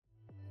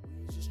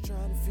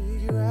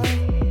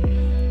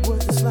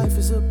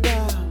is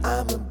about.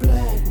 I'm a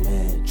black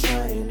man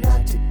trying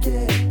not to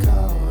get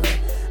caught.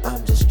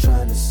 I'm just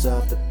trying to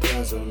solve the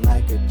puzzle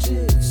like a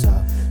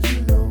jigsaw. You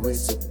know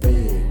it's a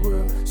big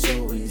world,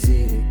 so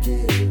easy to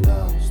get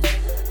lost.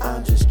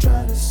 I'm just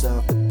trying to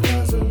solve the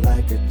puzzle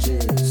like a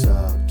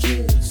jigsaw.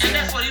 And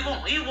that's what he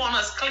want. He want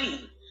us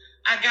clean.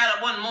 I got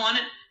up one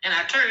morning and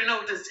I turned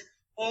over this.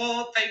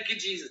 Oh, thank you,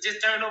 Jesus.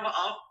 Just turned over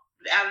off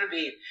out of the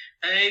bed.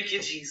 Thank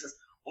you, Jesus.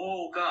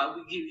 Oh, God,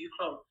 we give you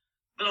glory.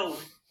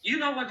 You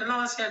know what the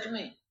Lord said to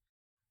me?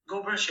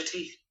 Go brush your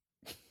teeth.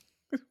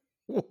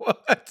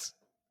 What?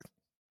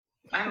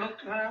 I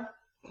looked around.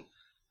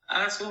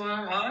 I said,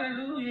 well,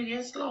 hallelujah,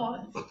 yes,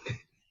 Lord.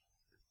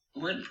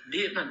 Brushed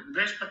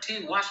my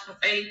teeth, washed my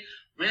face,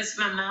 rinsed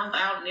my mouth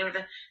out and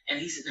everything. And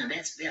he said, now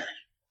that's better.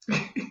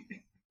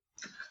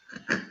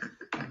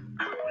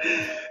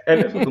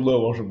 And that's what the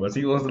Lord wants from us.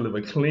 He wants to live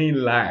a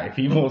clean life.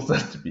 He wants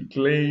us to be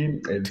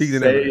clean and Teeth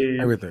and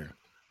saved. everything.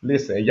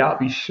 Listen, y'all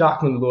be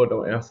shocked when the Lord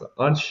don't answer.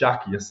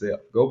 Unshock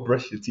yourself. Go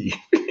brush your teeth.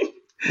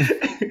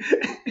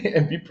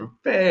 And be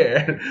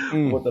prepared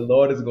for what the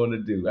Lord is going to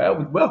do.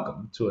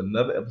 Welcome to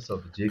another episode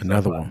of the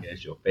Jigsaw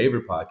Podcast, your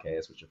favorite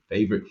podcast with your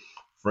favorite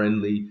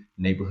friendly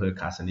neighborhood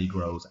Casa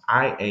Negros.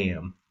 I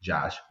am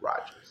Josh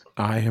Rogers.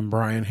 I am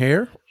Brian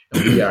Hare.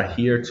 And we are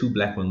here, two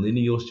black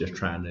millennials, just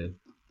trying to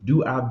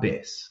do our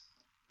best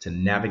to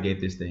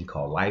navigate this thing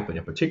called life. And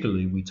in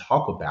particularly, we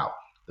talk about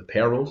the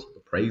perils, the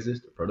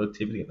praises, the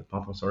productivity, and the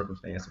pomp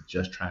circumstance of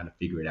just trying to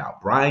figure it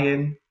out.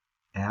 Brian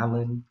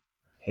Allen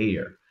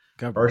Hare.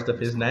 First of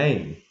his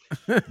name,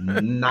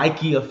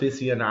 Nike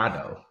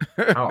aficionado.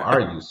 How are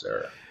you,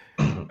 sir?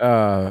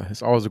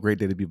 It's always a great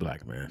day to be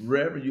black, man.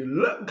 Wherever you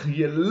look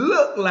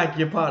like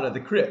you're part of the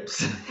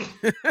Crips.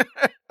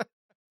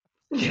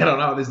 Get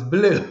on all this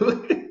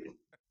blue.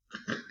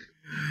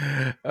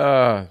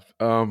 Yeah,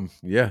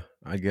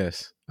 I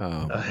guess.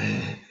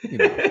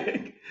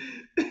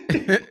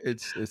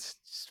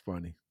 It's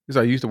funny. This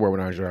I used to wear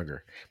when I was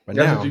younger, but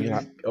now I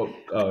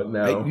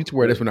used to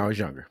wear this when I was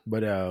younger.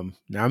 But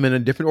now I'm in a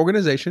different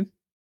organization.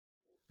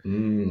 So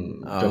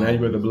now you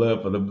wear the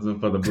blood for the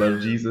blood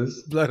of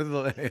Jesus, blood of the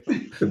Lamb,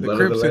 the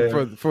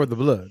crimson for the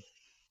blood.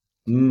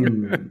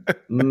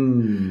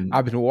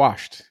 I've been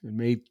washed and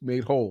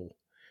made whole,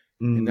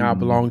 and now I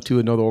belong to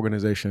another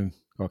organization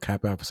called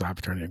Kappa Alpha Psi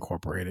Fraternity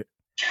Incorporated.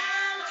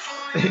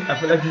 I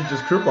feel like you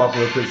just trip off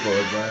real quick for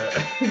us,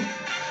 man.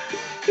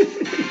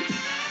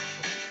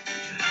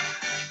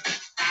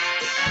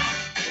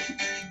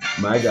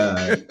 My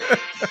God.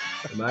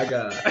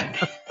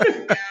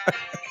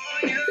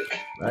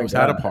 Knows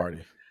how to party.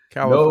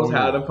 Knows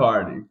how to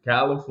party.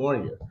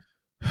 California.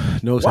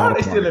 Knows Why how to are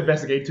they party. still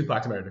investigating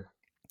Tupac's murder?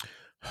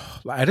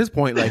 At this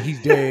point, like,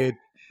 he's dead.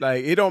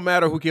 Like, it don't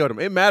matter who killed him.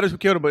 It matters who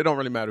killed him, but it don't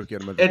really matter who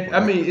killed him. I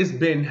mean, it's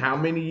been how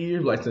many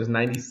years? Like since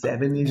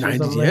 97 or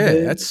something like that?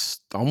 Yeah, that's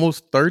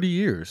almost 30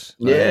 years.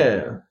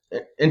 Yeah.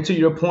 And to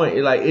your point,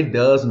 it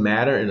does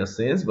matter in a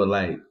sense, but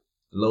like,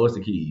 lowest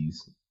the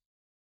keys.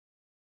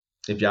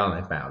 If y'all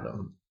ain't found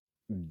them.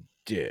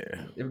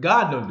 Yeah. If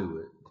God don't do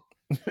it,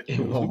 it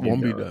won't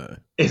be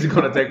done. It's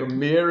going to take a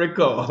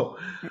miracle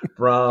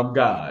from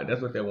God. That's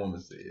what that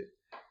woman said.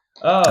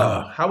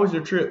 How was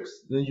your trips?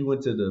 Then you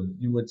went to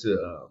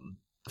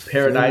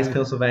Paradise,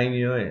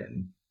 Pennsylvania,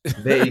 and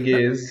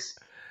Vegas.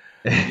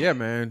 Yeah,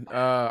 man.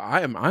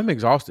 I'm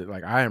exhausted.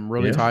 Like, I am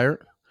really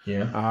tired.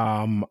 Yeah.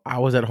 I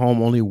was at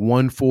home only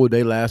one full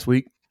day last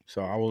week,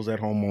 so I was at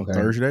home on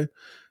Thursday.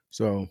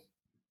 So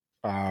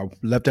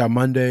left out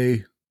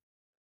Monday.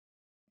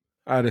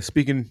 I had a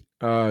speaking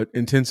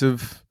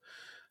intensive.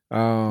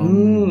 How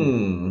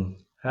did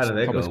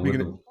that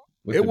go?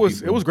 It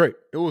was great.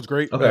 It was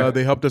great. Okay.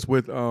 They helped us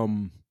with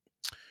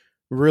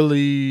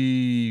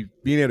really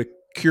being able to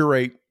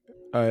curate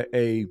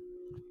a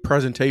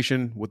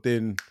presentation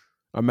within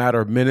a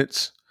matter of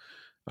minutes.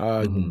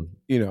 Helped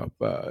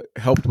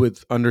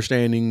with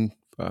understanding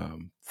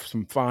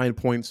some fine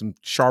points, some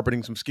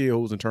sharpening some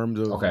skills in terms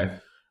of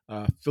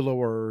filler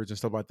words and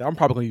stuff like that. I'm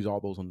probably going to use all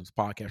those on this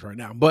podcast right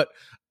now, but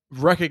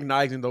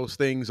recognizing those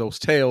things, those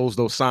tales,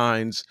 those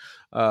signs,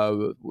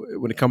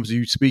 when it comes to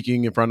you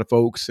speaking in front of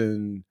folks,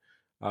 and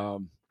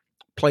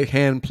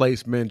hand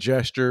placement,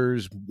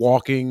 gestures,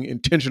 walking,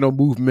 intentional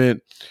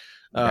movement,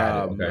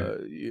 kind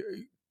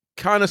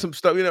of some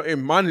stuff.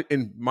 And mind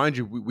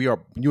you,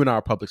 you and I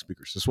are public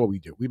speakers. That's what we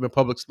do. We've been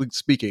public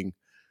speaking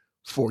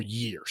for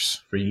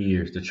years.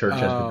 The church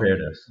has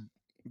prepared us.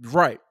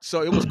 Right.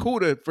 So it was cool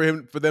for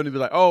them to be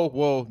like, oh,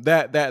 well,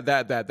 that.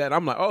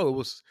 I'm like, oh, it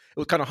was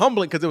kind of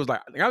humbling, because it was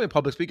like, I've been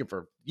public speaking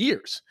for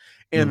years,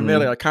 and they're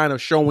like kind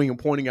of showing and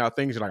pointing out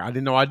things like, I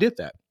didn't know I did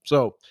that.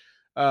 So,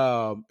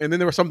 and then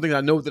there was something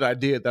I know that I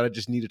did that I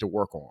just needed to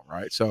work on.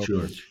 Right. So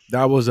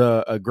that was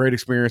a great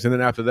experience. And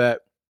then after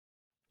that,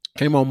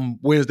 came on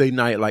Wednesday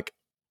night, like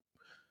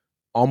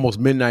almost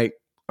midnight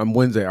on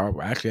Wednesday.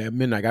 Actually at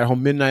midnight. Got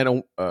home midnight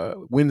on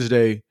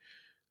Wednesday.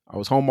 I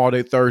was home all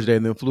day Thursday,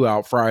 and then flew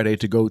out Friday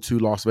to go to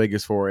Las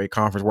Vegas for a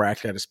conference where I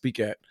actually had to speak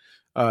at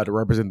to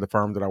represent the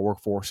firm that I work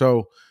for.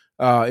 So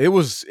it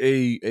was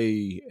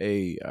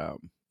a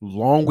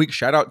long week.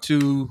 Shout out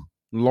to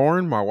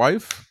Lauren, my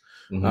wife,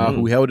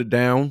 who held it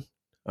down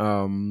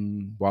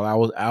while I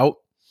was out.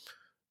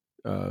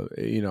 I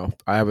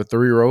have a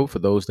 3-year-old, for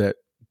those that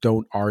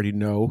don't already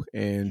know,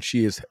 and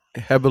she is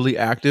heavily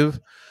active.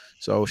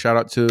 So shout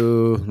out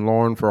to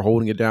Lauren for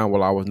holding it down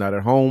while I was not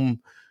at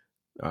home.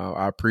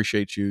 I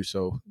appreciate you.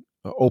 So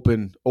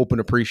open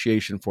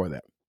appreciation for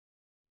that.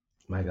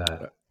 My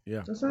God.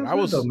 Yeah. That sounds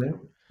good though, man.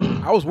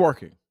 I was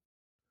working.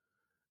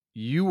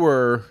 You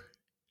were,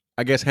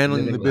 I guess,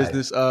 handling the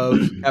business of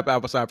Kappa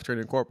Alpha Psi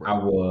Fraternity Incorporated.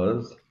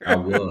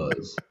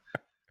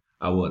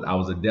 I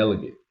was a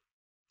delegate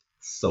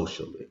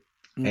socially.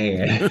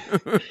 And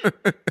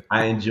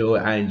I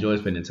enjoy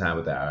spending time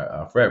with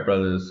our frat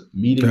brothers,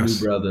 meeting new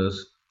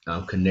brothers,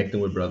 connecting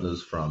with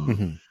brothers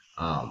from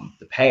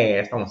the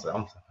past. I'm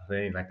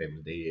saying like they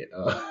were dead,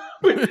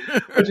 but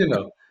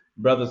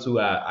brothers who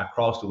I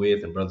crossed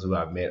with and brothers who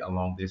I've met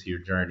along this here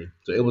journey.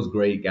 So it was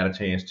great. Got a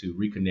chance to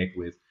reconnect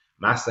with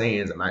my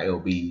Sands and my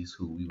LBs,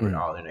 who we were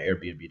all in an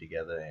Airbnb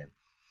together, and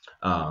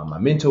my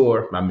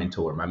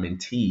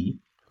mentee,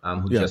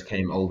 who just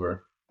came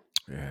over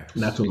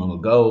not too long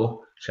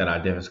ago. Shout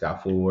out Devin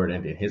Scott Ford,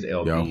 and then his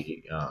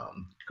LB,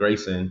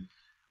 Grayson.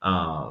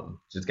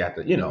 Just got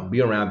to,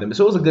 be around them.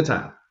 So it was a good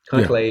time.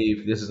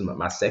 Conclave, this is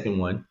my second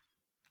one.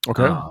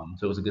 Okay.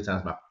 So it was a good time.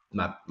 It's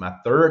my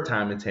third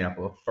time in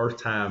Tampa, first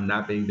time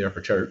not being there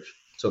for church.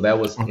 So that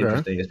was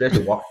interesting,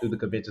 especially walking through the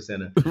convention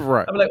center.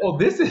 Right. I'm like, oh,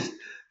 this is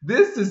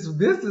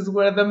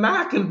where the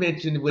My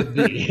convention would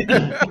be.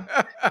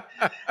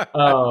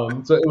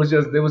 So it was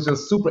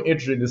just super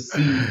interesting to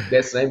see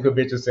that same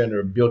convention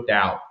center built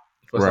out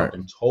for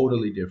something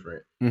totally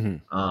different.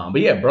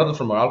 But yeah, brothers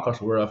from all across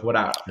the world. From what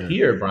I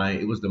hear, Brian,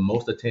 it was the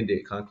most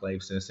attended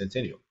conclave since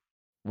Centennial.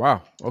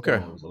 Wow. Okay.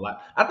 So it was a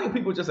lot. I think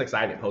people were just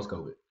excited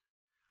post-COVID.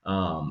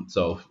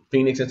 So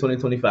Phoenix in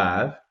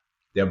 2025,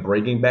 they're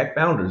bringing back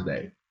Founders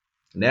Day,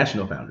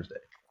 National Founders Day.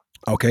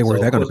 Okay,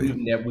 where's that going to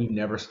be? We've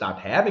never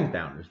stopped having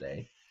Founders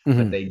Day,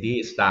 but they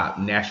did stop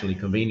nationally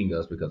convening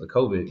us because of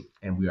COVID,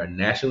 and we are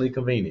nationally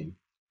convening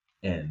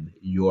in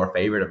your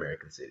favorite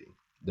American city,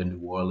 the New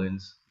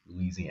Orleans,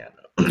 Louisiana.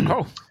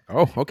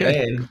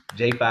 Okay. And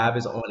J5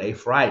 is on a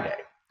Friday.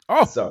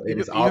 Oh, so it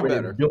is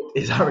already built.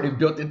 It's already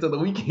built into the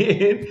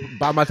weekend.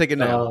 Buy my ticket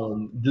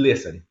now.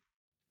 Listen,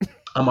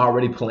 I'm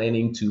already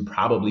planning to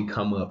probably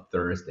come up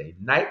Thursday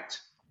night.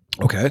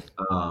 Okay.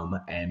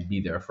 And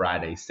be there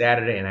Friday,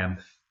 Saturday, and I'm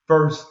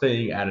first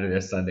thing out of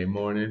there Sunday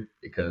morning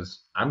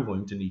because I'm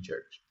going to need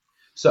church.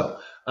 So,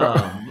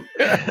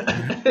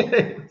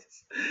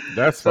 that's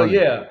funny. So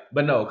yeah,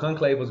 but no,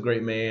 Conclave was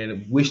great,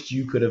 man. Wished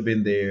you could have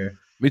been there.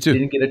 Me too.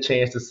 Didn't get a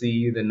chance to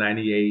see the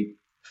 98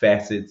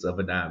 facets of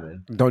a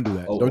diamond. Don't do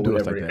that. Don't do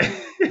it like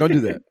that. Don't do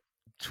that.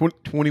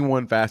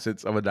 21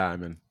 facets of a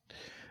diamond.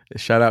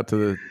 Shout out to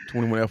the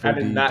 21 FOD, I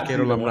did not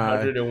Decatur see alumni,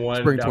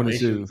 101 Spring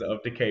 22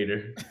 of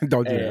Decatur.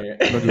 Don't do that.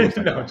 Don't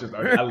do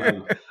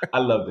that. I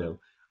love them.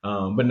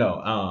 But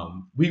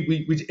no,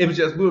 it was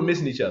just we were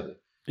missing each other.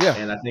 Yeah.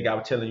 And I think I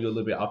was telling you a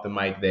little bit off the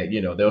mic that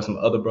there were some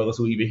other brothers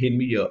who even hit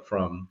me up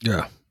from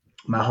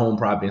my home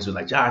province was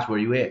like, Josh, where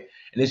you at?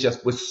 And it's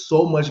just with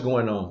so much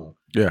going on.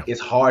 Yeah. It's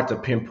hard to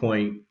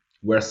pinpoint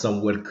where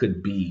someone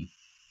could be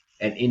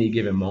at any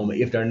given moment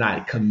if they're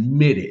not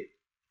committed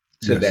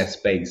to that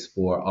space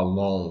for a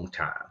long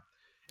time.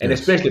 And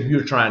especially if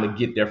you're trying to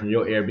get there from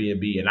your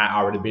Airbnb and I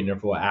already been there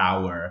for an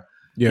hour,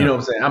 you know what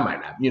I'm saying? I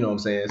might not, you know what I'm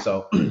saying?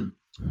 So,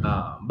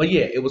 but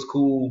yeah, it was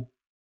cool.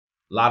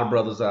 A lot of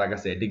brothers, like I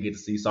said, did get to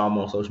see, saw them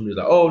on social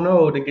media. Like, oh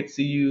no, didn't get to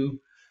see you.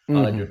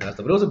 All that different kind of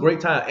stuff. But it was a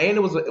great time. And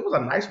it was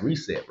a nice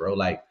reset, bro.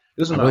 Like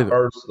this was my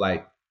first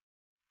like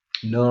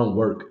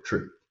non-work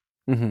trip.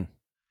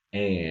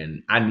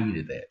 And I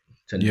needed that.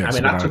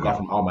 I took off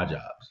from all my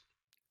jobs.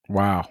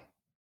 Wow.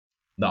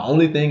 The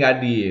only thing I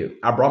did,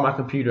 I brought my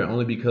computer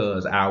only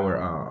because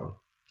for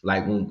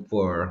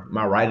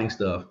my writing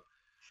stuff,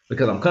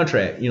 because I'm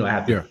contract, I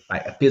have to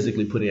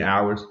physically put in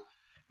hours.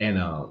 And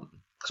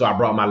so I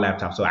brought my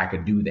laptop so I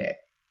could do that.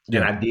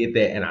 And I did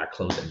that and I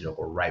closed that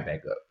joker right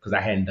back up because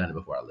I hadn't done it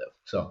before I left.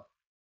 So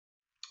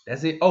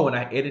that's it. Oh, and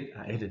I edited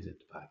the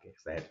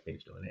podcast. I had to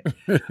finish doing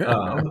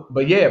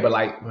that. but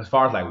like as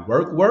far as like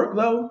work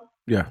though,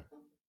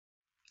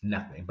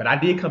 nothing. But I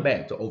did come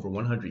back to over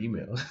 100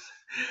 emails.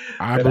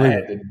 I had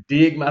to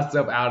dig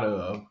myself out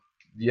of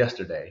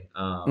yesterday.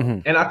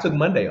 And I took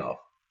Monday off.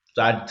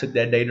 So I took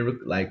that day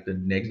the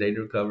next day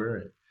to recover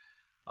and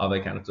all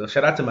that kind of stuff.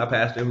 Shout out to my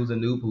pastor who's a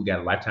noob who got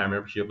a lifetime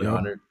membership at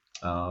 100.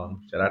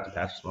 Shout out to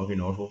Pastor Smokey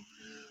Norfolk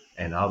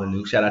and all the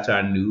new. Shout out to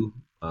our new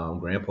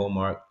Grand Pole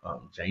Mark,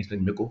 James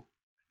McMickle.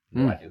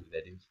 No idea who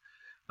that is.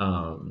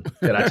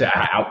 Shout out to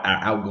our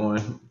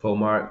outgoing Pole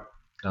Mark.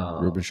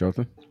 Ruben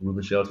Shelton.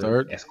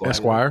 Third.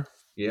 Esquire.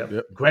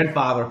 Yep.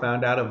 Grandfather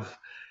found out of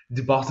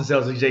the Boston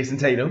Celtics Jason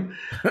Tatum.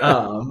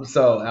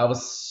 So that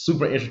was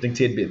super interesting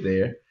tidbit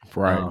there.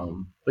 Right.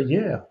 But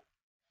yeah,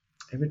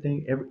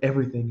 everything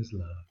is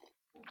love.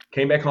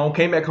 Came back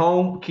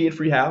home,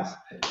 kid-free house.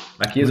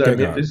 My kids are in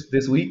Memphis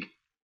this week.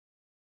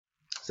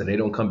 So they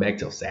don't come back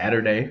till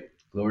Saturday.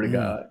 Glory to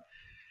God.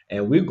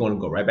 and we're going to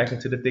go right back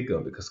into the thick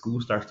of it because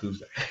school starts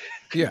Tuesday.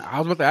 Yeah, I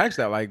was about to ask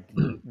that. Like,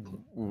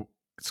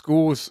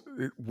 schools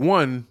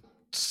one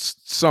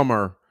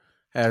summer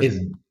has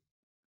It's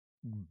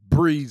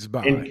breezed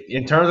by.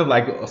 in terms of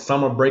like a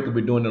summer break, if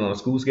we're doing it on a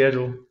school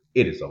schedule,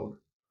 it is over.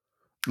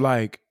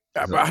 Like,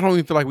 So- I don't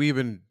even feel like we've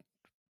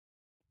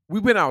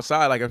been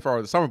outside like as far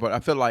as the summer, but I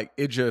feel like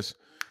it was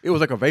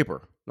like a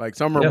vapor. Like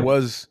summer Yeah.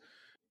 was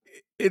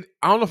it.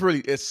 I don't know if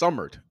really it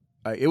summered.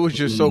 Like it was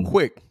just so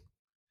quick.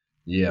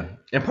 Yeah,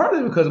 and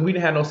partly because we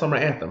didn't have no summer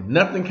anthem.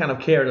 Nothing kind of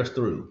carried us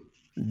through.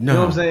 No. You know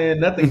what I'm saying?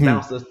 Nothing Mhm.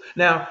 bounced us.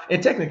 Now,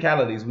 in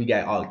technicalities, we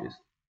got August.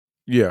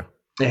 Yeah.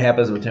 It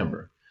happens in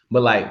September.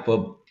 But like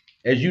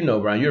as you know,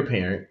 Brian, you're a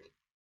parent.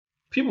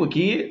 People with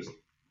kids,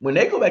 when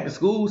they go back to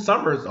school,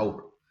 summer is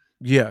over.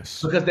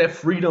 Yes. Because that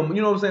freedom,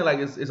 you know what I'm saying? Like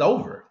it's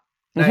over.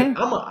 Like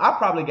Mhm. I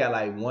probably got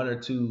like one or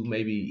two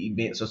maybe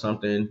events or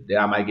something that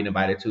I might get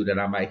invited to that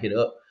I might hit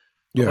up.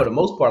 But Yeah. for the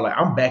most part, like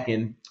I'm back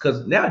in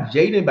because now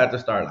Jaden about to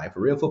start like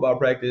for real football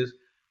practice.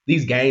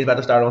 These games about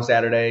to start on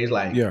Saturdays.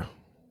 Like Yeah.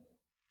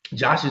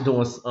 Josh is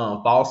doing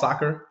fall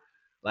soccer.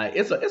 Like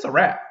it's a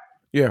wrap.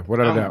 Yeah.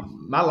 Without a doubt.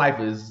 My life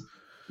is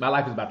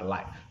about the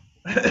life.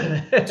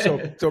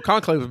 So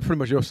Conclave is pretty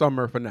much your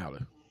summer finale.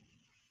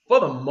 For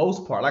the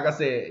most part, like I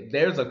said,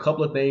 there's a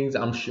couple of things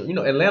I'm sure. You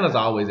know, Atlanta's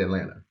always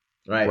Atlanta,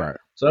 right? Right.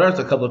 So there's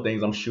a couple of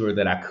things I'm sure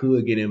that I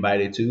could get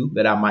invited to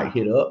that I might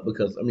hit up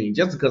because I mean,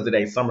 just because it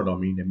ain't summer don't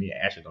mean that me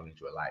and Ashley don't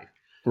enjoy life.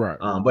 Right.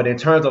 But in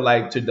terms of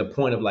like to the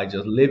point of like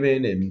just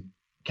living and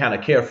kind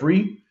of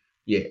carefree,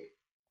 yeah,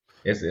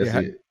 that's Yeah.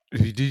 it.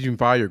 Did you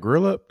fire your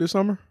grill up this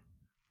summer?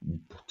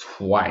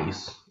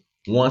 Twice,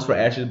 once for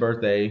Ashley's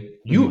birthday.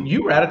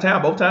 You were out of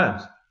town both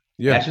times.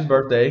 Yeah. Ashley's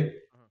birthday,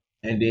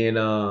 and then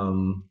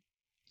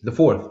the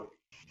 4th.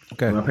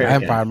 Okay. my I parents haven't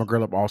came. fired my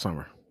grill up all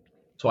summer.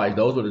 Twice.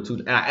 Those were the two.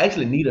 And I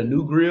actually need a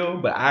new grill,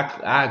 but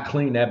I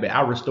cleaned that bad.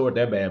 I restored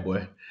that bad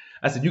boy.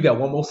 I said, you got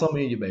one more summer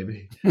in you,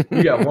 baby.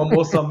 You got one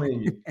more summer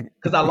in you.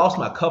 Because I lost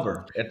my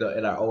cover at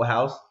our old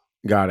house.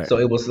 Got it. So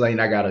it was like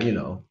I got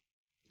a,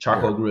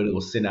 charcoal grill that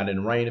was sitting out in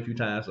the rain a few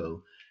times.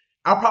 So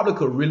I probably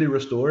could really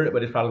restore it,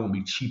 but it's probably gonna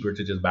be cheaper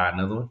to just buy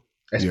another one.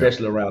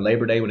 Especially around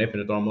Labor Day when they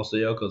finna throw them on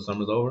sale because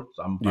summer's over.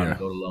 So I'm probably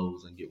go to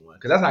Lowe's and get one.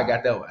 Because that's how I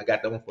got that one. I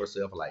got that one for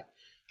sale for like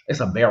it's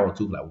a barrel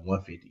too, like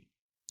 $150.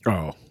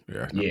 Oh,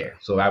 yeah. Yeah,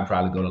 so I'd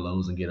probably go to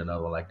Lowe's and get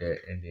another one like that,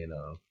 and then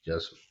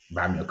just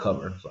buy me a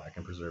cover so I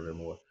can preserve it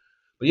more.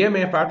 But yeah,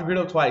 man, fired the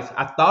grill up twice.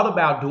 I thought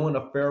about doing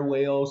a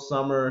farewell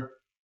summer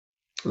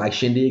like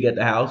shindig at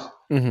the house.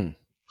 Mm-hmm.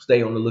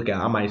 Stay on the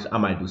lookout. I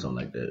might do something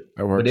like that.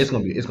 That works. But it's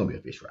gonna be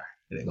a fish fry.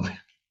 It ain't gonna be.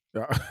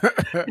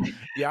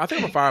 Yeah, I think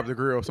I'm gonna fire up the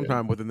grill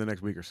sometime within the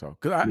next week or so.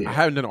 Because Yeah. I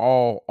haven't done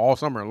all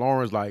summer. And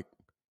Lauren's like,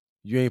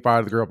 you ain't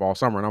fired the grill up all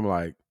summer. And I'm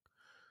like,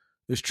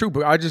 it's true,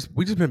 but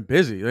we just been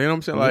busy. You know what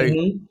I'm saying? Like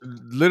Mhm.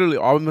 literally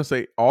I'm gonna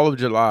say all of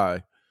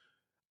July,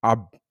 I've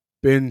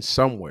been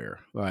somewhere.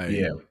 Like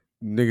Yeah.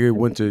 nigga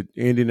went to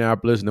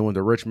Indianapolis and then went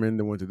to Richmond,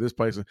 then went to this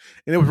place. And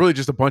it was really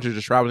just a bunch of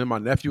just traveling. My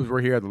nephews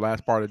were here at the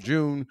last part of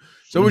June.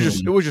 So it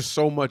was just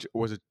so much.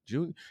 Was it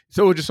June?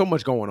 So it was just so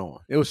much going on.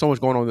 It was so much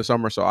going on this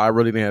summer. So I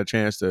really didn't have a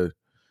chance to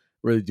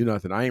really do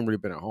nothing. I ain't really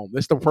been at home.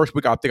 This is the first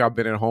week I think I've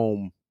been at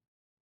home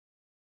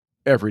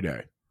every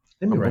day.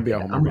 Let me I'm gonna write be that.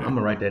 at home I'm every day.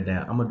 gonna write that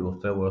down. I'm gonna do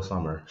a farewell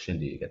summer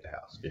shindig at the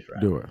house. Fish fry.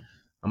 Do it.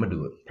 I'm gonna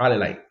do it probably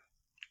like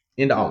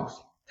end of August,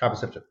 top of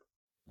September.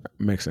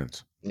 Makes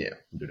sense. Yeah,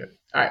 do that.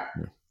 All right.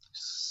 Yeah.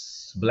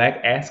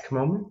 Black ask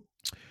moment.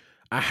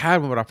 I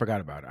had one, but I forgot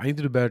about it. I need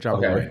to do a better job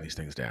Okay. of writing these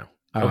things down.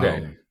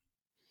 Okay.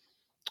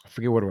 I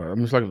forget what it was.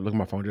 I'm just like look at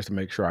my phone just to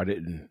make sure I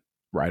didn't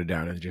write it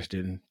down and just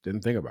didn't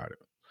think about it.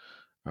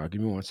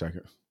 Give me 1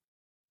 second.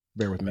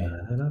 Bear with me.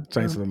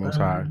 Saints of the Most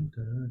High.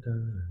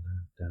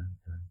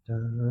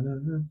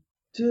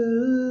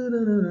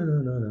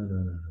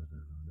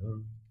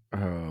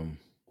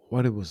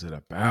 What was it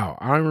about?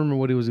 I don't remember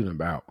what it was even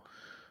about,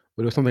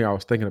 but it was something I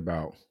was thinking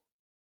about.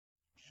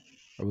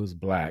 It was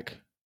black.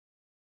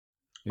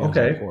 It was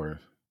Okay. important,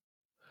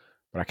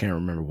 but I can't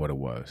remember what it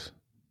was.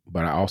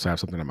 But I also have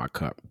something in my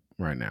cup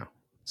right now,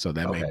 so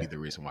that may Okay. be the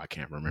reason why I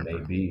can't remember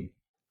Maybe.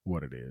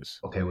 what it is.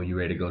 Okay, well, you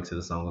ready to go to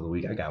the song of the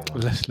week? I got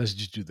one. Let's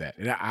just do that.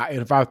 And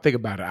if I think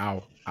about it,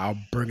 I'll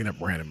bring it up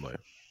randomly.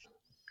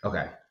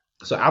 Okay.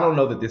 So I don't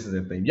know that this is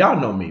a theme. Y'all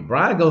know me.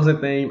 Brian goes in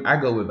theme. I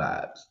go with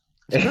vibes.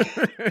 I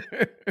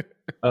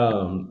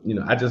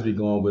just be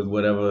going with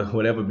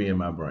whatever be in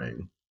my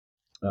brain.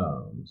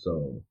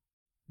 So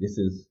this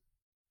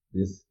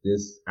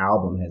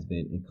album has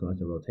been in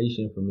constant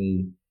rotation for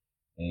me,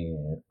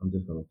 and I'm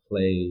just gonna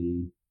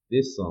play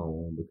this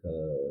song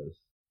because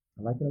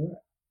I like it a lot,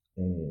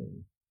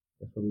 and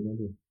that's what we're gonna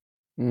do.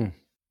 Mm.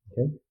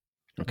 Okay.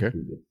 Okay. Let's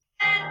do this.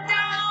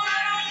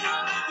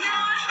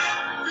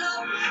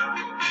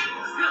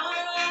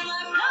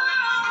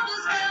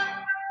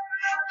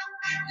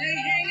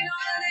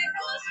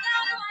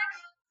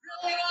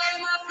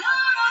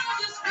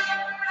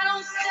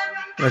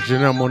 That's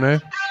Janelle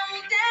Monáe.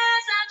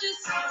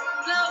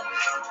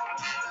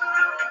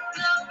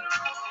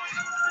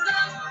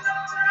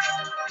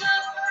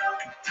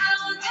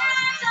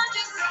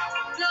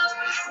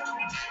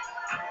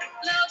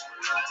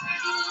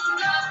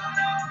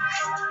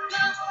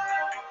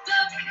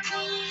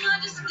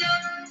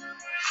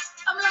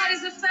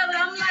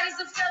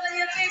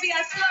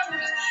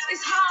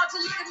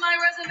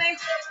 resume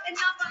and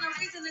not find a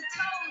reason to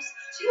toast.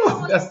 She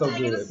don't wanna That's so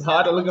stay in good. a It's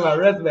hard to look at my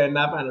circle. resume and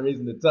not find a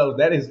reason to toast.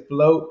 That is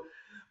Float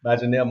by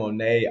Janelle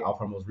Monáe off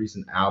her most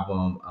recent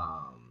album.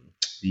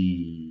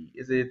 The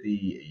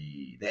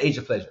Age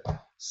of Pleasure.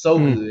 So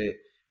good.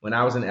 When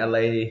I was in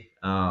LA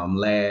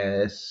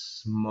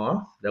last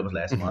month,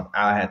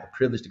 I had the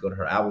privilege to go to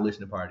her album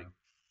listening party.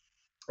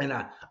 And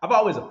I've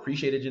always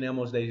appreciated Janelle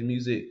Monáe's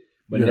music,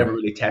 but Yeah. never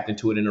really tapped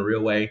into it in a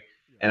real way.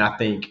 And I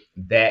think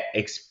that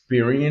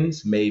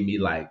experience made me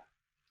like,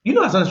 you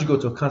know, sometimes you go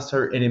to a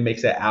concert and it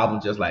makes that album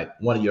just like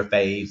one of your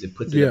faves and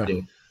puts it up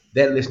there.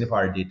 That listening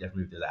party did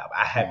definitely do that album.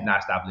 I have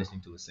not stopped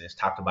listening to it since.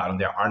 Talked about them.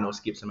 There are no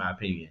skips in my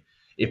opinion.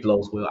 It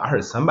flows well. I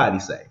heard somebody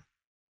say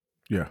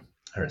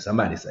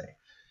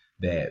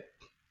that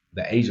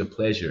the Age of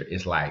Pleasure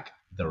is like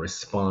the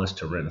response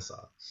to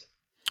Renaissance.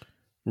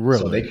 Really?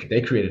 So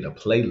they created a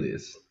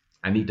playlist.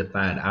 I need to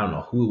find, I don't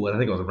know who it was. I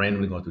think it was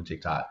randomly going through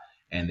TikTok,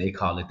 and they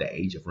call it the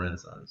Age of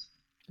Renaissance.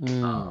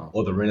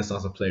 Or the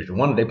Renaissance of Pleasure.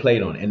 One that they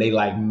played on, and they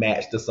like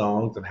matched the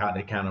songs of how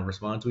they kind of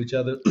respond to each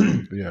other.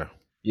 Yeah.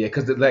 Yeah,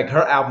 because like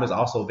her album is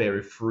also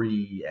very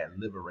free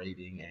and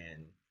liberating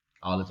and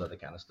all this other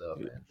kind of stuff.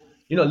 And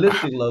you know,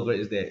 Lipstick Lover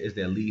is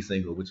their lead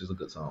single, which is a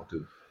good song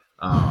too.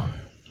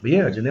 But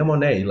yeah, Janelle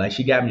Monáe, like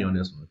she got me on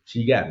this one.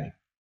 She got me.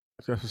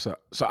 That's what's up.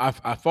 So I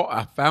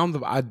found the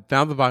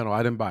vinyl.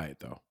 I didn't buy it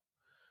though.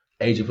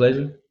 Age of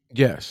Pleasure?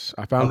 Yes,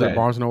 I found it Okay. at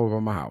Barnes & Noble by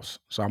my house.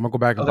 So I'm gonna go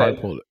back and Okay.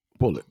 probably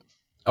pull it.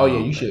 Oh yeah,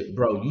 you should,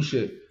 bro. You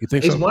should. You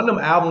think It's so? one of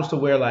them albums to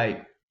where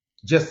like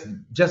just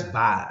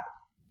vibe.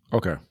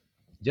 Okay.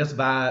 Just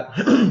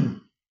vibe.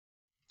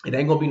 It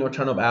ain't gonna be no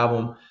turn up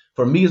album.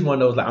 For me, it's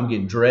one of those like I'm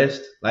getting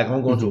dressed, like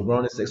I'm going to a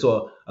grown sex.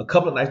 So a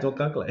couple of nights don't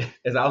calculate.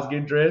 As I was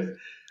getting dressed,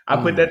 I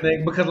put that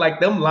thing because like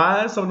them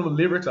lines, some of them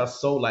lyrics are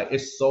so like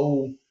it's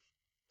so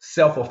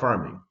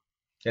self-affirming.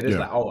 And it's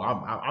Yeah. like, oh,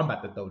 I'm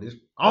about to throw this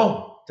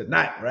on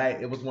tonight,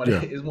 right? It was one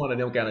Yeah. it's one of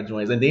them kind of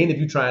joints. And then if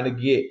you're trying to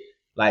get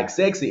like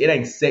sexy, it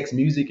ain't sex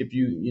music if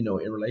you know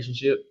in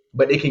relationship,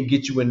 but it can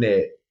get you in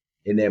that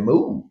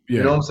mood. Yeah.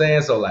 You know what I'm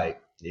saying? So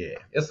like, yeah,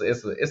 it's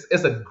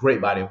a great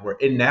body of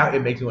work. And now it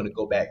makes me want to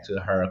go back to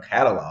her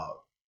catalog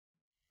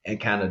and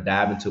kind of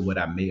dive into what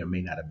I may or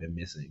may not have been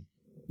missing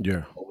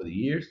Yeah. over the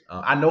years.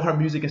 I know her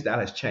music and style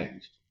has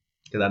changed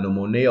because I know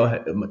Janelle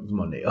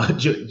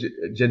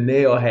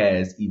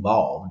has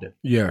evolved.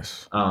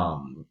 Yes.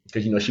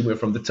 Because you know she went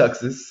from the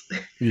tuxes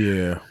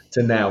Yeah.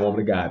 to now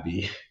Woman of God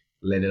be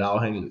let it all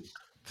hang loose.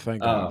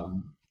 Thank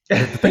God. The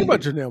The thing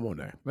about Janelle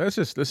Monáe, let's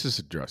just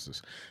address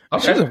this.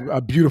 Okay. She's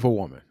a beautiful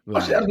woman.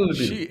 she's absolutely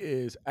She beautiful.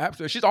 is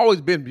absolutely. She's always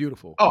been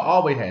beautiful.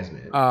 always has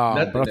been. Nothing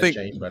But I that's think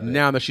changed about that.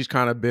 now that she's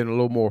kind of been a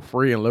little more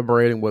free and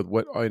liberating with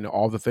what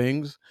all the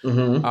things,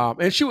 Mhm.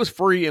 and she was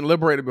free and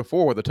liberated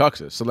before with the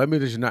tuxes. So let me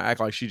just not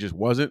act like she just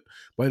wasn't.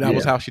 But that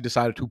was Yeah. how she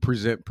decided to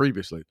present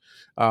previously.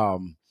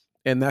 And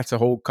that's a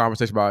whole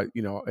conversation about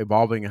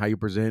evolving and how you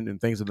present and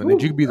things of the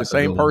nature. You can be the that's a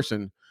good same one.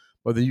 person,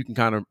 but then you can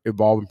kind of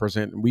evolve and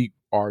present. And we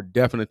are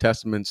definite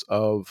testaments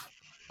of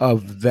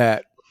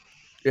that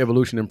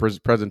evolution and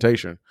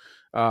presentation.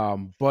 Yeah,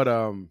 I'm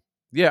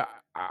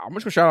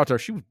just gonna shout out to her.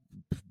 She's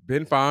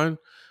been fine,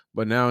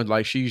 but now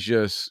like she's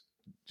just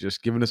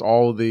giving us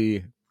all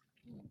the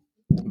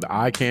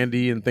eye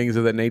candy and things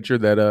of that nature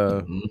that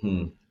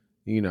Mhm.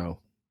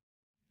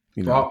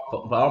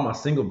 For all my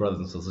single brothers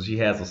and sisters, she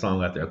has a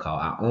song out there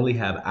called "I Only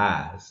Have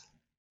Eyes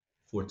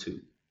for Two."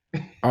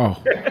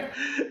 Oh,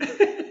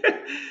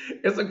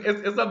 It's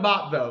a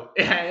bop though.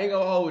 I ain't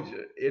gonna hold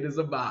you. It is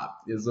a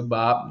bop. It's a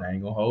bop. I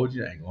ain't gonna hold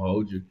you.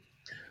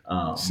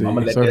 See, I'm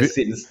gonna so let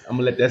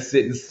if that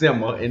sit and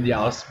simmer in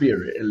y'all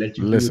spirit and let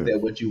you Listen. do with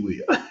that what you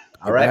will.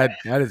 All right.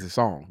 that is a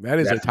song. That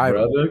is That's a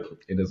title. brother.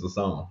 It is a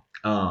song.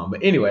 But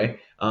anyway,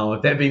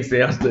 with that being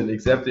said, I'm still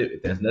accept it.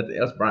 If there's nothing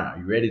else, Brian, are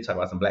you ready to talk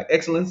about some Black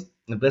excellence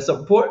and Bless Up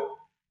Report?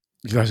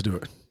 Let's do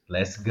it.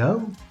 Let's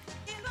go.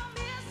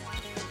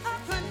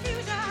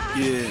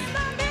 Yeah.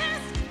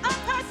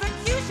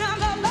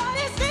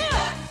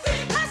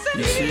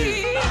 You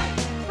see?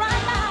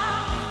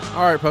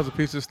 All right, puzzle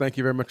pieces. Thank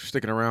you very much for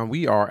sticking around.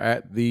 We are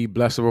at the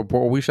Blessed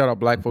Report. We shout out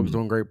Black folks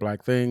doing great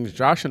Black things.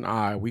 Josh and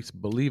I, we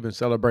believe in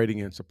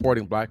celebrating and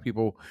supporting Black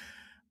people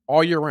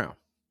all year round.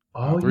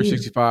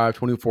 365,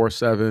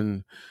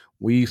 24/7.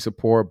 We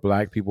support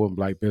Black people and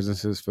Black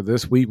businesses. For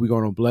this week, we're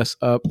going to bless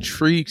up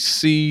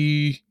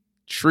Treacy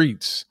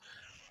Treats,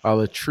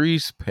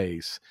 Latrice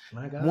Pace.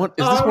 My God.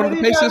 Is this one of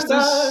the Pace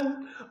sisters?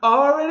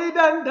 Already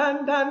done.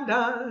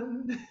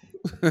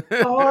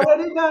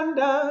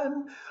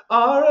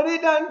 Already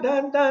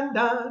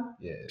done.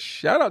 Yes.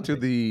 Shout out to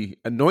the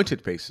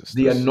Anointed Pace sisters.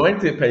 The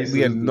Anointed Pace.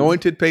 The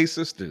Anointed Pace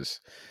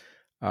sisters,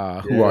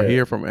 who are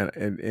here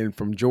from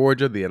from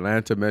Georgia, the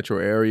Atlanta metro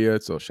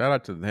area. So shout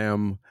out to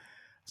them.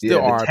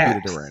 Still Yeah, the RIP to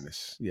Taps.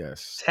 Duranis.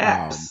 Yes.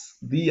 Taps.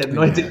 The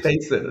Anointed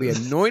Pace. The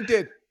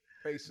Anointed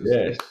Pace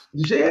sisters.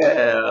 Yes.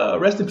 Yeah.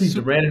 Rest in peace,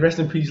 Duranis. Rest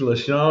in peace,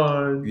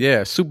 LaShawn.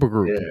 Yeah, super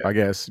group, Yeah. I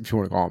guess, if you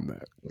want to call them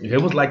that.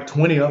 It was like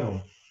 20 of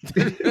them.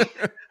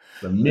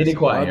 The mini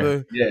choir.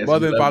 Mother, Yes,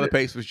 Mother we and love Father it.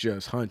 Pace was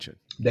just hunching.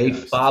 They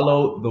Yes.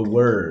 followed the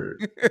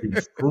word. Be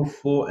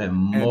fruitful and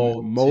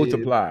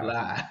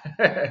multiply.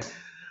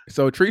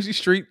 So Tracy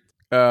Street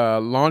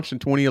launched in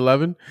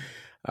 2011.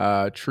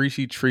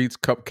 Tracy Treats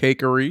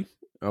Cupcakery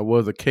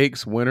was a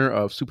cakes winner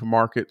of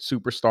Supermarket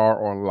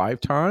Superstar on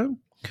Lifetime.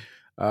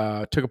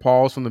 Took a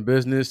pause from the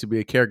business to be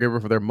a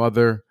caregiver for their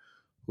mother,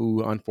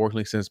 who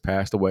unfortunately since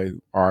passed away.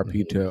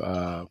 RIP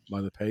to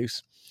Mother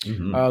Pace.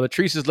 Mhm.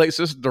 Latrice's late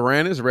sister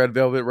Doranis' red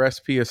velvet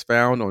recipe is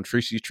found on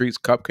Tracy Treats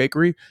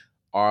Cupcakery.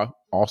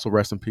 Also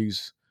rest in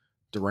peace,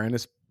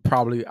 Doranis,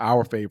 probably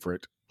our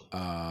favorite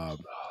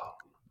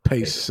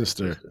Pace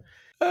sister.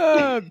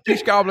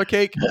 Peach cobbler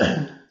cake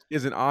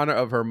is in honor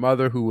of her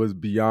mother, who was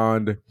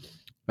beyond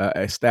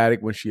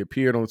ecstatic when she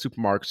appeared on the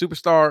Supermarket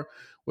Superstar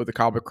with the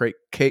cobbler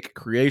cake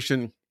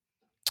creation.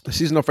 The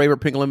seasonal favorite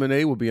pink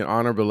lemonade will be in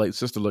honor of her late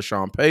sister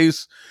LaShawn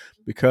Pace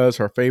because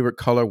her favorite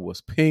color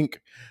was pink.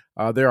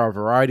 There are a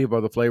variety of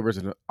other flavors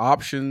and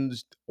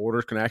options.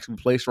 Orders can actually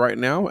be placed right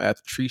now at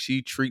the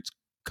Tracy Treats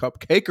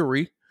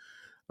Cupcakery,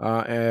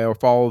 and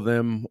follow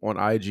them on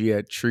IG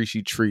at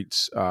Tracy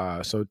Treats.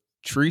 So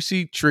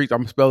Tracy Treats, I'm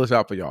gonna spell this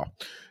out for y'all.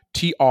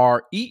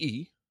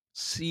 TreeCieatS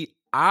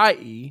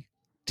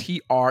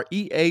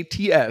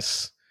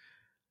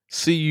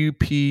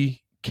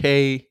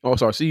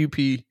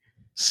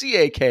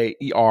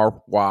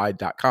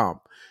CupCakery.com.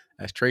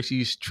 That's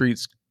Tracy's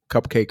Treats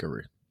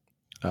Cupcakery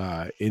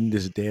in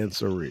this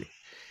dancery.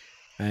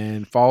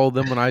 And follow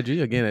them on IG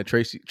again at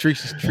Tracy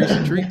Treats.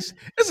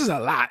 This is a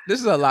lot.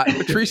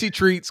 Tracy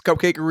Treats,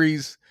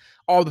 Cupcakeries,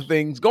 all the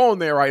things. Go on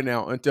there right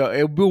now until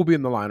it will be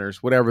in the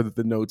liners, whatever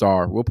the notes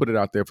are. We'll put it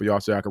out there for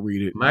y'all so I can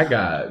read it. My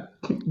God.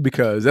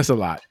 Because that's a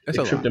lot. That's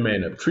a lot. Tripped the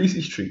man up.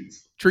 Tracy's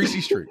Treats.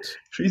 Tracy's Treats.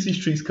 Tracy's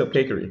Treats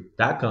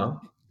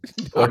Cupcakery.com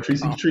or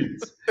Tracy's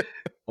Treats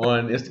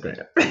on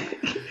Instagram.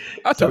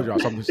 I told y'all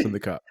something's in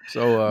the cup.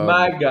 So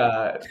my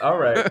God. All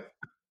right.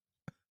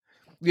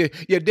 Yeah,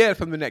 you're dead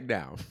from the neck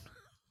down.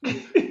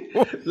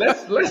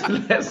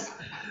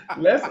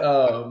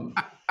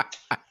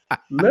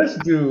 let's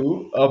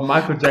do a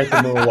Michael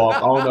Jackson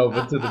moonwalk on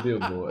over to the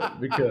billboard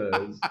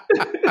because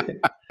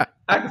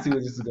I can see where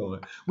this is going.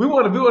 We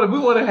want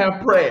to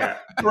have prayer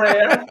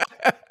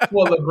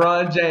for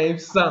LeBron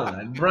James'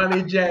 son.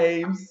 Bronny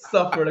James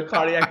suffered a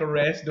cardiac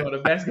arrest during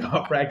a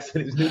basketball practice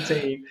with his new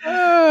team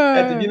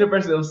at the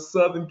University of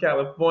Southern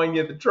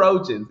California, the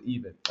Trojans.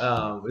 Even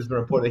it's been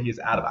reported that he is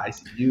out of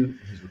ICU.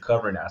 He's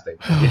recovering now.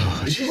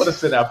 We just want to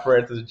send our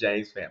prayers to the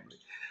James family.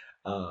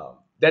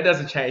 That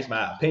doesn't change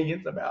my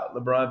opinions about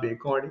LeBron being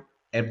corny,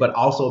 but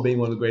also being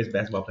one of the greatest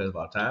basketball players of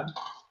all time.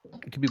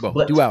 It can be both.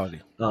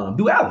 Duality.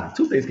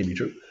 Two things can be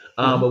true.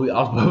 But we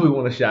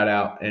want to shout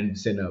out and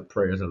send up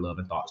prayers and love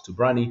and thoughts to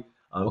Bronny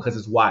because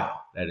it's wild.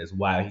 That is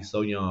wild. He's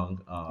so young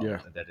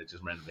that it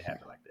just randomly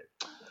happened like that.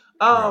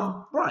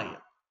 Brian.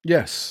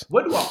 Yes.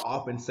 What do I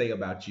often say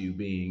about you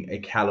being a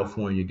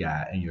California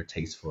guy and your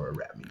taste for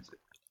rap music?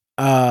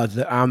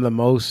 I'm the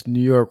most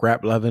New York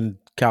rap loving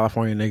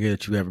California nigga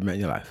that you ever met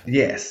in your life.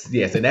 Yes,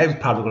 and that's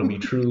probably going to be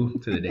true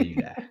to the day you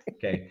die.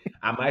 Okay,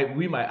 I might,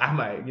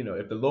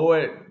 if the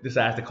Lord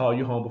decides to call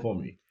you home before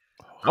me,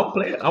 I'm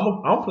playing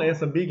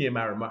some Biggie in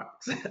my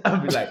remarks.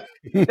 I'll be like,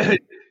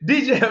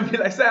 DJ, I'll be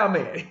like, sound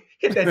man,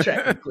 hit that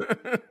track real quick.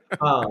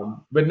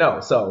 But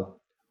no,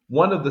 so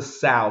one of the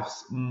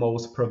South's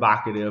most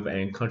provocative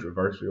and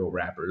controversial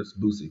rappers,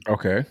 Boosie,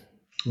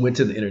 went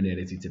to the internet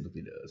as he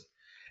typically does.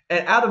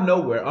 And out of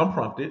nowhere,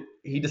 unprompted,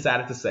 he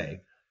decided to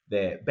say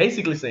that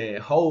basically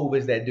saying Hove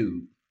is that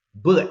dude,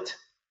 but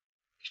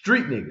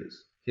street niggas,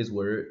 his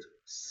words,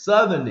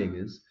 Southern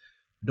niggas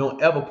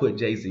don't ever put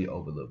Jay-Z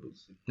over Lil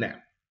Boosie. Now,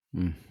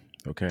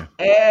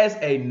 as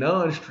a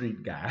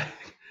non-street guy,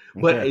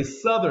 but a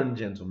Southern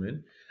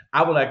gentleman,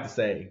 I would like to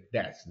say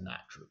that's not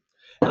true.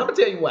 And I'm going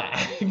to tell you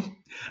why.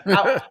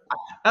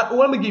 I'm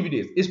going to give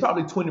you this. It's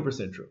probably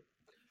 20% true.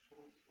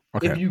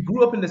 Okay. If you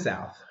grew up in the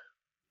South,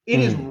 it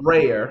is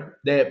rare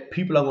that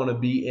people are going to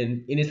be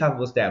in any type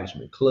of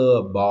establishment,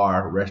 club,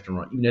 bar,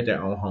 restaurant, even at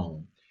their own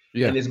home,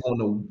 and it's going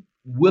to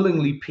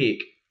willingly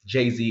pick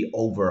Jay-Z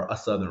over a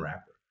Southern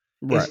rapper.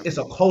 Right. It's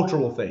a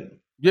cultural thing.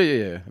 Yeah.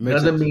 It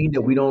doesn't mean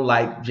that we don't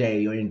like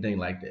Jay or anything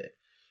like that.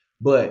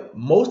 But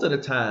most of the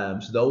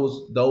times,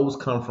 those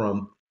come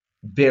from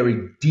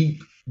very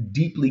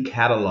deeply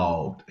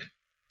cataloged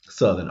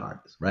Southern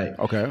artists, right?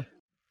 Okay.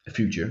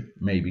 Future,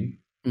 maybe.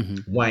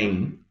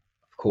 Wayne,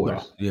 of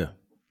course. Yeah.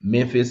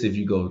 Memphis, if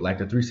you go like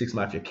the 3 6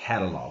 Mafia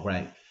catalog,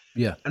 right?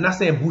 Yeah. I'm not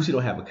saying Boosie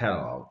don't have a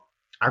catalog.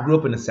 I grew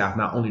up in the South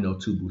and I only know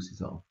 2 Boosie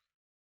songs.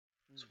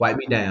 Swipe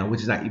Me Down,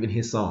 which is not even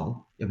his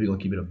song. If we're going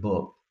to keep it a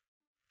buck,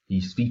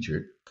 he's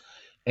featured.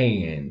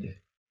 And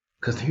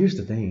because here's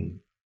the thing.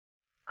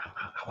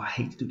 I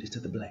hate to do this to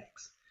the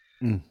blacks.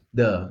 I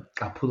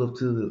pull up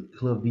to the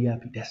club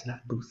VIP. That's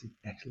not Boosie,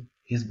 actually.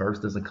 His verse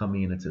doesn't come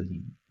in until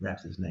he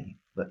raps his name.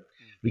 But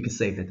we can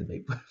save that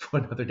debate for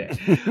another day.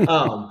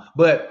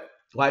 But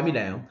Wipe Me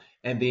Down,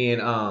 and then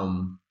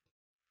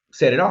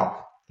Set It Off,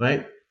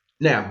 right?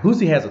 Now,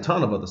 Boosie has a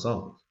ton of other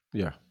songs.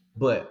 Yeah.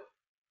 But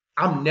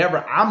I'm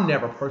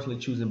never personally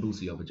choosing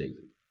Boosie over Jay-Z.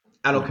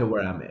 I don't care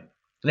where I'm at.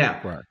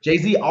 Now, Right.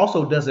 Jay-Z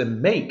also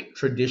doesn't make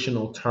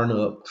traditional turn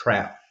up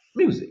trap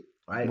music,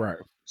 right? Right.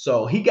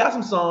 So he got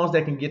some songs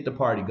that can get the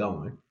party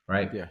going,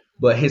 right? Yeah.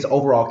 But his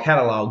overall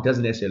catalog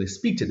doesn't necessarily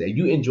speak to that.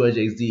 You enjoy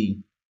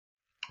Jay-Z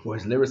for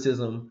his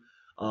lyricism,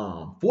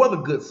 for the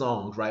good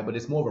songs, right? But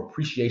it's more of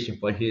appreciation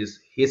for his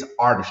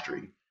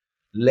artistry,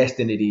 less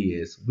than it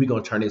is we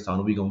gonna turn this on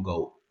and we gonna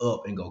go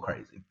up and go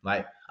crazy.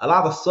 Like a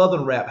lot of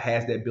Southern rap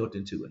has that built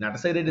into it. Not to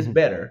say that it's Mhm.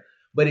 better,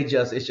 but it's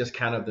just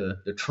kind of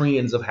the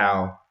trends of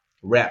how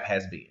rap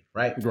has been,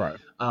 right? Right.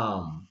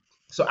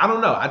 So I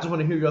don't know. I just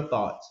want to hear your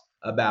thoughts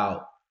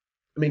about.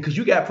 I mean, because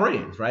you got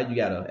friends, right? You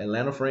got an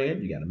Atlanta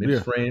friend, you got a Memphis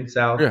Yeah. friend,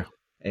 South, Yeah.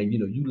 and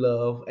you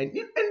love and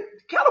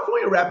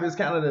California rap is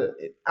kind of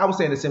I would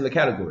say in a similar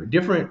category,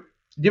 different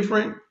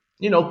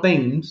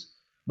themes,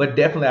 but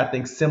definitely I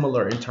think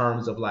similar in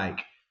terms of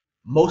like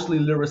mostly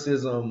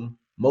lyricism,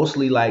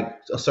 mostly like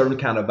a certain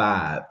kind of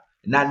vibe,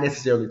 not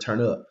necessarily turn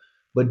up.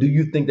 But do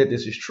you think that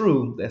this is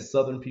true that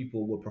Southern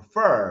people would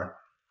prefer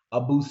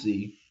a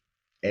Boosie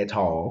at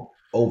all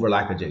over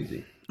like a Jay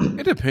Z?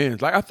 It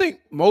depends. Like I think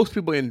most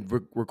people, in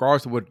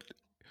regards to what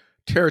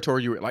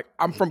territory you're in, like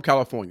I'm from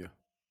California.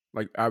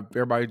 Like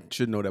everybody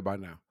should know that by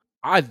now.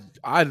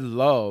 I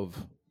love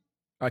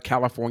a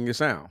California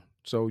sound.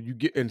 So you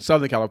get in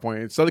Southern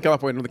California, and Northern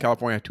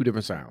California have two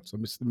different sounds.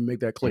 Let me make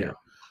that clear.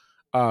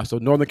 So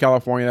Northern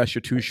California, that's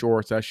your Too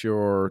Shorts, that's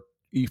your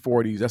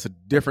E40s. That's a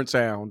different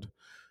sound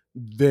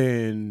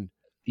than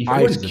E40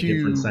 Ice is a different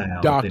Cube,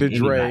 sound Dr. than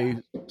Dre,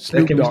 anybody.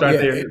 Snoop Can we Dogg. start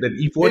Yeah, there?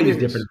 The E40 it is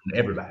is. different from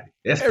everybody.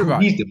 That's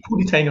Everybody. he's the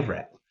Pootie Tang of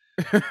rap.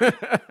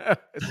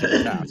 It's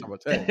fantastic, I'm gonna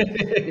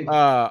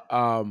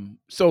tell you.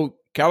 So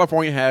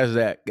California has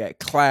that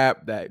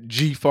clap, that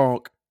G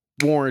Funk,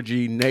 Warren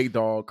G, Nate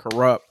Dogg,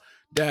 Corrupt,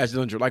 Dash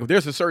Dillinger. Like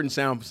there's a certain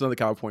sound for Southern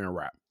California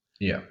rap.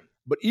 Yeah.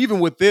 But even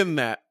within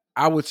that,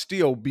 I would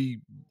still be,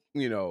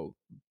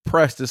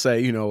 pressed to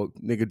say,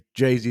 nigga,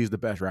 Jay-Z is the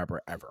best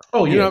rapper ever.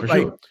 Oh yeah, You know, for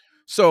like, sure.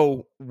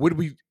 so would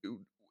we?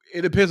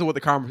 It depends on what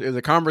the conversation is.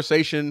 A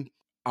conversation.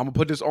 I'm gonna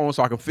put this on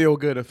so I can feel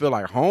good and feel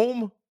like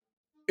home.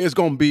 It's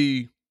gonna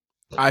be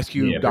Ice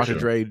Cube, Yeah, for Dr. sure.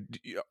 Dre. For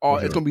It's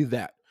sure. gonna be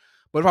that.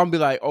 But if I'm gonna be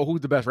like, oh,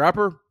 who's the best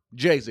rapper?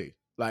 Jay-Z.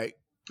 Like,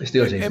 It's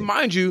still Jay Z. and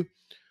mind you,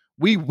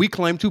 we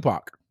claim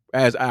Tupac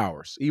as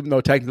ours, even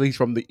though technically he's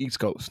from the East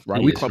Coast,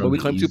 right? We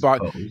claim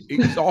Tupac.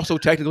 He's also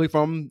technically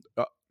from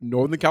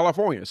Northern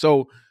California.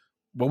 So,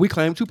 but we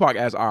claim Tupac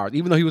as ours,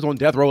 even though he was on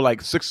death row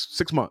like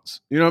six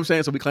months. You know what I'm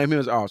saying? So we claim him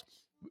as ours.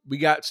 We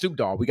got Snoop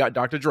Dogg. We got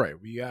Dr. Dre.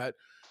 We got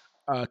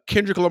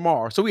Kendrick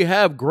Lamar. So we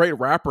have great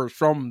rappers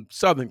from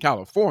Southern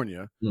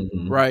California,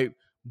 right?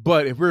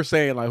 But if we're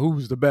saying like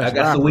who's the best I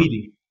got rapper,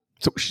 Saweetie.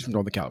 so she's from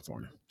Northern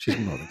California. She's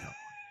from Northern California.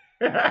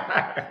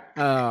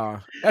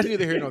 That's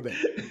neither here nor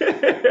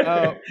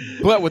there.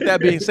 But with that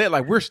being said,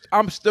 like we're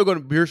still gonna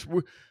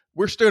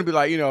be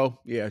like,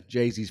 yeah,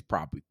 Jay-Z's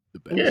probably the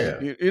best. Yeah.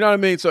 You know what I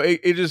mean? So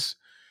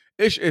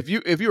if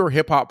you're a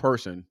hip hop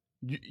person,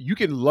 you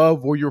can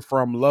love where you're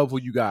from, love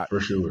what you got, For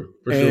sure.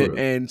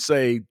 and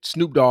say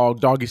Snoop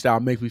Dogg, Doggy Style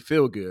makes me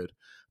feel good.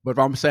 But if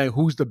I'm saying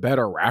who's the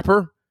better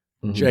rapper,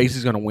 Mhm.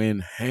 Jay-Z's gonna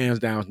win hands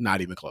down,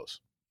 not even close.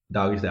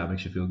 Doggy Style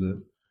makes you feel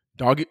good.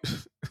 Doggy,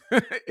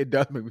 it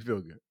does make me feel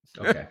good.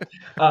 Okay.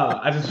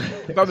 I just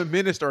If I'm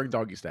administering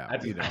Doggy Style, I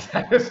just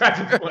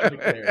wanted to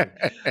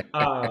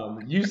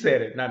clarify. You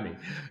said it, not me.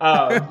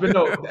 But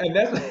no, and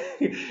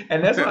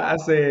that's why I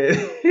said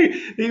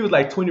he was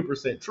like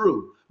 20%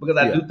 true, because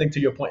I do think, to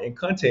your point, in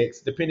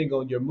context, depending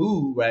on your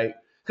mood, right?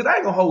 Because I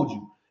ain't gonna hold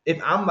you.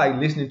 If I'm like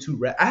listening to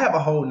rap, I have a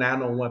whole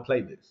 901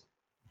 playlist.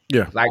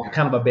 Yeah. Like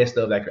kind of a best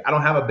of that. I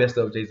don't have a best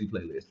of Jay-Z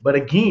playlist. But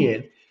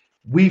again,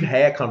 we've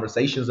had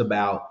conversations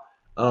about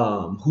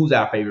who's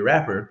our favorite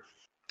rapper,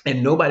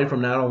 and nobody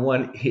from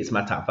 901 hits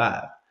my top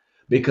 5.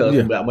 Because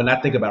when I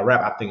think about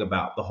rap, I think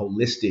about the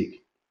holistic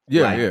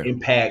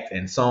impact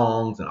and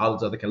songs and all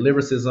this other kind of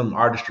lyricism,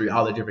 artistry,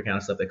 all the different kind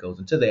of stuff that goes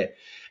into that.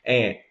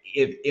 And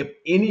if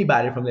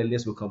anybody from that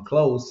list would come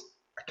close,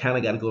 I kind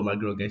of got to go with my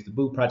girl Gangsta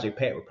Boo. Project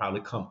Pat would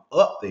probably come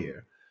up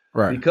there.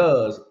 Right.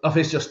 Because of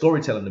his just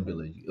storytelling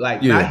ability.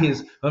 Like not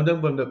his like,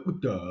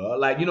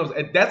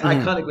 that's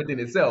iconic within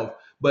itself.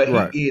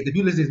 But he is, if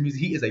you listen to his music,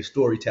 he is a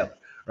storyteller.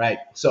 Right.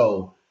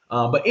 So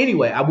but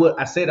anyway,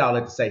 I said all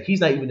that to say he's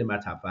not even in my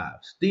top 5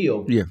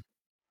 still. Yeah.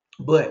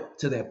 But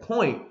to that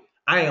point,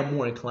 I am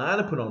more inclined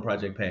to put on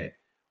Project Pat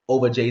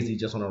over Jay-Z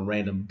just on a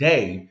random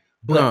day.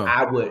 But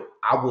I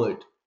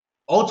would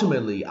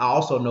ultimately, I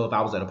also know if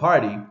I was at a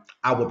party,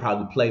 I would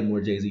probably play more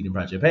Jay-Z than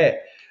Project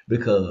Pat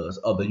because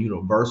of the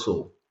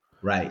universal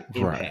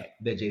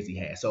impact that Jay-Z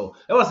has. So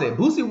like I said,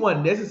 Boosie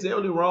wasn't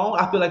necessarily wrong.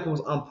 I feel like it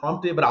was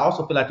unprompted, but I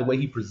also feel like the way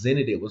he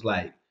presented it was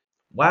like,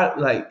 why?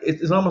 Like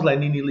it's almost like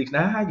Nene Leakes.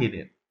 Now I get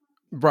in.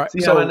 Right.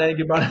 See how my name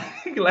get brought up?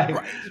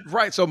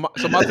 Right. So my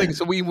thing.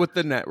 So we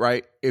within that,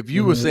 right? If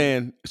you were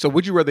saying, so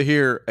would you rather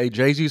hear a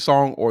Jay-Z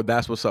song or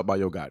 "That's What's Up" by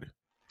Yo Gotti?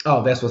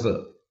 Oh, that's what's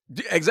up.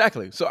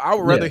 Exactly. So I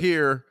would rather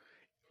hear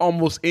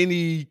almost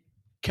any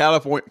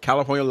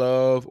California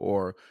Love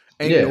or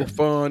Ain't No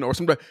Fun or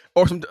some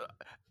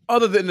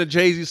other than the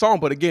Jay-Z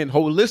song. But again,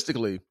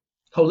 holistically,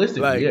 Holistically,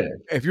 Like, yeah.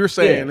 if you're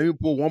saying, Yeah. let me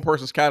pull one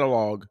person's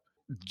catalog,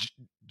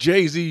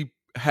 Jay-Z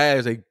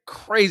has a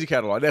crazy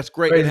catalog. That's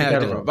great. Crazy It has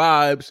catalog. different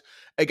vibes.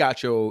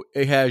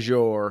 It has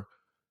your,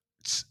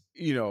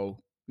 you know,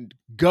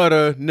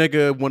 gutter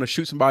nigga want to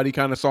shoot somebody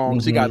kind of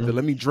songs. He got the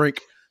let me drink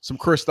some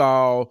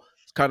Cristal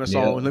kind of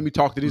songs. Yep. Let me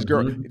talk to these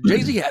girls.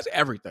 Jay-Z has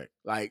everything.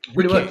 Like,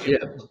 Pretty much,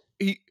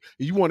 yeah.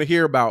 You want to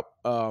hear about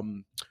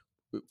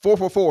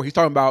 444. He's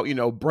talking about, you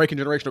know, breaking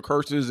generational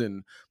curses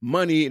and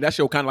money. That's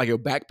your kind of like your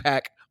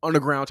backpack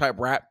underground type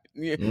rap.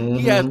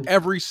 He has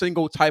every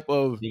single type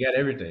of He got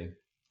everything.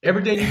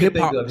 Everything you can hip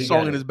think hop of, he song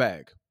got in it. his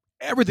bag.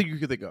 Everything you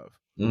can think of.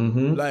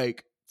 Mm-hmm.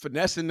 Like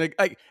finessing,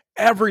 like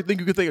everything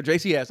you can think of.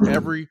 JC has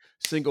every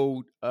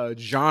single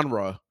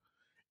genre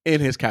in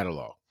his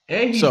catalog.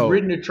 And he's So-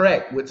 written a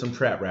track with some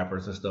trap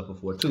rappers and stuff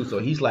before too. So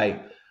he's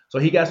like, so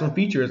he got some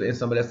features and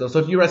some of that stuff. So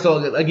if you're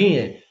so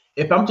again,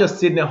 if I'm just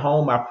sitting at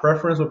home, my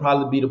preference would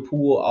probably be to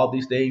pull all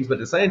these things. But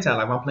at the same time,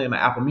 like if I'm playing my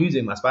Apple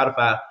Music, my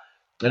Spotify,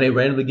 and they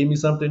randomly give me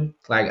something,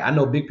 like I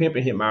know Big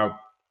Pimpin' hit my,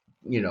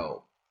 you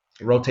know,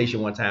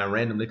 rotation one time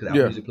randomly because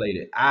Apple Music played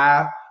it.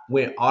 I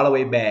went all the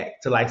way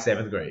back to like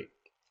 7th grade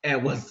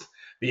and was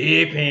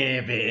Big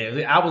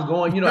Pimpin'. I was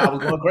going, you know, I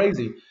was going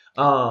crazy.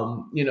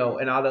 You know,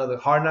 and all the other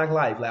Hard Knock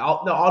Life, like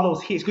all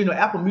those hits. You know,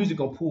 Apple Music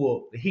gonna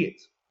pull the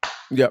hits.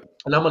 Yep.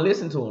 And I'm gonna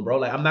listen to them, bro.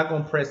 Like I'm not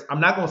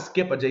gonna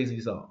skip a Jay-Z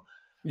song.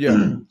 Yeah.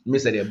 Let me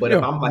say that. But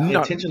if I'm like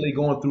not- intentionally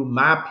going through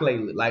my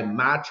playlist, like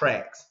my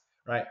tracks,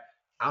 right,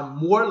 I'm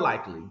more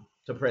likely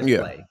to press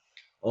play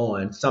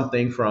on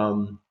something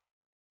from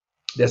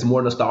that's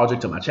more nostalgic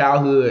to my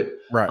childhood,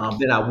 Right.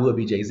 than I would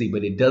be Jay-Z.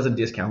 But it doesn't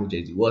discount who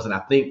Jay-Z was, and I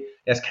think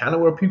that's kind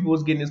of where people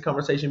was getting this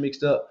conversation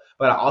mixed up.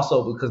 But I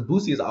also because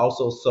Boosie is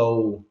also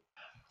so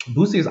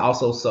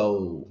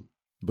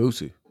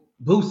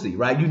Boosie,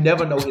 right? You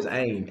never know his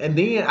aim. And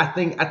then I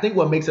think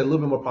what makes it a little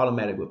bit more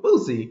problematic with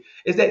Boosie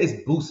is that it's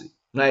Boosie.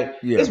 Like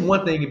it's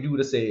one thing if you would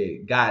have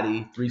said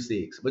Gotti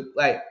 3-6, but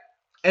like,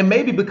 and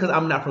maybe because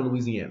I'm not from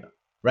Louisiana,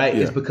 right?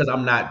 Yeah. It's because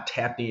I'm not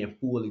tapped in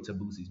fully to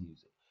Boosie's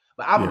music.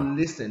 But I've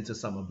listened to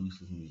some of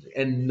Boosie's music,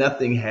 and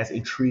nothing has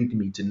intrigued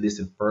me to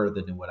listen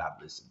further than what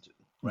I've listened to,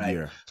 right?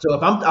 Yeah. So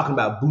if I'm talking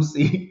about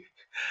Boosie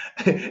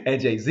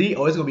and Jay-Z,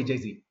 it's gonna be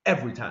Jay-Z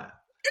every time.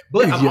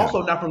 But I'm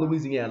also not from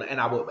Louisiana,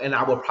 and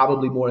I would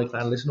probably more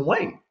inclined to listen to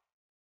Wayne.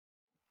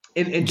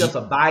 In just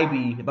a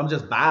vibey, if I'm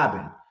just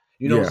vibing,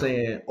 you know what I'm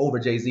saying, over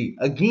Jay-Z.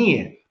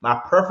 Again, my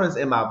preference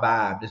and my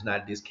vibe does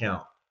not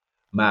discount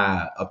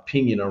my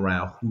opinion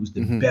around who's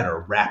the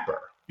better rapper,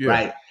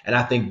 right? And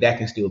I think that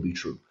can still be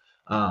true.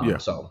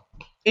 So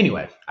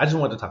anyway, I just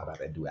wanted to talk about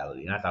that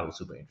duality, and I thought it was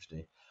super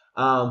interesting.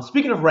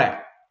 Speaking of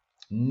rap,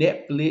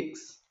 Netflix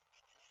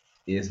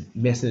is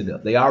messing it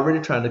up. They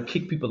already trying to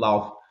kick people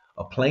off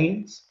of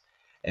plans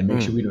and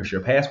make sure we don't share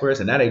passwords,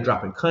 and now they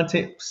dropping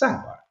content.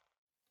 Sidebar.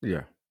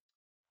 Yeah.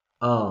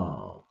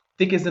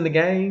 Thickest in the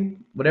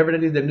Game, whatever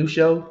that is, their new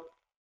show,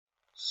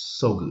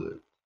 so good.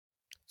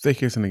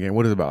 Thickest in the Game.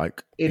 What is it about?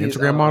 Like It is,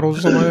 Instagram models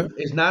or something like that?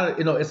 It's not,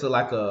 you know, it's a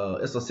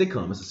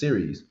sitcom. It's a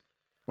series.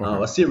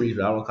 Okay. A series,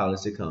 but I don't call it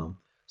a sitcom.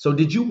 So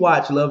did you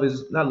watch Love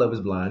is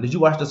Blind? Did you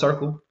watch The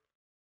Circle?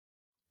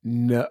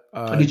 No.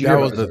 Did you hear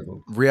that was about The the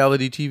Circle?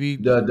 reality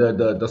TV.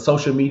 The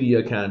social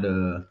media kind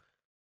of.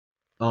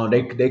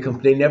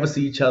 They never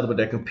see each other, but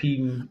they're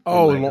competing.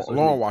 Oh, in, like,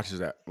 Lauren watches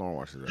that.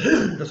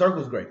 The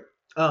Circle's great.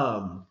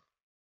 I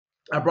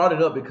brought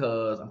it up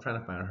because I'm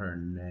trying to find her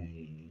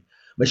name.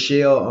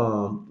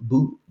 Michelle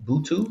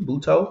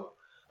Buteau.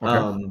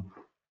 Okay.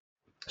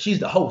 She's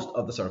the host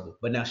of The Circle,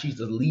 but now she's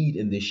the lead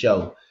in this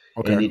show.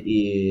 Okay. And it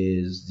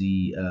is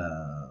the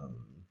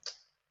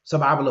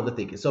Survival of the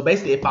Thickest. So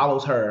basically it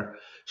follows her.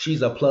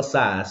 She's a plus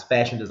size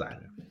fashion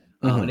designer.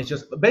 And it's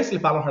just basically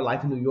follow her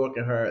life in New York,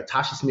 and her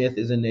Tasha Smith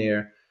is in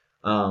there.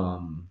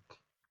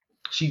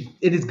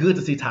 It is good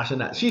to see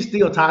Tasha. She's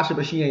still Tasha,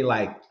 but she ain't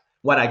like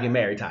Why'd I Get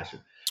Married Tasha.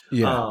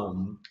 Yeah.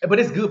 But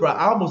it's good, bro.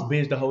 I almost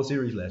binged the whole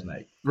series last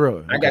night.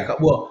 Really?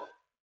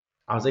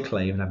 I was at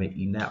Clave and I've been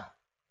eating out.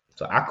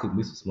 So I cooked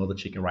me some smothered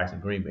chicken, rice,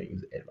 and green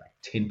beans at like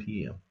 10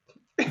 p.m.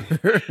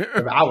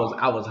 I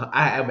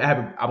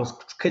was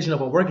catching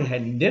up on work and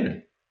hadn't eaten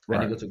dinner. I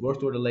had to go to the grocery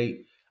store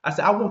late. I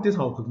said, I want this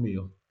home cooked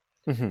meal.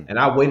 And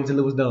I waited until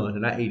it was done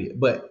and I ate it.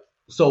 But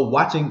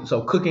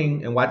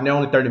cooking and watching, they're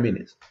only 30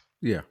 minutes.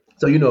 Yeah.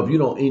 So, if you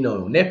don't,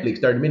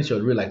 Netflix 30 minute show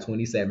is really like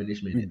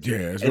 27-ish minutes.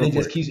 Yeah. And it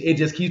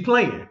just keeps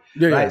playing.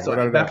 Yeah. Right. Yeah, So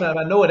by the time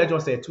I know it, that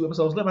joint said 2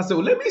 epissodes left. I said,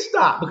 well, let me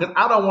stop because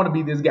I don't want to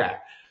be this guy.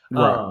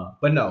 Right.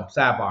 But no,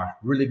 sidebar,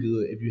 really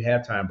good. If you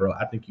have time, bro,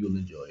 I think you'll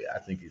enjoy it. I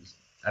think it's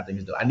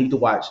dope. I need to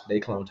watch They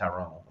Clone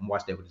Tyrone. I'm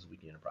watching that with this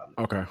weekend probably.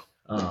 Okay.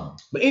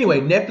 But anyway,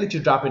 Netflix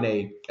is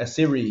dropping a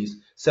series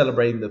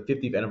celebrating the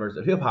 50th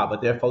anniversary of hip hop,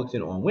 but they're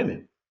focusing on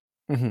women.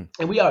 And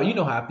we are,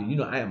 how I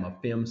feel. I am a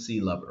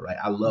femc lover, right?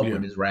 I love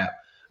women's rap.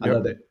 I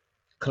love their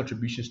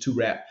contributions to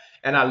rap.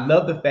 And I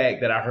love the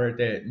fact that I heard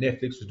that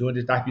Netflix was doing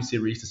this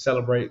docuseries to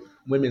celebrate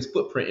women's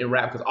footprint in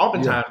rap, because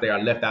oftentimes they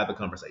are left out of the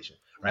conversation,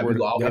 right? We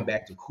go all the way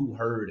back to Kool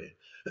Herc and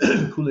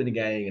Kool in the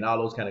Gang, and all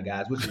those kind of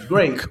guys, which is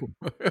great.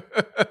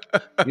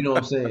 You know what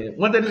I'm saying?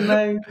 Wasn't that his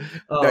name?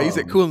 No, you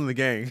said Kool in the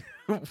Gang.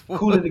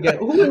 Kool in the Gang.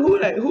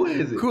 Who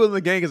is it? Kool in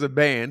the Gang is a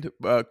band.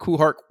 Kool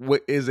Herc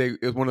is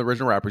one of the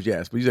original rappers.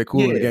 Yes, but you said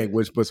Kool in the Gang,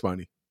 which was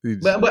funny.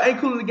 But ain't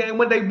Kool in the Gang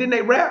when didn't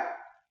they rap?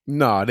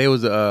 No, they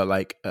was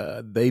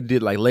they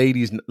did like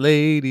ladies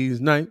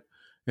night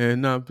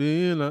and not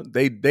being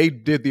they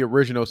did the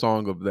original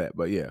song of that.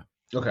 But yeah,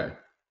 okay.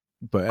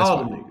 But that's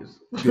all fine.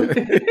 the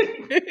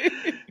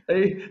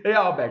niggas, they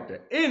all back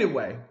there.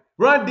 Anyway,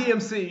 Run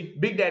DMC,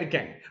 Big Daddy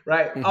Kane,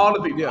 right? Mhm. All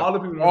the people, Yeah. all the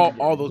people,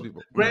 all those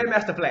people.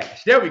 Grandmaster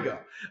Flash. There we go.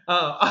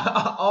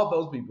 All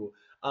those people.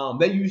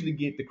 They usually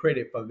get the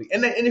credit from me,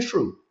 and it's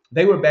true.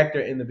 They were back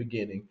there in the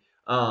beginning.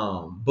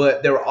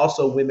 But there were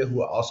also women who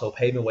were also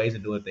paving ways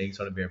and doing things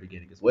from the very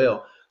beginning as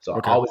well. So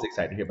Okay. I'm always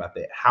excited to hear about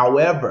that.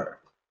 However,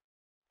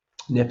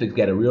 Netflix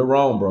got it real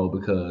wrong, bro,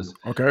 because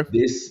Okay.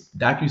 this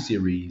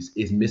docuseries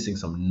is missing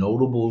some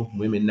notable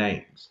women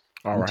names.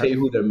 All I'll right. tell you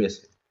who they're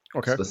missing.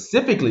 Okay.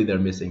 Specifically, they're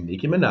missing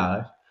Nicki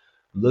Minaj,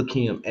 Lil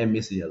Kim, and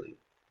Missy Elliott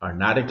are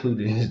not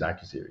included in this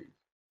docuseries.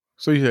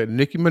 So you had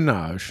Nicki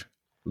Minaj,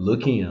 Lil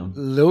Kim,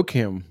 Lil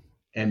Kim,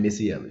 and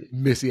Missy Elliott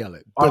Missy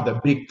Elliott are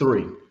the big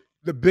three.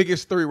 the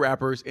biggest three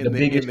rappers in The the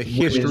biggest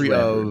history women's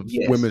of rapper.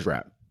 Yes. women's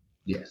rap.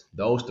 Yes,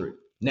 those three.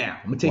 Now,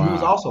 I'm gonna tell you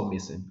who's Wow. also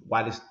missing.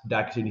 Why this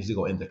docuseries needs to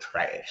go in the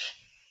trash.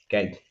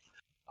 Okay.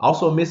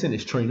 Also missing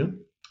is Trina,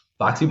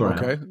 Foxy Brown,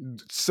 Okay.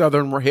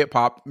 Southern hip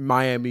hop,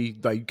 Miami,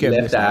 like you can't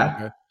Left miss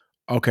that. Eye.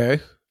 Okay.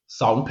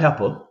 Salt and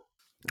Pepper,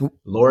 Oop.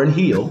 Lauryn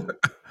Hill,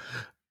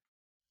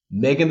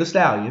 Megan Thee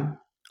Stallion,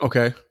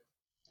 Okay.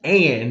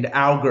 and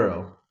our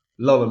girl,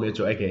 Lola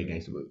Mitchell, aka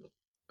Gangsta Boo.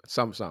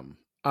 Something.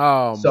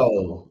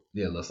 So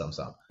yeah, a little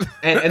something.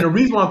 And the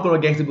reason why I'm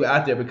throwing Gangsta Boo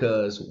out there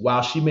because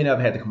while she may not have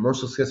had the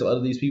commercial success of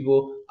other these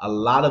people, a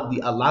lot of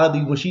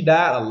the when she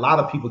died, a lot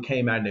of people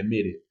came out and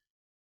admitted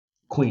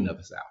Queen of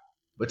the South.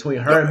 Between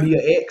her and Mia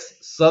X,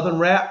 Southern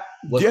rap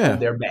was Yeah. on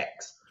their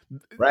backs,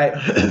 right?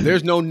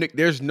 there's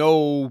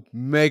no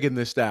Megan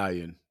Thee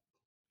Stallion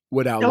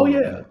without Oh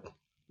Lola.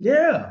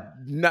 yeah,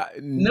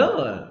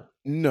 None.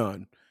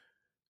 none.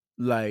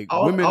 Like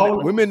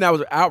All- women that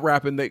was out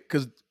rapping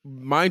because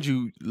mind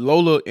you,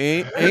 Lola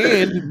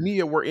and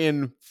Mia were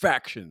in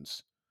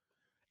factions.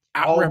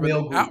 All Out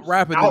male groups.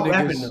 rapping the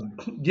Out-rapping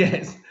niggas them.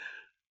 Yes.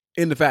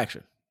 in the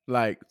faction.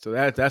 Like, so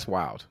that's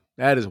wild.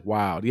 That is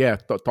wild. Yeah,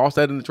 toss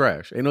that in the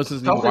trash. Ain't no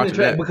sense in even Toss it in the watching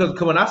trash that.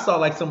 because when I saw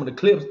like some of the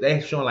clips, they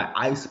had shown like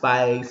Ice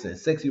Spice and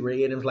Sexy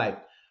Red, and it was like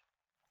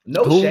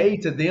no Who?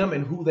 shade to them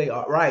and who they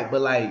are, right? But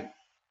like,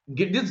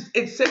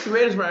 it's Sexy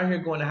Red is around here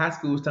going to high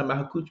school, talking about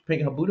her coochie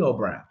pink, her booty hole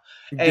brown,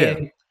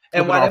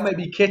 and while that may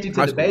be catchy to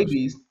high the schoolers.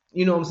 babies,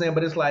 you know what I'm saying?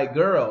 But it's like,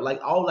 girl, like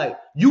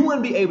you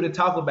wouldn't be able to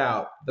talk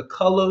about the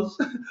colors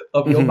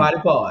of your Mhm. body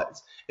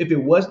parts if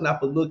it was not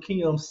for Lil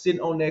Kim sitting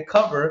on that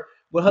cover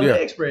with her Yeah.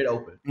 legs spread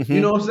open. Mhm.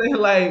 You know what I'm saying?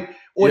 Like,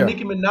 or Yeah.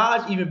 Nicki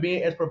Minaj even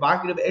being as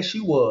provocative as she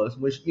was,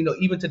 which, you know,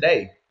 even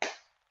today,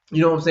 you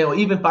know what I'm saying? Or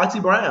even Foxy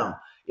Brown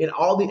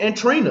and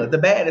Trina, the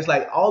baddest,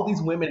 like all these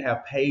women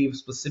have paved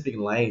specific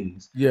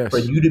lanes Yes. for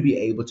you to be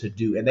able to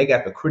do. And they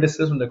got the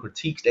criticism, the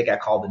critiques, they got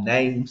called the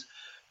names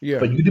Yeah.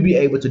 for you to be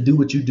able to do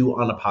what you do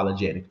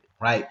unapologetically,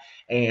 right?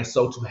 And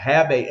so to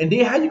have and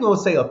then how you gonna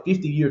say a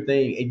 50-year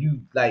thing and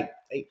you like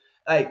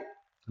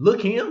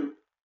look him?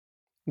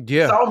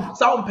 Yeah.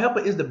 Salt and Pepper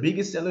is the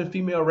biggest selling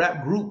female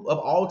rap group of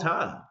all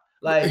time.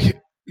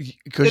 Like,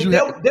 Because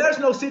there's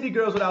no City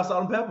Girls without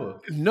Salt and Pepper.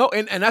 no,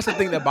 and that's the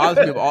thing that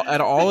bothers me out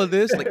of all of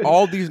this. Like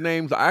all these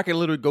names, I can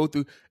literally go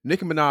through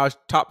Nicki Minaj,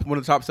 one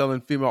of the top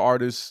selling female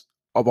artists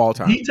of all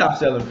time. The top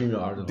selling female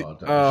artist of all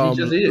time.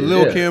 She just is.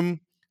 Lil yeah. Kim,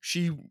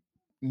 she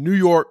New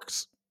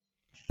York's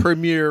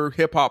premier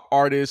hip hop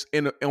artist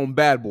on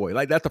Bad Boy.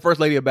 Like that's the first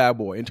lady of Bad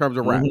Boy in terms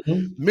of rap.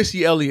 Mhm.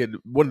 Missy Elliott,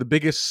 one of the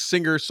biggest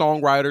singers,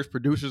 songwriters,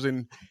 producers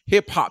in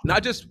hip hop,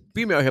 not just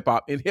female hip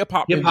hop, in hip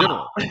hop in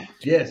general. Hip-hop.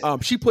 Yes.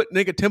 She put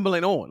nigga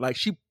Timbaland on. Like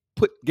she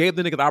gave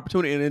the nigga the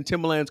opportunity, and then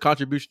Timbaland's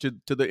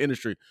contribution to the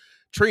industry.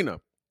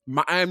 Trina,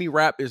 Miami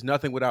rap is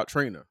nothing without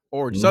Trina,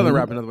 or Southern Mhm.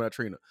 rap is nothing without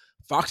Trina.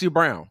 Foxy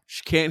Brown,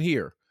 she can't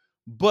hear,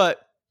 but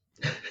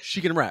she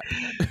can rap.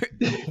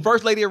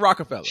 First Lady of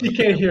Rockefeller. She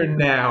can't hear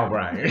now,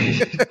 Brian.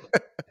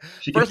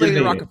 She can First Lady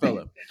hear of then.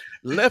 Rockefeller.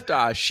 Left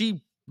Eye,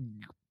 she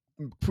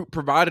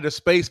provided a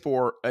space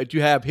for to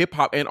have hip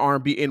hop and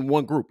R&B in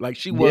one group. Like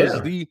she was Yeah.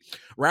 the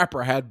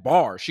rapper, had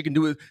bars. She can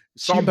do it.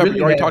 She Salt and Pepper, really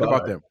you already had talked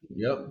about bars. them.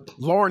 Yep.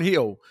 Lauryn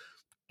Hill,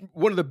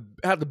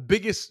 had the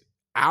biggest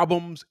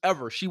albums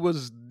ever. She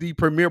was the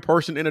premier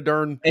person in a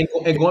darn. And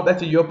going back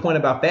to your point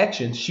about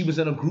factions, she was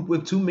in a group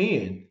with two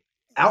men,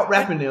 out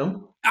rapping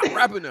them, Out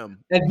rapping them.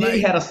 and then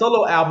Like, had a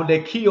solo album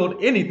that killed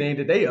anything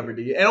that they ever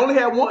did, and only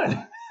had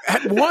one.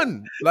 had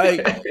one.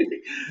 Like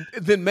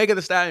then Megan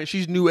Thee Stallion,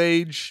 she's new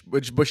age,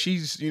 but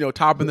she's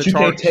topping the you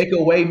can't charts. take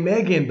away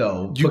Megan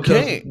though, You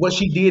because can't. what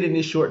she did in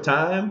this short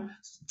time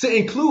to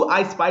include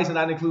Ice Spice and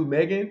not include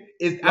Megan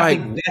is, I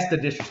think that's the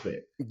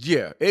disrespect.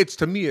 Yeah,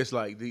 to me, it's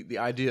like the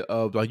idea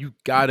of like you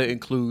got to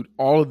include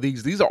all of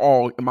these. These are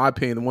all, in my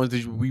opinion, the ones that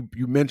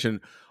you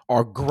mentioned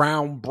are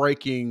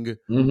groundbreaking,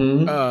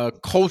 Mm-hmm.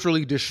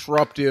 culturally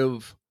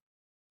disruptive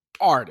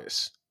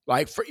artists.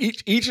 Like for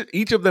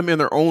each of them in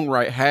their own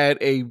right had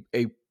a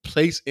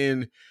place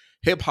in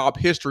hip hop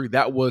history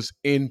that was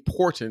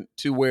important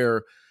to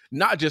where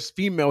not just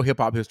female hip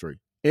hop history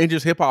and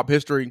just hip hop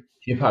history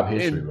Hip hop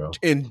history, bro.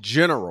 in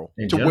general,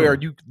 In to general. where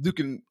you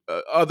can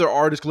other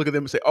artists can look at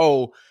them and say,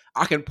 "Oh,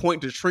 I can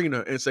point to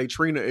Trina and say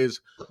Trina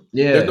is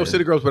Yeah. there's no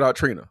City Girls without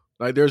Trina.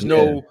 Like there's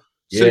no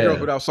City Yeah. Girls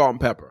without Salt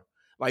and Pepper.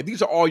 Like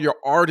these are all your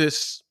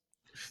artists'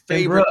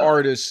 favorite bruh,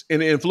 artists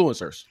and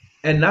influencers."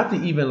 And not to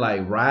even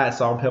like ride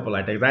Salt and Pepper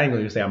like that. 'Cause I ain't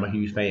gonna say I'm a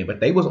huge fan, but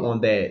they was on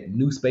that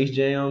new Space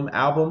Jam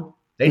album.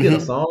 They did a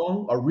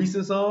song, a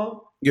recent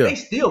song. Yeah. They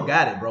still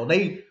got it, bro.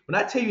 When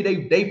I tell you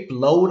they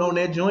flowed on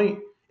that joint,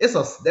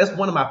 that's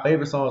one of my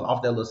favorite songs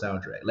off that little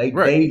soundtrack. Like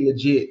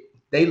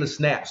they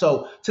snap.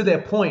 So to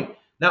that point,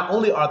 not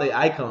only are they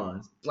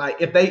icons, like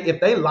if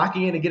they lock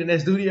in and get in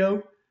that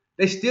studio,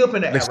 they still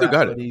finna rap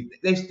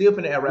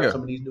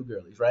some of these new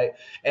girlies, right?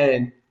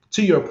 And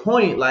to your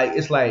point, like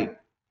it's like,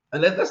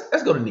 and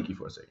let's go to Nicki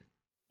for a second.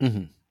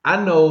 Mm-hmm.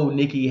 I know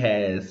Nicki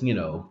has,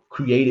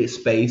 created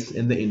space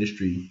in the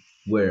industry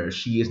where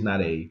she is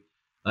not an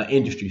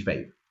industry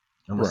favorite.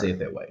 I'm gonna say it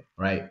that way,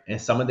 right? And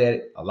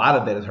a lot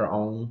of that is her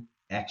own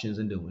actions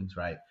and doings,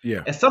 right?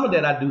 Yeah. And some of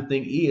that I do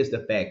think is the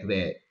fact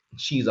that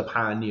she's a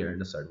pioneer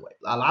in a certain way.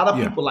 A lot of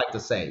people like to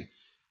say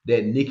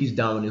that Nicki's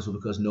dominance was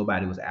because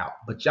nobody was out,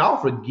 but y'all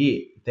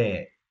forget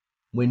that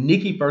when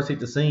Nicki first hit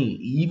the scene,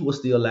 Eve was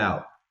still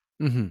out.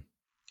 Mm-hmm.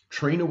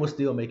 Trina was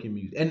still making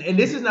music. And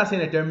this is not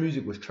saying that their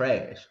music was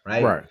trash,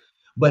 right? Right.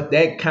 But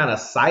that kind of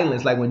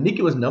silence, like when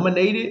Nicki was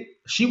nominated,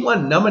 she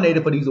wasn't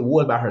nominated for these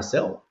awards by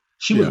herself.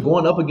 She was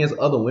going up against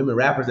other women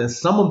rappers, and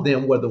some of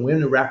them were the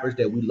women rappers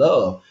that we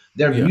love.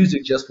 Their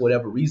music, just for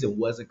whatever reason,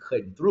 wasn't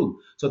cutting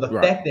through. So the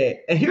fact that,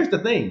 and here's the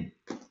thing,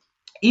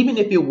 even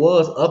if it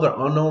was other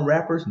unknown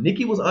rappers,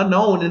 Nicki was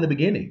unknown in the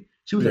beginning.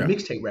 She was a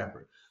mixtape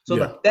rapper. So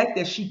the fact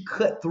that she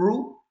cut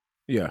through,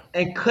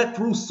 and cut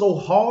through so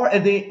hard,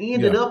 and then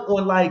ended up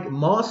on like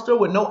Monster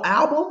with no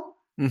album.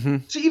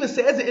 She even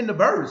says it in the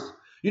verse.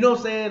 You know what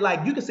I'm saying?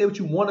 Like, you can say what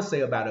you want to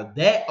say about her.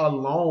 That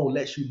alone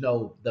lets you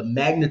know the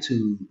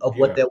magnitude of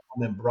what that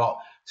woman brought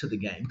to the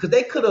game. Because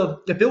they could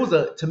have, if it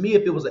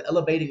was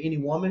elevating any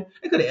woman,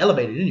 they could have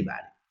elevated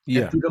anybody.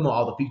 And threw them on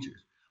all the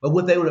features. But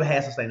what they would have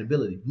had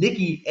sustainability.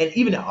 Nicki, and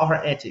even all her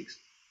antics,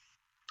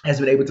 has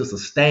been able to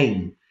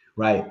sustain,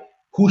 right,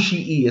 who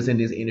she is in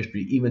this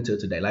industry even till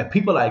today. Like,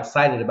 people are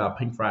excited about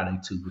Pink Friday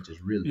 2, which is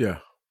really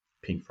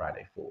Pink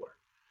Friday 4.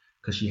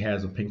 Because she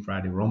has a Pink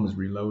Friday Romans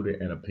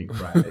Reloaded and a Pink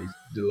Friday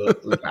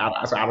Deluxe.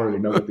 So I don't really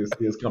know what this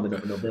is coming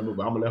up in November,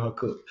 but I'm going to let her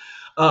cook.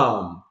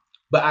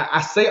 But I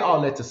say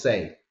all that to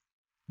say,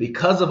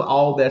 because of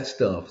all that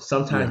stuff,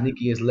 sometimes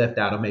Nicki is left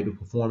out of maybe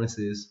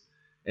performances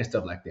and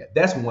stuff like that.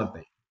 That's one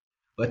thing.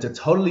 But to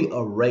totally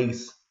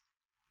erase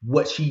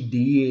what she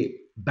did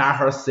by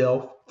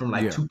herself from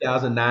like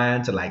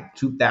 2009 to like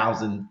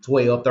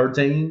 2012,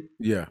 13,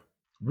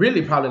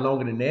 really probably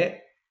longer than that.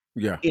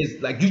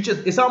 Is like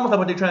it's almost like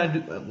what they're trying to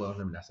do. Well,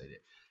 let me not say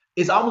that.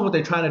 It's almost what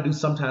they're trying to do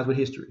sometimes with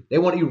history. They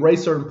want to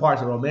erase certain parts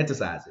and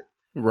romanticize it.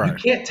 Right. You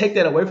can't take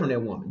that away from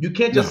that woman. You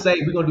can't just say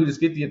we're gonna do this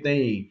 50th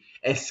thing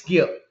and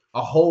skip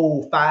a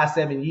whole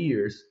 5-7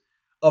 years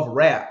of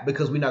rap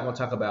because we're not gonna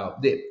talk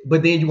about that.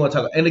 But then you want to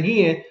talk. And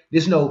again,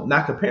 there's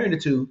not comparing the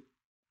two.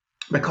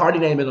 But Cardi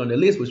name is on the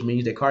list, which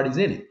means that Cardi's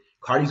in it.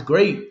 Cardi's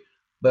great,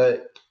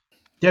 but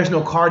there's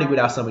no Cardi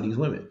without some of these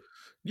women.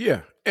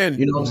 Yeah, and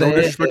you know what I'm saying?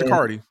 Disrespect to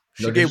Cardi.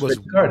 She gave us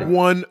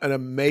an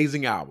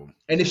amazing album.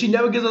 And if she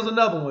never gives us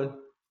another one,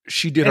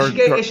 she did.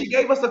 And she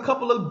gave us a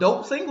couple of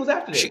dope singles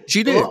after that.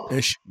 She did.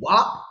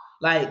 WAP.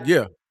 Like,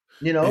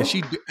 and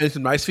she and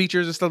some nice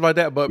features and stuff like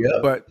that. But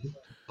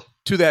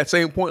to that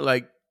same point,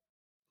 like,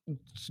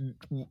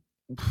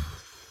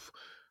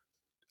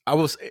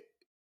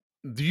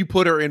 do you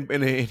put her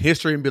in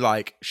history and be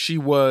like, she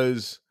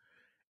was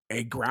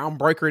a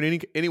groundbreaker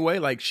in any way?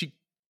 Like she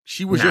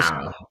was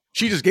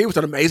she just gave us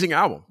an amazing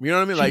album. You know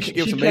what I mean? Like she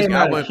gave us an amazing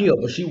album.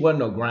 But she wasn't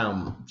no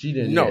ground. She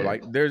didn't. No,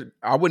 like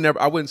I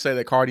wouldn't say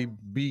that Cardi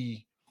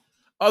B,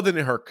 other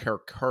than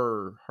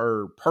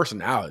her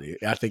personality,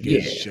 I think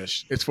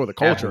it's for the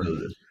culture.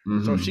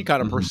 Mm-hmm. So she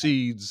kind of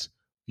precedes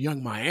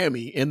Young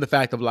Miami in the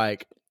fact of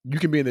like, you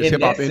can be in this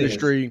hip hop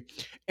industry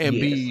and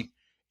be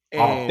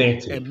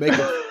authentic and make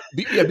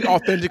it be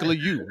authentically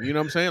you. You know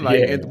what I'm saying?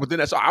 Like, and within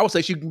that, so I would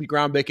say she can be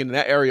groundbreaking in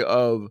that area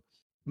of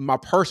my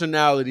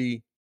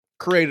personality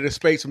created a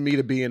space for me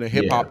to be in a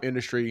hip hop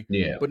industry.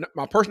 Yeah. But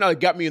my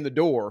personality got me in the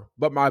door,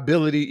 but my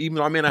ability, even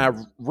though I may not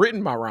have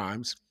written my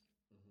rhymes,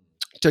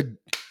 to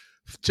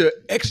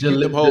execute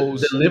them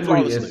hoes.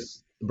 Delivery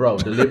is,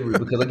 delivery.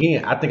 Because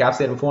again, I think I've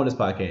said before on this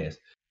podcast,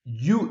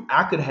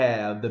 I could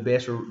have the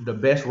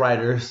best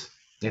writers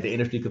that the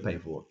industry could pay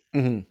for.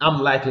 Mm-hmm. I'm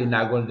likely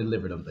not going to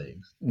deliver them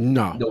things.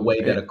 No. The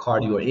way that a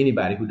Cardi or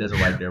anybody who doesn't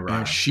write their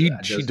rhymes. She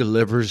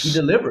delivers. She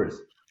delivers.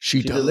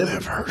 She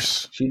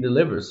delivers. She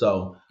delivers.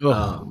 So,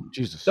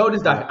 Jesus. So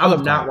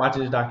I'm not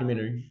watching this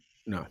documentary.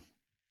 No.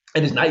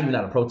 And it's not even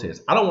out of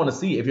protest. I don't want to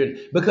see it if you're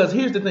because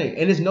here's the thing,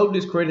 and it's no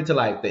discredit to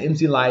like the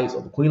MC Lights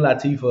or the Queen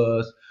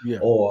Latifahs Yeah.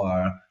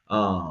 or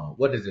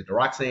what is it, the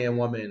Roxanne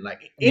woman,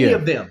 like any Yeah.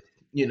 of them,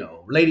 you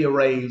know, Lady of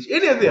Rage,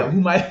 any of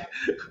them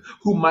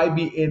who might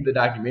be in the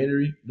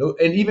documentary. No,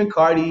 and even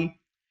Cardi,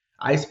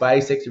 Ice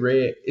Spice, Sexy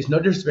Red. It's no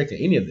disrespect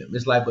to any of them.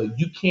 It's like, but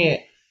you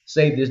can't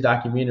say this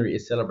documentary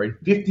is celebrating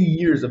 50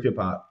 years of hip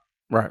hop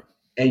Right.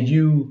 and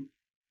you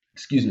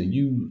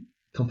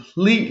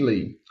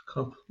completely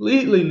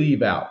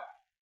leave out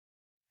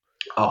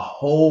a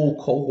whole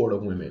cohort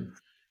of women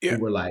Yeah.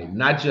 who were like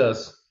not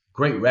just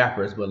great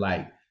rappers, but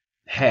like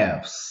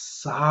have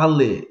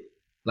solid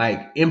like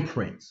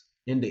imprints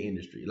in the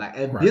industry, like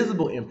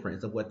invisible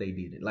imprints of what they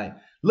did. Like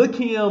look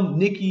him,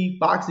 Nicki,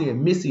 Foxy,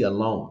 and Missy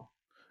alone.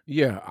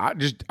 Yeah,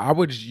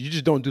 you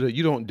just don't do that.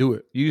 You don't do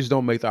it. You just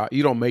don't make that.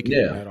 You don't make it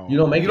Yeah, at all. you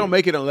don't make You it. don't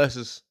make it unless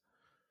it's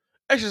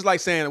just like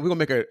saying we're gonna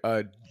make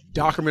a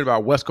document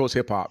about West Coast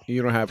hip hop. And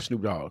you don't have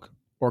Snoop Dogg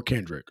or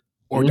Kendrick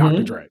or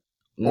Dr. Dre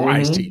or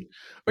Ice T.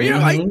 But you know,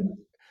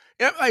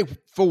 like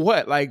for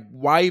what? Like,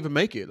 why even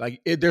make it?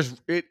 Like,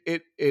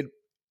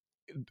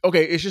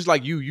 okay, it's just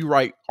like you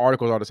write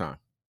articles all the time,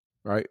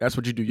 right? That's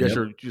what you do. Yes,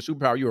 Yep. you're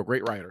superpower. You're a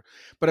great writer.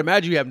 But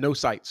imagine you have no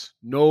sites,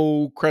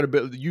 no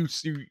credibility. You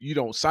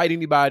don't cite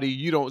anybody.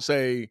 You don't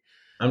say.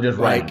 I'm just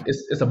Like, right.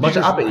 It's a bunch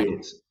of just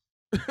op-eds.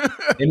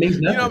 It means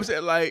You know what I'm nothing.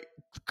 saying? Like,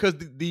 because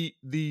the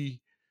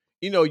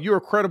you're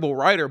a credible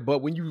writer, but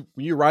when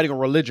you're writing a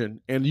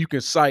religion and you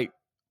can cite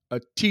a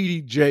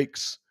TD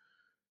Jakes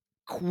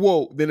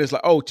quote, then it's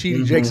like, oh,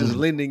 TD Jakes is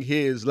lending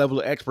his level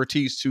of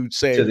expertise to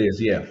say To this,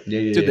 yeah.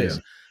 to this.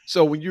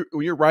 So when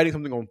you're writing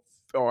something on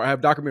or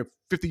have documented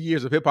 50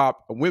 years of hip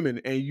hop of women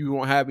and you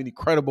don't have any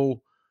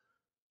credible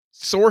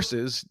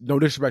sources, no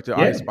disrespect to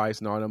Ice Spice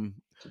and all them.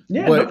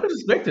 Yeah, but, no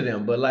disrespect to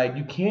them, but like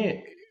you can't.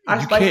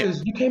 Ice you Spice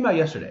can't- you came out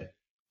yesterday.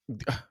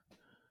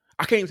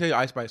 I can't even tell you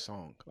Ice Spice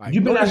song. Like,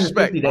 You've been no out here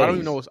disrespect. 50 I don't days.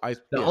 even know what's Ice.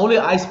 The yeah. only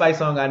Ice Spice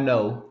song I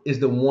know is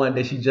the one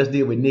that she just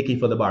did with Nicki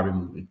for the Barbie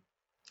movie.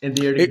 And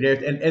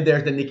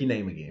there's the Nicki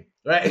name again.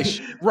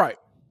 Right? Right.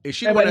 Is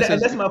she the And, one but that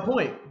and says that's my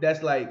point.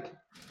 That's like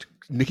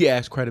Nicki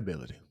adds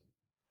credibility?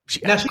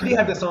 She now adds she did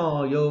have the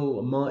song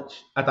Yo Munch.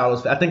 I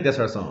think that's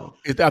her song.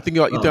 I think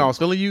you think I was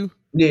feeling you.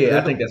 Yeah,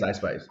 I think that's Ice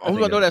Spice. I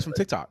know that's from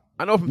TikTok.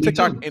 I know from Me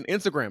TikTok too. and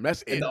Instagram.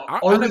 That's it. And the I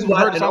only never reason even why,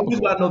 heard the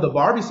song I know the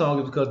Barbie song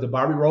is because the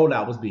Barbie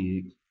rollout was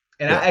big.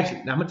 And Yeah.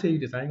 I'm gonna tell you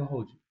this, I ain't gonna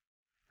hold you.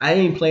 I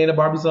ain't playing the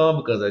Barbie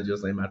song because that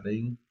just ain't my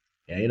thing.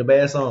 It ain't a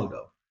bad song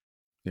though.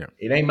 Yeah.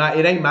 It ain't my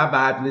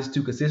vibe to listen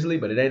to consistently,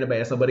 but it ain't a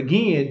bad song. But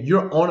again,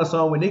 you're on a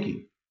song with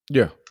Nicki.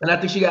 Yeah. And I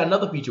think she got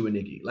another feature with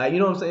Nicki. Like, you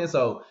know what I'm saying?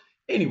 So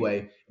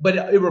anyway, but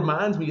it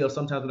reminds me of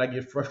sometimes when I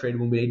get frustrated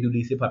when they do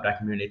these hip hop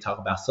documentaries, they talk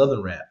about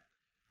Southern rap.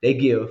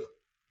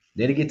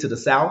 Then they get to the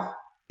South,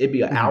 it'd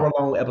be an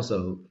hour-long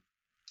episode.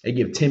 They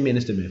give 10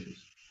 minutes to Memphis.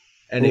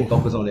 And they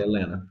focus on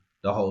Atlanta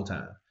the whole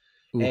time.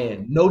 Oof.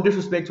 And no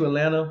disrespect to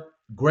Atlanta,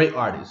 great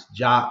artists.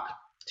 Jock,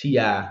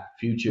 T.I.,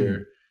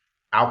 Future,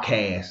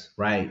 Outkast,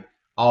 right?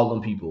 All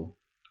them people.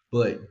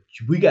 But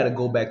we got to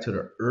go back to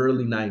the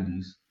early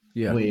 90s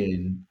Yeah.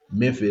 when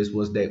Memphis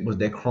was that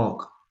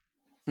crunk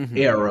Mhm.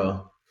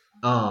 era.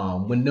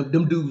 When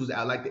them dudes was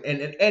out like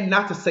and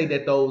not to say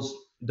that those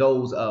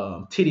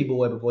Titty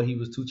Boy before he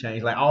was 2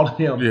 Chainz, like all of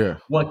them Yeah.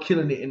 weren't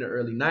killing it in the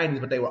early 90s,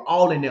 but they were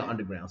all in their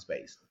underground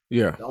space.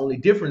 Yeah. The only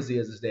difference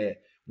is that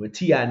when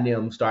T.I. and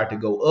them started to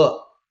go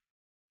up,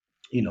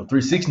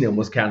 360 and them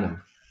was kind of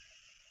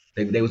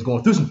they was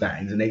going through some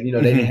things, and they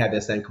didn't have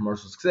that same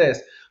commercial success.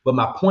 But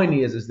my point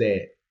is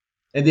that,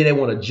 and then they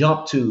want to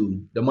jump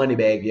to the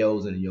Moneybagg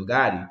Yo's and the Yo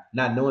Gotti,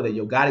 not knowing that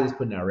Yo Gotti was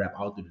putting out rap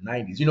all through the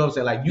 90s. You know what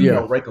I'm saying?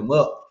 Like break them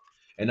up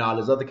and all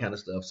this other kind of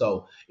stuff.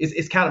 So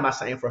it's kind of my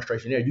same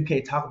frustration there. You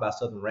can't talk about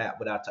Southern rap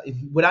without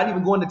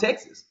even going to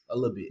Texas a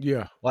little bit.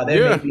 Yeah. While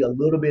there may be a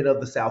little bit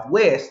of the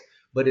Southwest,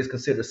 but it's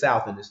considered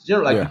South in this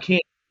general. Like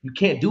you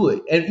can't do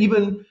it.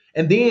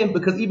 And then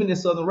because even in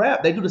Southern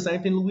rap, they do the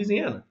same thing in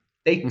Louisiana.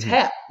 They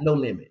tap No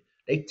Limit.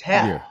 They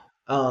tap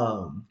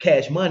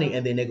Cash Money,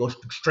 and then they go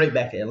straight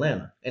back to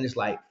Atlanta. And it's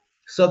like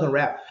Southern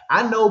rap.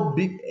 I know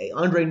Big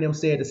Andre and them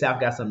said the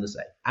South got something to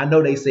say. I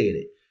know they said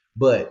it,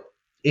 but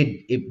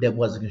it that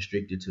wasn't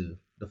constricted to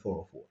the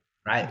 404,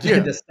 right? Yeah.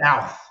 The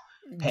South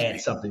had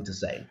something to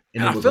say,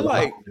 And it I was feel a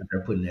lot like- that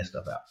they're putting that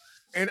stuff out.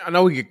 And I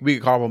know we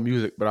could call on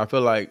music, but I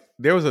feel like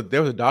there was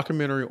a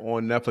documentary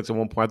on Netflix at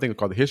one point. I think it's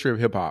called The History of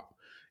Hip Hop,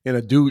 and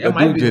a dude That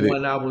might be did the it.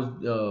 one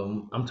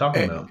I'm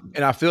talking about.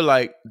 And I feel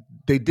like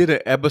they did an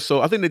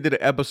episode. I think they did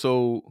an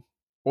episode,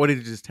 or they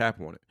just tap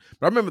on it.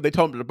 But I remember they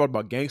talked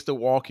about Gangsta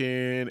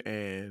Walking,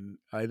 and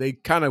they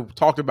kind of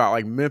talked about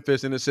like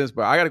Memphis in a sense.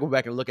 But I got to go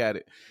back and look at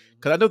it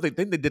because I know they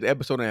think they did an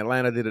episode in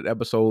Atlanta, did an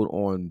episode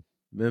on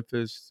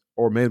Memphis,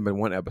 or maybe been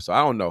one episode.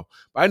 I don't know,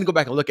 but I didn't go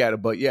back and look at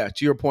it. But yeah,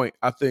 to your point,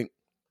 I think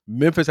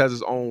Memphis has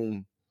its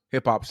own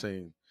hip hop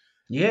scene.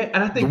 Yeah,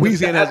 and I think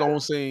Louisiana has its own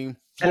scene.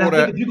 And I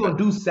Florida, think if you're gonna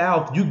do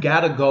South, you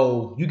gotta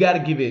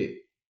give it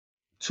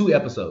 2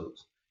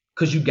 episodes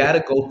because you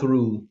gotta go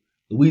through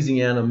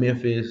Louisiana,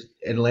 Memphis,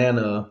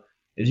 Atlanta,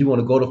 If you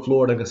want to go to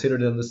Florida, consider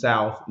them the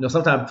South.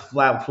 Sometimes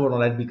Florida don't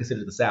like to be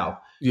considered the South.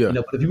 Yeah.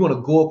 But if you want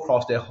to go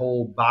across that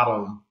whole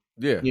bottom,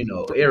 Yeah.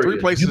 area, Three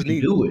places you can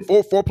need do it.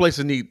 Four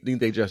places need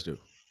they just do.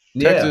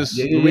 Yeah, Texas,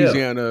 yeah.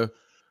 Louisiana,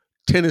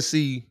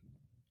 Tennessee,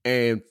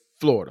 and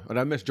Florida. And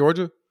I missed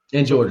Georgia.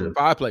 And Georgia.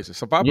 5 places.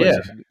 So 5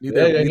 places.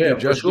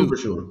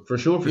 For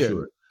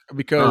sure.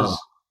 Because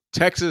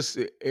Texas,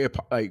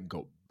 like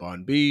go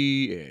Bun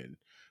B and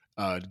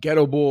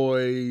Ghetto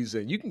Boys,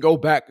 and you can go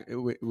back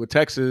with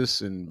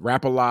Texas and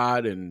Rap a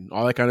Lot and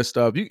all that kind of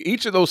stuff.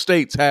 Each of those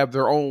states have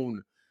their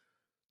own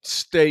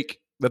stake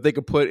that they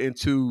could put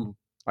into,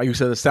 like you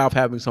said, the South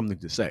having something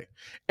to say.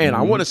 And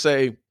I want to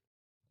say,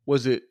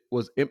 was 8Ball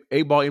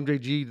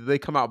MJG? Did they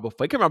come out before?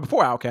 They came out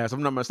before Outkast, if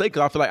I'm not mistaken.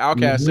 Because I feel like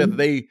Outkast said that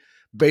they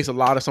base a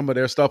lot of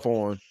their stuff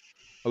on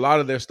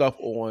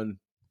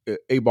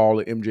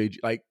 8Ball and MJG,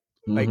 like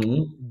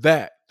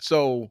that.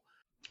 So,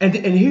 and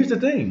here's the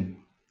thing: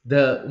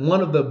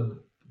 one of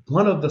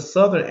the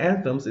Southern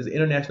anthems is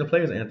International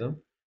Players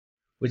Anthem,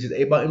 which is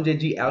 8Ball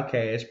MJG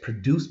Outkast,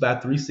 produced by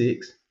 3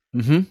 6.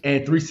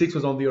 And 3 6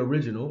 was on the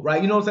original,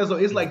 right? You know what I'm saying?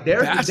 So it's like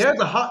that's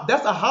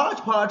a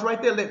hodgepodge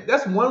right there.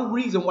 That's one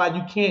reason why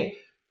you can't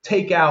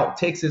take out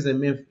Texas and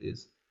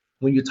Memphis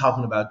when you're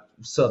talking about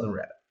Southern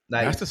rap.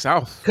 Like, that's the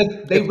South.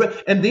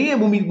 And then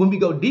when we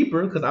go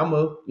deeper, because I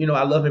love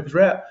Memphis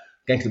rap.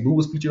 Gangsta Boo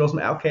was featured on some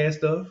Outkast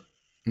stuff.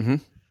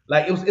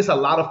 Like it's a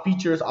lot of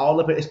features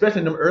all up, especially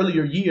in them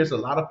earlier years. A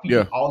lot of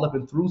features all up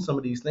and through some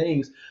of these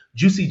things.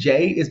 Juicy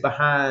J is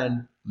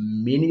behind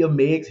many of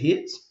Meg's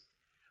hits.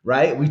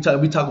 Right? We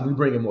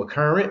bring it more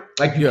current.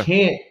 Like you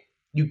can't,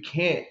 you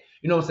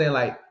know what I'm saying?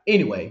 Like,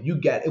 anyway,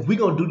 if we're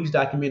going to do these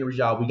documentaries,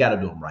 y'all, we got to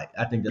do them right.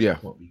 I think that's the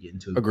point we get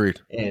into. Agreed.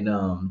 And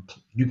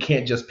you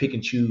can't just pick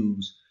and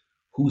choose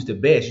who's the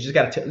best. You just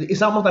got to tell.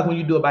 It's almost like when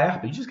you do a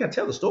biopic, you just got to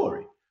tell the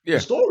story. Yeah.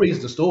 The story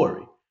is the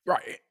story.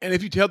 Right. And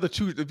if you tell the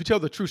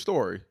true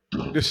story,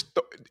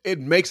 it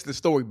makes the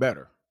story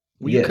better.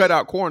 When you cut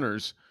out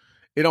corners,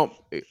 it don't.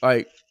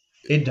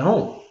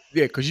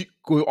 Yeah, because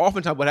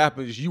oftentimes what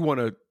happens is you want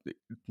to,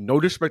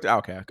 no disrespect to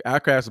Outkast.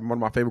 Outkast is one of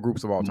my favorite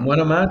groups of all time. One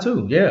of mine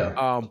too,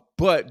 yeah.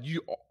 But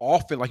you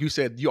often, like you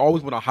said, you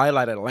always want to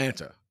highlight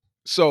Atlanta.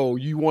 So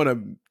you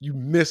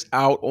miss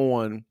out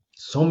on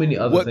so many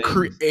other things. What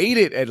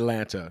created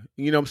Atlanta.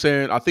 You know what I'm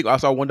saying? I think I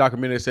saw one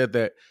documentary that said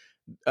that,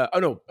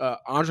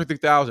 Andre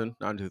 3000,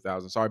 not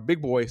 2000, sorry,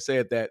 Big Boy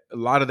said that a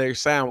lot of their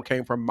sound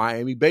came from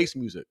Miami-based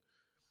music.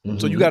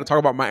 So you got to talk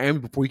about Miami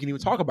before you can even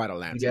talk about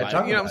Atlanta. You know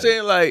what I'm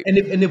saying? Like, and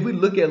if we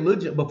look at Lil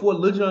Jon, before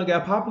Lil Jon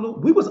got popular,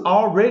 we was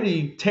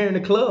already tearing the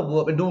club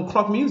up and doing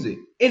crunk music.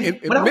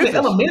 When I was in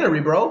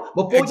elementary, bro,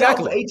 before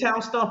y'all was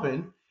A-Town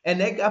Stumping,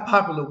 and that got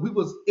popular, we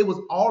was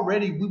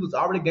already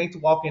gangster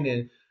walking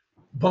and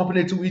bumping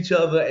into each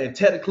other and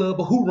tear the club.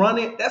 But who run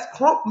it? That's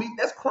crunk.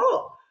 That's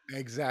crunk.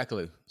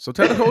 Exactly. So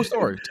tell the whole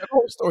story.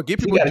 Get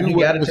people. You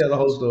got to tell the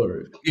whole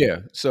story.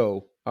 Yeah.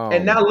 So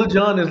and now Lil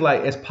Jon is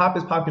like as pop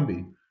can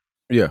be.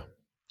 Yeah.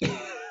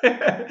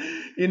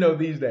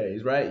 These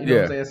days, right? You know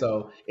what I'm saying?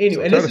 So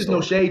anyway, and this is no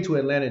shade to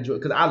Atlanta,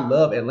 because I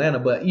love Atlanta,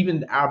 but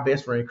even our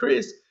best friend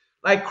Chris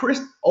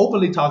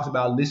openly talks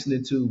about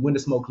listening to When the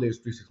Smoke Clears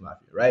 3 6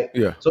 Mafia, right?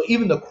 Yeah. So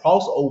even the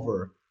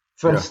crossover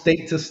from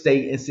state to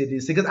state and city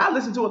to city, because I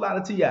listen to a lot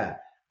of T.I.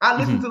 I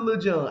listen to Lil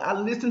Jon. I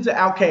listen to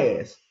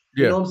Outkast.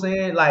 You know what I'm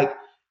saying? Like,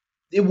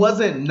 it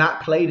wasn't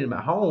not played in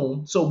my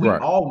home, so we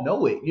all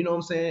know it. You know what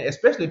I'm saying?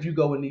 Especially if you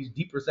go in these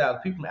deeper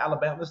South, people from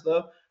Alabama and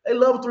stuff, they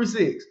love 3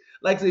 6.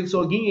 Like, so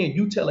again,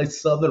 you tell a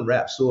Southern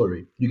rap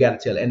story, you got to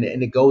tell it.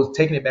 And it goes,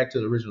 taking it back to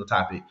the original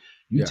topic,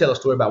 you tell a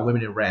story about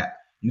women in rap.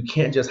 You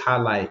can't just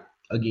highlight,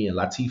 again,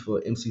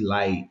 Latifah, MC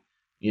Lyte,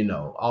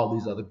 all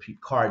these other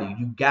people, Cardi.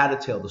 You got to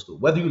tell the story.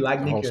 Whether you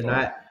like Nicki or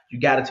not, you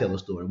got to tell the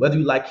story. Whether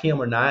you like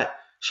Kim or not,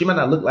 she might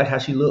not look like how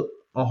she looked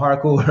on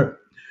Hardcore,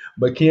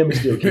 but Kim is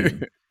still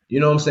Kim.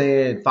 You know what I'm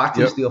saying?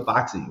 Foxy is still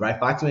Foxy, right?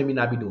 Foxy may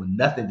not be doing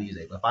nothing these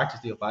days, but Foxy's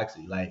still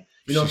Foxy. Like,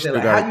 you know what I'm saying?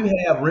 Like, how you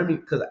have Remy,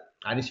 because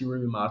I didn't see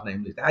Remy Ma's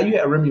name list. How you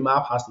have Remy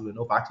Ma possibly with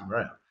no Foxy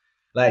Brown?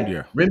 Like,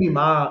 Remy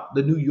Ma,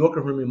 the New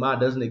Yorker Remy Ma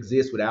doesn't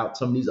exist without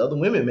some of these other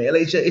women, man.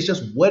 Like, it's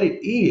just what it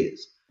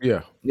is.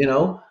 Yeah.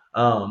 And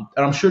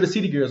I'm sure the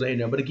City Girls are in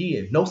there. But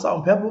again, No Salt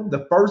and Pepper,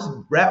 the first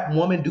rap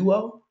woman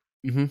duo.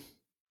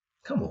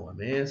 Come on,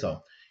 man.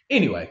 So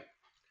anyway,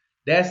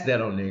 that's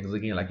that on there. Because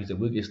again, like you said,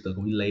 we'll get stuck.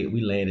 We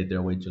landed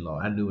there way too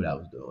long. I knew what I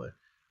was doing.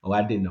 Oh,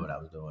 I didn't know what I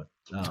was doing.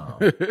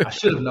 I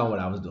should have known what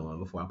I was doing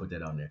before I put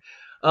that on there.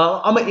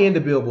 I'm going to end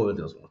the billboard with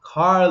this one.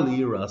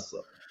 Carly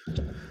Russell.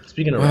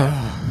 Speaking of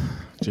rap.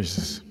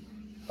 Jesus.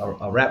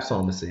 A rap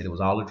song that said it was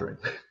all a dream.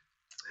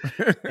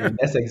 And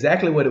that's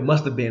exactly what it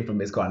must have been for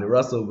Miss Carly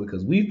Russell,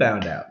 because we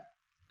found out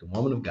the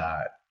woman of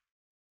God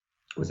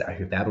was out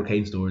here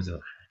fabricating stories.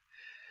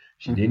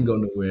 She didn't go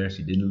nowhere.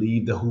 She didn't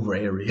leave the Hoover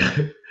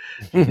area.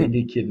 She didn't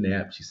get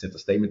kidnapped. She sent a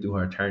statement through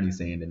her attorney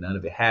saying that none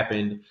of it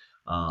happened.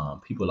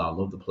 People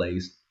all over the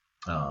place.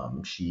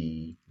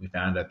 We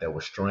found out there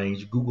were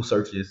strange Google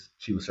searches.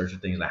 She was searching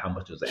things like how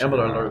much does the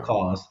Amber Alert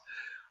cost,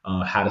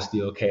 how to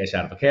steal cash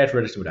out of a cash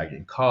register without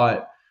getting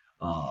caught.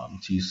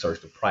 She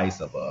searched the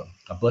price of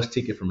a bus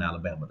ticket from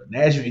Alabama to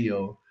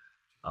Nashville.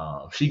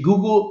 She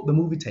Googled the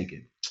movie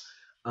Taken.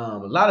 A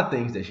lot of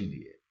things that she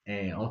did.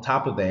 And on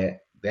top of that,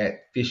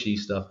 that fishy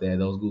stuff there,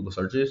 those Google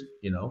searches,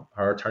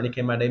 her attorney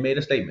came out, they made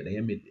a statement, they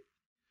admitted it.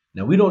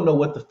 Now, we don't know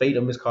what the fate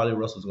of Miss Carly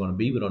Russell is going to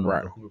be. We don't know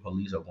Right. if the Hoover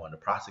police are going to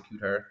prosecute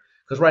her.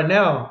 Because right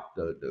now,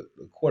 the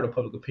court of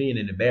public opinion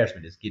and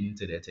embarrassment is getting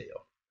into their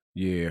tail.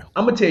 Yeah.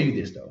 I'm going to tell you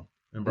this, though.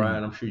 And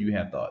Brian, I'm sure you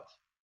have thoughts.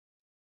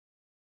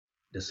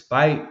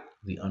 Despite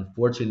the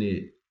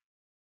unfortunate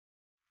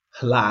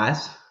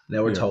lies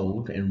that were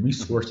told and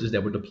resources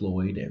that were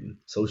deployed and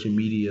social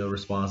media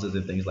responses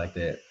and things like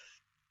that,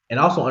 and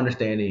also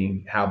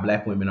understanding how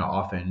Black women are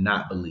often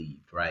not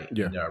believed, right?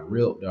 Yeah. And there are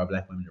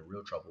Black women in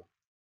real trouble.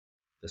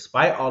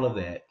 Despite all of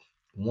that,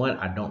 one,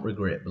 I don't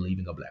regret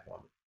believing a Black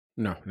woman.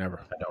 No, never.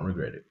 I don't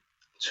regret it.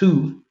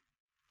 Two,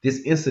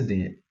 this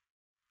incident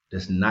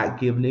does not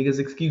give niggas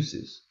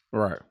excuses.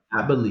 Right.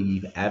 I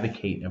believe,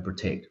 advocate, and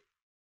protect.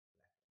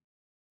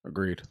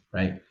 Agreed.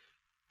 Right?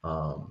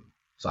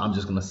 So I'm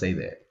just gonna say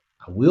that.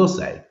 I will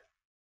say,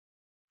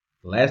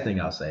 the last thing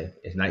I'll say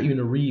is not even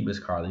to read Miss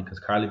Carly, because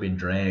Carly been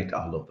dragged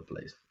all over the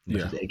place.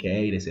 Yeah. She's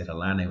AKA, they said her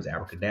line name was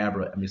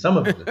Abracadabra. I mean, some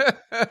of it was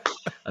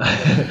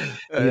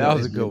That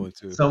was a good one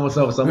too. Some of it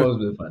was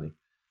really funny.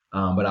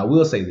 But I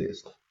will say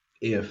this: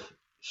 if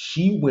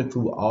she went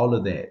through all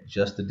of that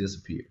just to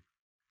disappear,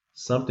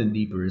 something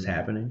deeper is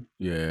happening,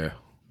 Yeah.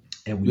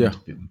 and Yeah.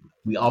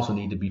 we also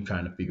need to be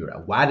trying to figure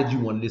out, why did you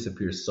want to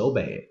disappear so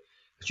bad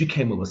that you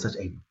came up with such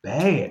a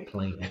bad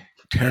plan?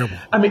 Terrible.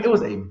 I mean, it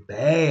was a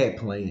bad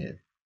plan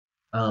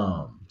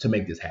to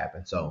make this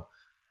happen. So,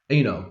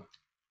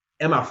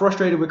 am I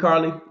frustrated with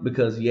Carly?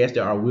 Because yes,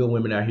 there are real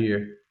women out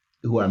here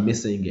who are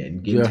missing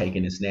and getting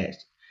taken and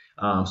snatched.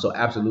 So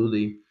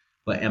absolutely.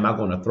 But am I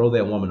going to throw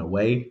that woman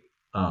away?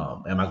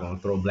 Am I going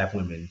to throw Black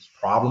women's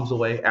problems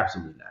away?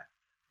 Absolutely not.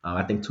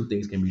 I think two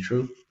things can be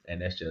true,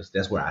 and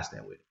that's where I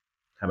stand with it.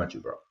 How about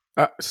you, bro?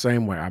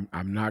 Same way.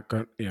 I'm not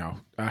gonna.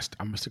 I'm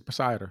gonna stick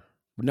beside her.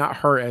 Not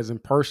her as in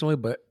personally,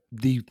 but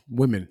the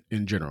women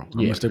in general. I'm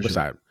gonna stick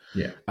beside her.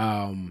 Yeah.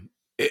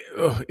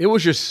 It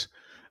was just,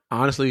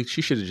 honestly,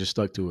 she should have just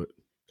stuck to it.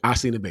 I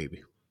seen the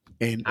baby,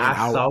 and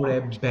I saw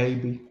that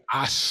baby.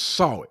 I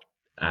saw it.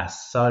 I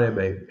saw that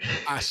baby.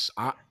 I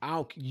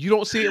don't. You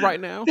don't see it right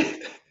now.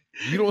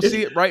 You don't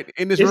see it right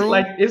in this room.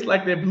 It's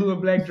like that blue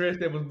and black dress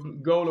that was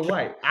gold and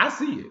white. I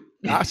see it.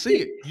 I see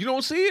it. You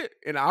don't see it,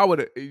 and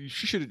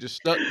she should have just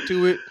stuck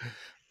to it,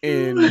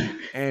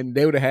 and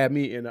they would have had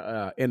me in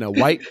a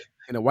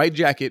white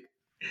jacket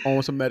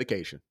on some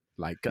medication.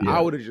 Like I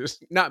would have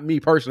just, not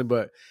me personally,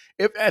 but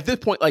if at this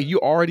point, like, you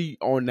already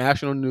on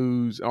national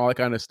news and all that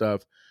kind of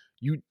stuff,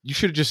 you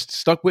should have just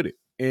stuck with it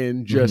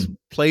and just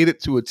played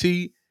it to a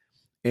T,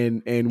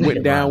 and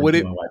went down with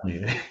it.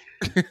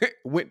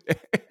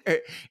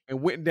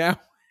 went down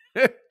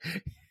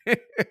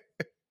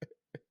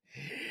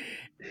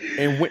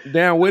and went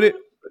down with it.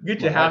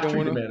 Get your house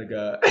treated, man of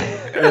God.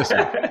 Listen,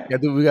 gotta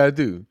do what we gotta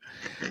do.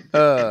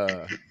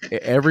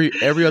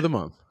 Every other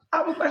month.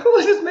 I was like, who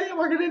is this man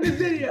working in this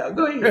video?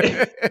 Go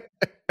ahead.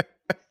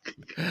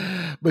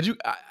 But you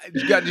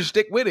got to just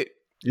stick with it.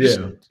 Yeah. You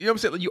know what I'm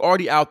saying? Like, you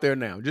already out there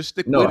now. Just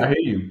stick with it. No, I hear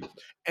you.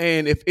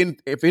 And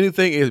if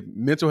anything is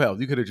mental health,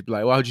 you could have just be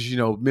like, well, just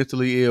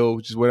mentally ill,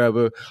 just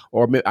whatever,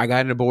 or I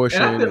got an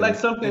abortion. And I feel like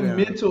something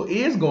mental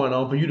is going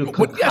on for you to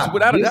concoct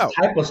without a this doubt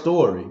type of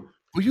story.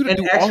 For you to and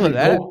do actually all of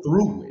that, go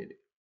through with it.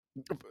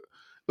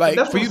 Like,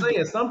 that's for what I'm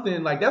saying.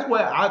 Something like that's why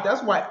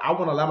I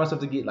want to allow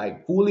myself to get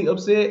like fully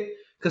upset,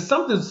 because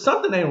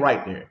something ain't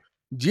right there.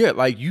 Yeah,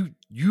 like you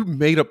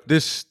made up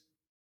this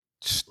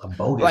a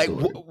bogus like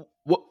story.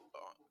 what?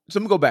 So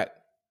let me go back.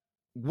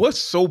 What's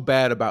so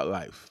bad about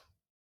life,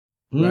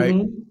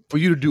 right? For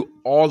you to do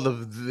all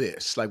of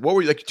this, like, what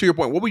were you, like, to your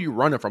point? What were you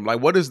running from? Like,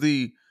 what is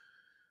the?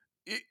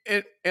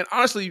 And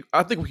honestly,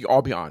 I think we can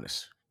all be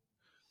honest.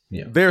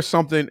 Yeah, there's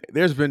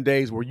been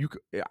days where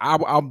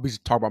I'll be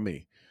talking about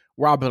me,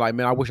 where I'll be like,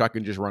 man, I wish I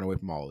could just run away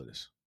from all of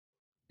this.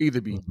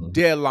 Either be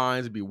deadlines,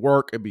 it'd be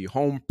work, it'd be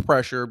home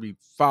pressure, it'd be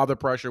father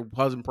pressure,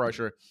 husband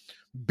pressure,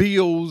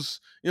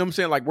 bills. You know what I'm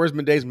saying? Like, where's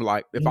been days been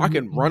like, if I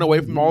can run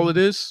away from all of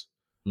this,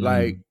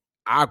 like,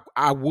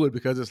 I would,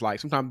 because it's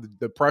like sometimes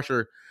the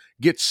pressure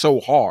gets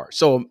so hard.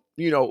 So,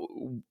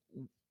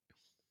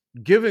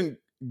 giving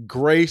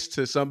grace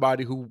to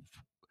somebody who,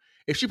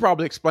 if she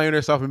probably explained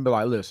herself and be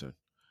like, listen,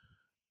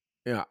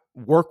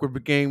 work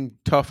became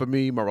tough for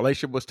me, my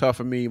relationship was tough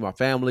for me, my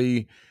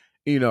family,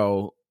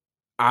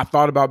 I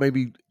thought about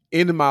maybe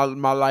ending my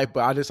life,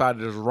 but I decided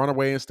to just run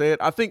away instead.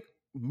 I think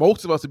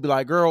most of us would be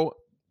like, girl,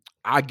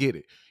 I get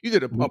it. You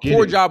did a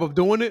poor job of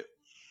doing it,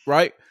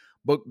 right?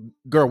 But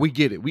girl, we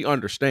get it. We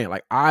understand.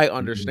 Like, I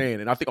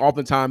understand. And I think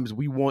oftentimes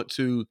we want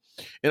to,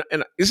 and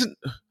I was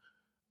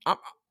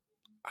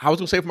going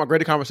to say it for my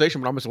greater conversation,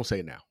 but I'm just going to say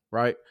it now,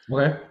 right?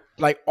 Okay.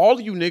 Like, all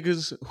of you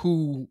niggas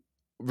who,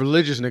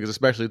 religious niggas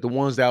especially, the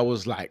ones that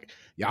was like,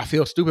 y'all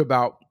feel stupid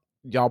about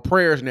y'all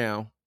prayers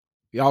now.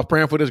 Y'all was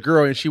praying for this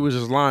girl and she was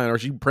just lying, or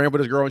she praying for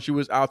this girl and she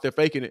was out there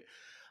faking it.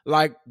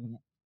 Like,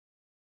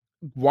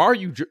 why are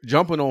you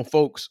jumping on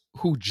folks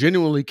who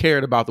genuinely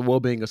cared about the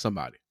well-being of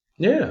somebody?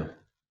 Yeah.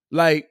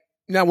 Like,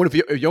 now, if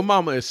your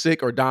mama is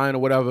sick or dying or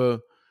whatever,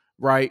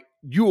 right,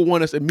 you will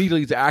want us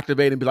immediately to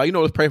activate and be like, you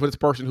know, let's pray for this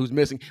person who's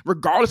missing,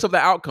 regardless of the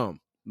outcome.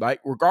 Like,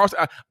 regardless,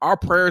 our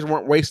prayers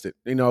weren't wasted.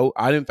 You know,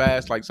 I didn't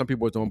fast like some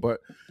people are doing, but,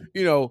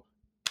 you know,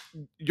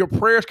 your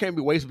prayers can't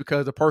be wasted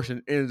because the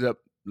person ends up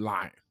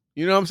lying.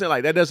 You know what I'm saying?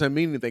 Like, that doesn't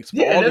mean anything. So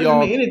Yeah, it doesn't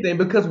mean anything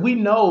because we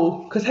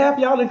know, because half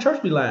y'all in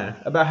church be lying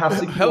about how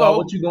sick you are,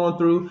 what you're going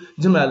through.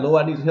 You're like,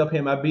 Lord, I need to help pay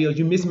my bills.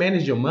 You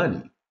mismanage your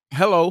money.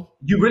 Hello.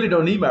 You really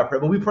don't need my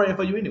prayer, but we praying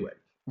for you anyway.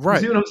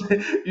 Right. You see what I'm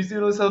saying? You see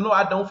what I'm saying? So, no,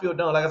 I don't feel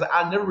dumb. Like I said,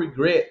 I never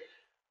regret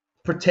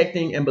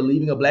protecting and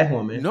believing a black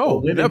woman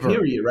or women, never.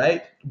 Period,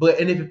 right? But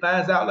and if it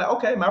finds out, like,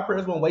 okay, my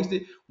prayers weren't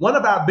wasted. One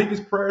of our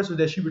biggest prayers was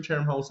that she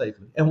returned home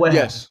safely. And what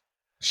happened?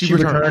 She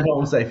returned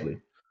home safely.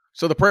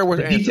 So the prayer was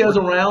the details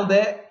around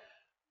that,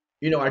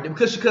 you know,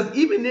 because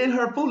even in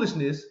her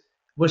foolishness,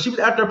 when she was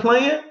out there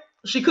playing,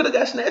 she could have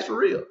got snatched for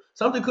real.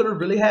 Something could have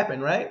really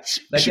happened, right?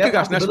 Like she could have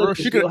got snatched for real.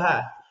 She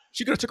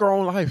could have took her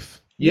own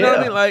life. You know what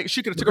I mean? Like,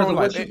 she could have took her own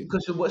life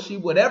because of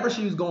whatever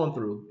she was going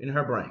through in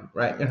her brain,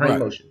 right? In her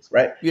emotions,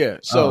 right? Yeah.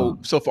 So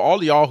for all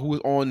of y'all who was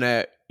on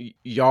that,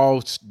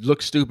 y'all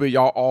look stupid.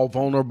 Y'all all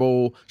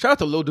vulnerable. Shout out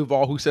to Lil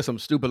Duval who said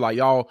something stupid like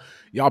y'all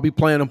be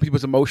playing on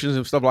people's emotions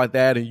and stuff like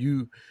that, and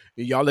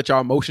y'all let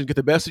y'all emotions get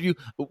the best of you.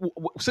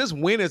 Since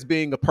when is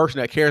being a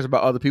person that cares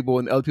about other people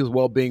and other people's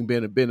well-being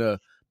been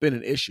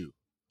an issue?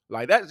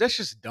 Like that's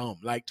just dumb.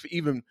 Like, to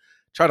even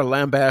try to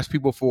lambaste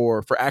people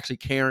for actually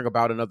caring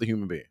about another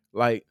human being.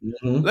 Like,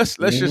 let's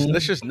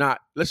just not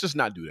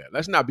do that.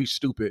 Let's not be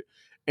stupid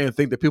and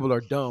think that people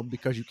are dumb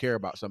because you care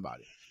about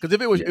somebody. Because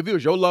if it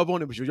was your loved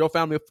one, if it was your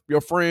family,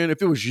 your friend,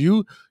 if it was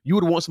you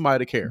would want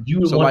somebody to care.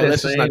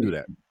 Let's just not do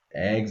that.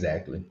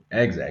 Exactly.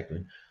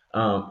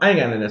 I ain't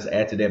got nothing else to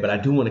add to that, but I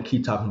do want to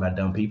keep talking about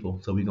dumb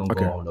people. So we're going to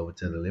go on over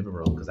to the living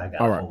room because I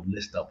got a whole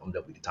list of them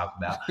that we can talk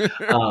about.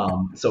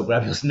 So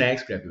grab your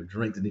snacks, grab your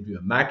drinks, and if you're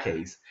in my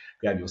case,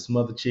 grab your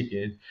smothered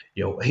chicken,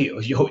 your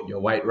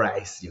white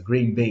rice, your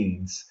green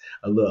beans,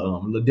 a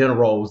little dinner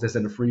rolls that's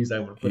in the freezer.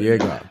 I'm going to put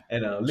it in.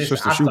 And listen,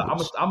 I'm going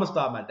to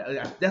start my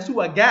 – that's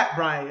who I got,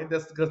 Brian.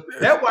 That's because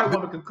that white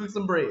woman can cook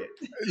some bread.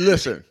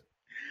 Listen.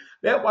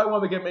 That white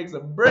woman can make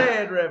some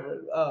bread,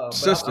 Reverend.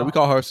 Sister, we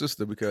call her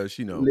sister because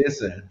she knows.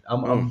 Listen,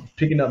 I'm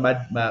picking up my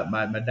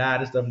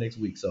diet and stuff next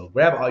week. So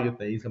grab all your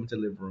things, come into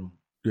the living room.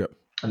 Yep.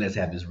 And let's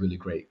have this really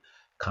great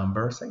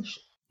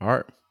conversation. All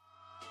right.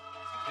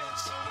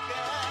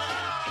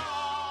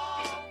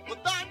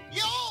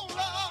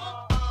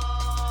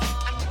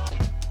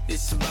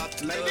 It's about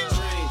to make a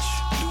change.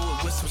 Do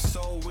it with some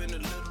soul in a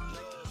little.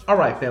 All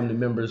right, family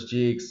members,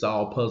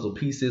 jigsaw puzzle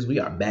pieces. We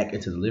are back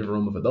into the living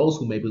room. And for those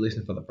who may be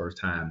listening for the first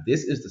time,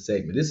 this is the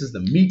segment. This is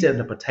the meat and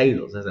the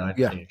potatoes, as I like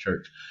to say in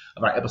church,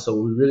 of our episode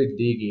where we really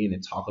dig in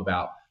and talk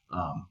about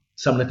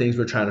some of the things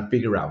we're trying to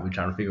figure out. We're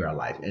trying to figure out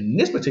life. And in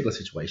this particular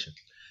situation,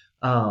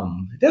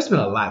 there's been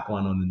a lot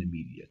going on in the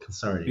media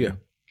concerning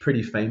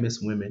pretty famous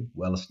women,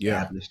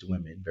 well-established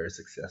women, very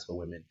successful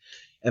women,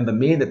 and the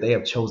men that they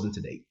have chosen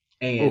to date.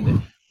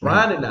 And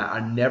Brian and I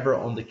are never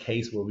on the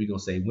case where we're going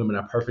to say women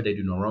are perfect, they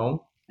do no wrong.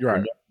 Right.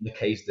 In the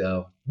case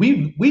of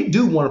we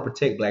do want to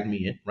protect black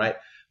men, right?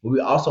 But we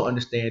also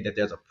understand that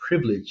there's a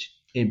privilege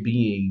in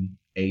being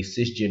a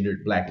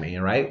cisgendered black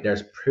man, right?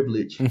 There's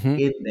privilege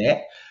in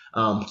that.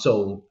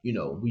 So you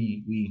know,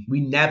 we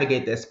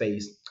navigate that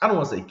space. I don't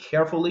want to say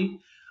carefully,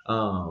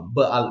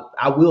 but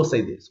I will say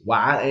this: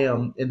 while I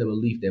am in the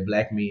belief that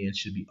black men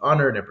should be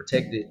honored and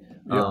protected,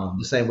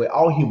 the same way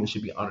all humans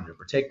should be honored and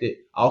protected,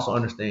 I also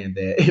understand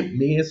that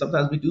men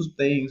sometimes we do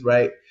things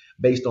right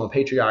based on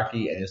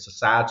patriarchy and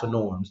societal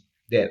norms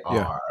that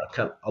are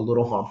kind of a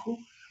little harmful,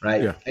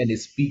 right? Yeah. And it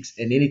speaks,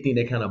 and anything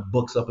that kind of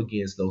books up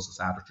against those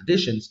societal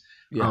traditions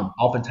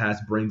oftentimes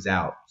brings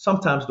out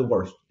sometimes the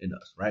worst in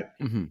us, right?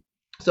 Mm-hmm.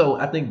 So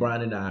I think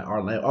Brian and I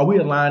are we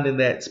aligned in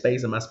that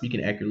space? Am I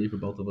speaking accurately for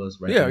both of us?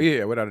 Right?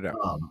 Yeah, without a doubt.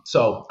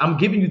 So I'm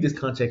giving you this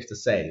context to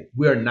say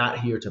we're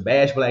not here to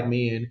bash black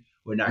men.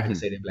 We're not here to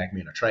say that black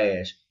men are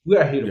trash. We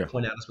are here to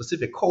point out a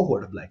specific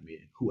cohort of black men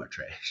who are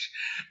trash,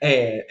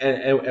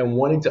 and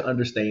wanting to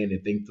understand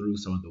and think through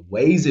some of the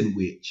ways in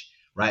which,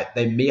 right,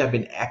 they may have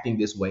been acting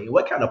this way, and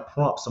what kind of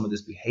prompts some of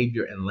this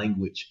behavior and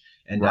language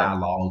and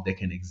dialogue that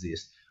can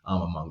exist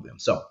among them.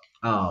 So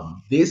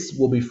this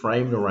will be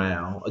framed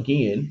around,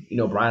 again, you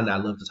know, Brian and I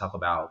love to talk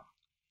about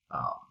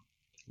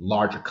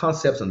larger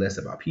concepts and less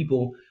about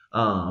people,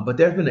 but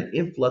there's been an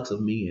influx of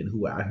men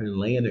who are out here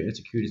laying their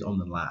insecurities on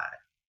the line.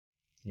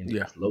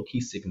 It's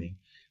low-key sickening.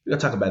 We're going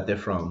to talk about that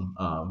from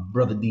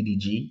Brother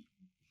DDG,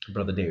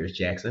 Brother Darius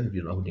Jackson. If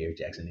you don't know who Darius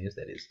Jackson is,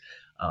 that is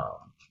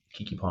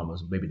Keke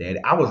Palmer's baby daddy.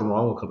 I was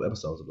wrong a couple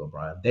episodes ago,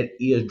 Brian. That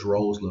is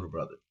Dro's little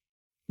brother.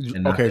 Dro's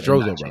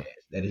little brother.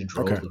 That is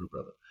Dro's little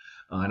brother.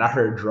 And I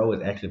heard Dro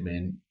has actually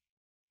been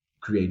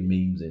creating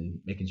memes and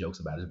making jokes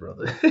about his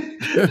brother.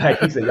 Like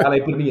he said, y'all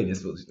ain't putting me in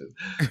this foolishness.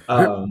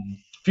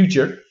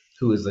 Future,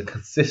 who is a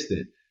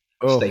consistent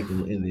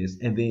staple in this.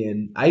 And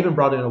then I even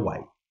brought in a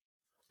white.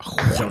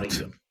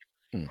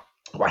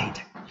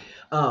 Right.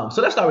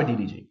 So let's start with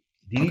DDG.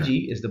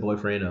 DDG is the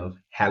boyfriend of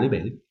Halle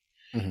Bailey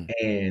Mhm.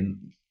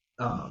 and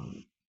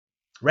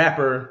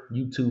rapper,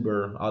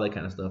 YouTuber, all that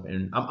kind of stuff.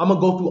 And I'm gonna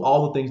go through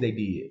all the things they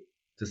did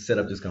to set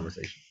up this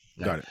conversation.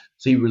 Got it.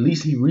 So he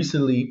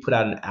recently put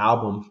out an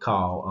album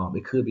called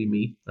 "It Could Be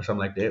Me" or something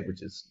like that,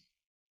 which is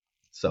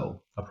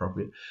so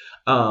appropriate.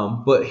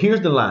 But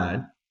here's the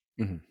line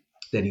Mhm.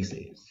 that he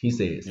says. He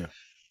says, Yeah.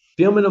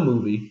 "Filming a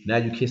movie, now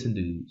you kissing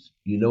dudes.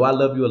 You know I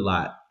love you a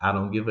lot. I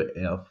don't give a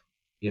F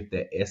if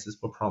that S is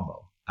for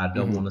promo. I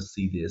don't Mhm. want to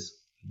see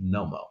this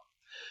no more."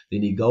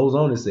 Then he goes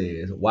on and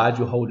says, "Why'd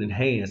you holding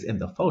hands in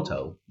the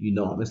photo? You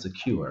know I'm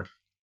insecure.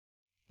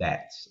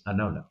 That's a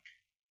no-no."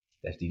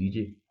 That's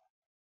DDG,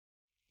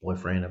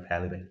 boyfriend of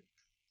Halle Bailey.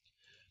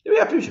 Then we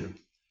have Future,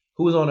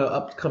 who was on an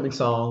upcoming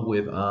song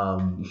with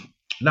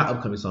not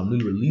upcoming song,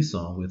 newly released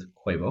song with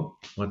Quavo,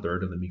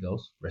 1/3 of the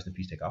Migos. Rest in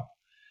peace, take off.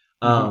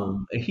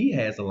 And he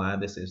has a line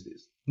that says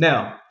this.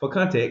 Now, for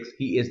context,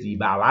 he is the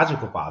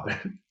biological father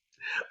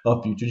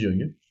of Future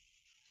Jr.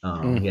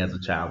 He has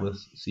a child with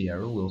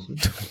Sierra Wilson,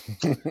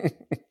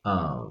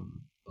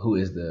 who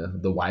is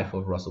the wife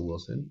of Russell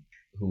Wilson,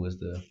 who is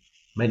the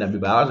may not be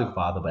biological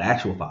father, but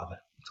actual father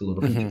to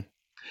little Future. Mhm.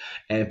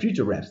 And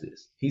Future raps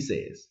this. He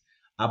says,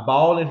 "I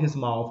ball in his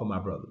mall for my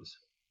brothers.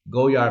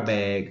 Go yard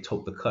bag,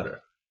 tote the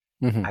cutter.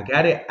 Mhm. I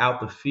got it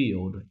out the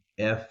field.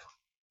 F.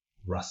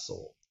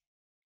 Russell."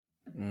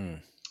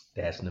 Mm.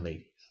 That's in the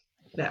 80s.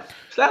 Now,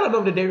 slide on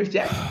over to Darius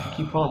Jackson.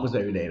 Keep Palm was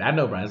very dead. I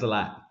know, Brian, it's a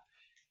lot.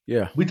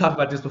 Yeah. We talked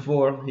about this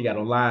before. He got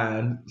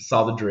online,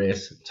 saw the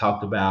dress,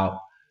 talked about,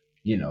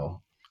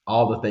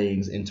 all the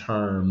things in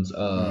terms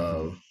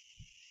of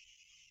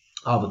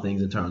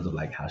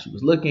like how she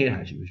was looking,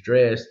 how she was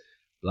dressed,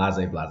 blase,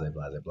 blase,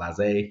 blase,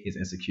 blase, his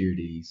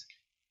insecurities,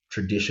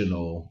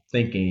 traditional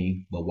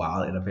thinking, but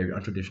while in a very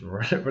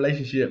untraditional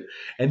relationship.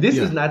 And this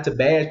Yeah. is not to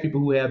bash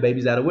people who have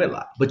babies out of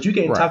wedlock, but you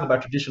can't Right. talk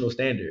about traditional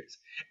standards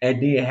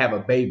and then have a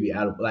baby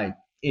out of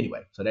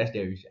anyway. So that's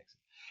Darius Jackson.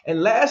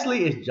 And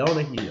lastly is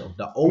Jonah Hill,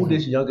 the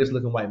oldest, youngest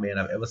looking white man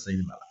I've ever seen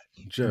in my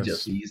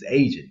life. He's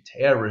aging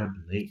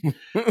terribly.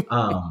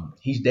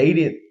 He's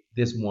dated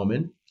this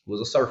woman who was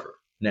a surfer.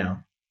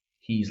 Now,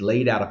 he's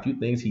laid out a few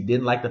things. He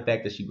didn't like the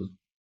fact that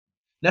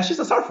now she's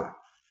a surfer.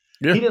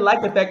 Yeah. He didn't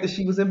like the fact that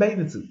she was in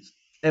bathing suits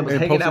and was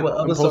hanging out with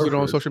other posted surfers.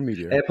 on social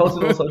media. And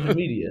posted on social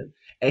media.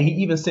 And he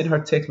even sent her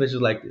text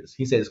messages like this.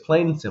 He said, "It's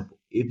plain and simple.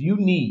 If you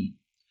need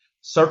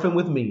surfing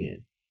with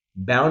men,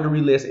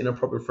 boundaryless,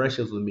 inappropriate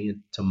friendships with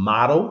men to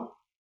model,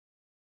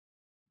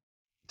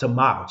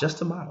 just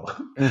to model,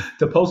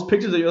 to post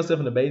pictures of yourself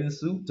in a bathing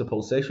suit, to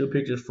post sexual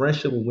pictures,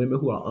 friendship with women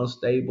who are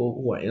unstable,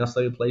 who are in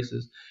unstable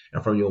places,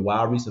 and from your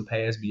wild recent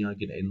past beyond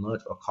getting a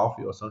lunch or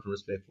coffee or something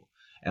respectful.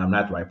 And I'm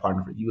not the right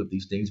partner for you. If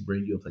these things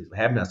bring you a place of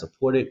happiness, I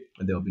support it,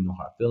 and there will be no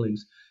hard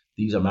feelings.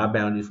 These are my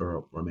boundaries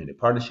for romantic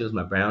partnerships,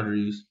 my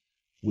boundaries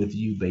with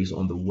you based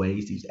on the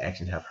ways these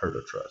actions have hurt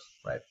or trust,"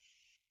 right?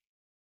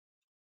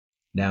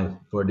 Now,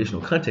 for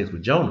additional context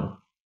with Jonah,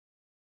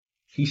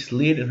 he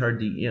slid in her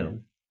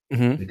DM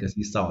Mhm. because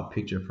he saw a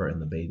picture of her in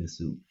the bathing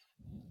suit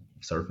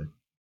surfing.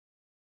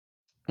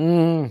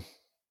 Mm.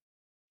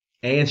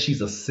 And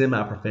she's a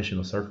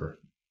semi-professional surfer.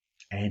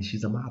 And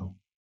she's a model.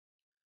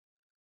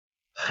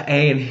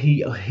 And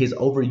his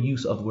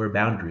overuse of the word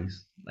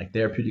boundaries, like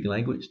therapeutic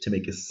language, to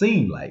make it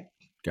seem like,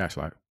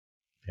 Gaslight.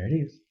 there it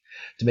is,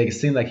 to make it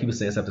seem like he was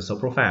saying something so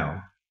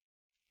profound,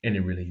 and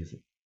it really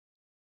isn't.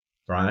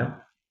 Brian,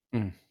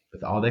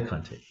 with all that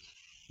context,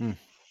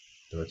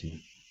 throw it to you.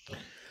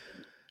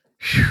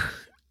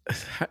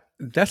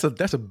 That's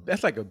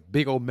like a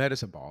big old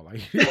medicine ball.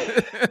 Like,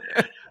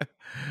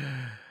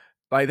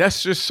 like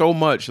that's just so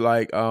much.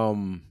 Like,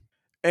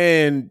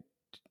 and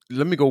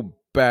let me go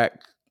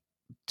back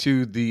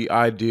to the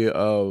idea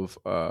of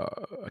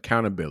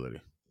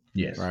accountability.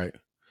 Yes. Right.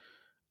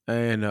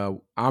 And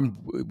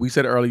we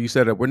said earlier, you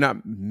said that we're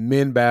not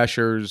men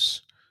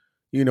bashers.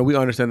 We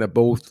understand that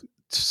both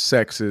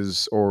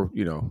sexes, or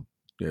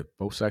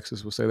both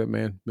sexes will say that,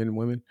 men and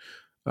women,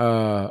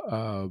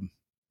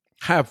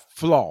 have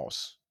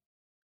flaws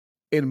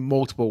in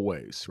multiple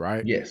ways,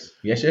 right? Yes.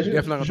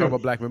 Definitely not gonna talk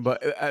about black men,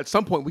 but at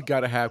some point we got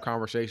to have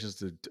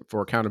conversations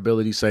for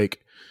accountability's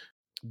sake.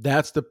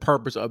 That's the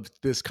purpose of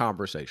this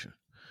conversation,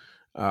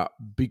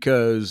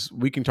 because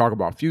we can talk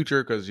about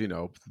Future, because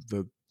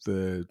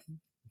the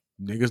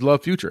niggas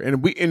love Future,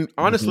 and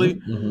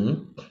honestly,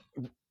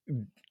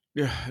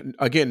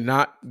 again,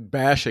 not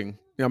bashing.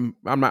 I'm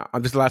not.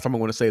 This is the last time I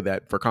want to say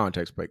that for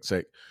context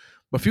sake,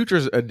 but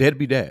Future's a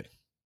deadbeat dad.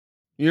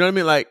 You know what I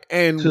mean? Like,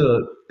 and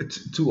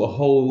to a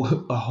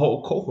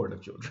whole cohort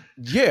of children.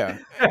 Yeah,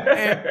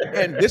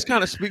 and this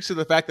kind of speaks to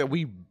the fact that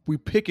we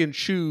pick and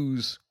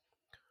choose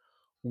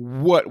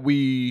what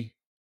we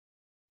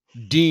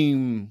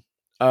deem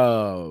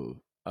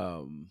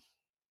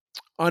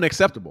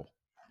unacceptable,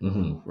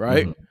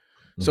 right? Mm-hmm.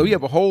 So you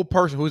have a whole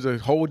person who's a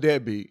whole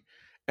deadbeat,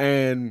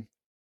 and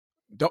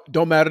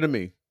don't matter to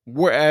me.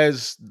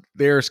 Whereas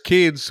there's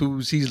kids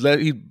he's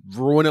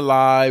ruining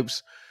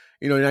lives.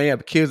 Now you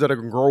have kids that are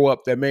going to grow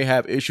up that may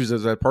have issues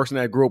as a person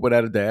that grew up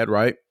without a dad,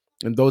 right?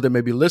 and those that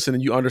may be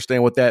listening, you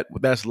understand what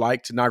that's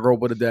like to not grow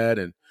up with a dad,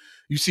 and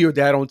you see your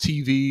dad on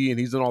TV and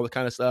he's doing all this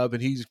kind of stuff,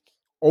 and he's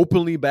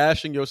openly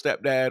bashing your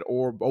stepdad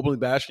or openly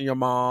bashing your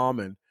mom,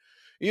 and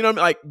you know what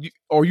I mean?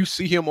 Or you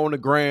see him on the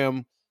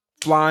gram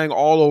flying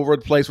all over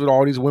the place with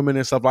all these women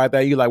and stuff like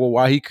that. You're like, well,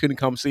 why he couldn't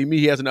come see me?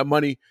 He has enough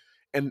money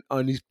and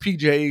on these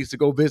PJs to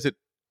go visit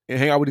and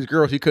hang out with these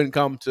girls. He couldn't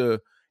come to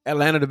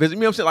Atlanta to visit me.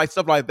 You know what I'm saying? Like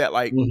stuff like that.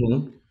 Like,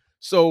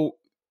 so,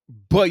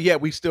 but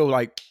yet we still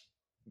like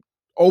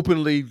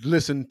openly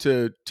listen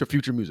to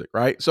Future music,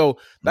 right? So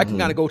that can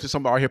kind of go to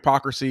some of our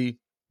hypocrisy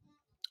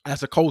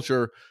as a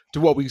culture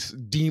to what we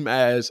deem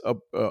as a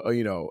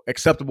you know,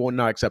 acceptable and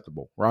not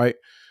acceptable, right?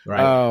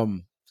 Right.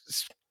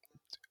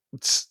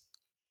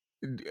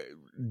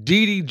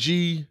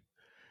 DDG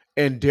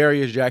and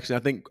Darius Jackson, I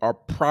think, are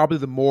probably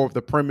the more of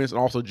the premise, and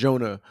also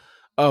Jonah,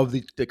 of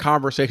the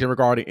conversation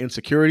regarding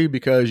insecurity,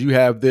 because you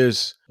have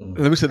this.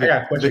 Let me say, I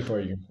got a question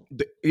for you.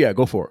 Yeah,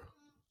 go for it.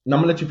 No,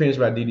 I'm gonna let you finish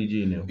about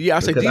DDG now. Yeah, I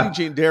say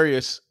DDG and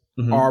Darius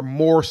are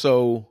more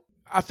so.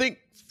 I think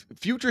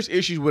Future's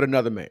issues with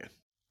another man,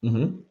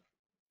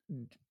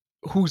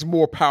 who's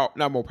more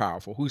not more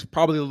powerful, who's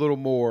probably a little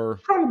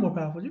more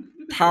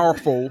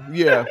powerful,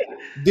 yeah,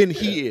 than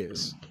he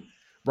is.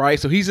 Right,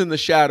 so he's in the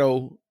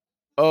shadow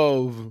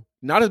of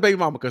not his baby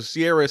mama, because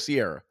Sierra is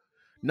Sierra.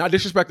 Not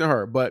disrespecting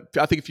her, but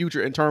I think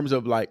Future, in terms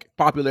of like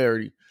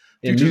popularity,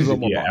 Future is a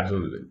little more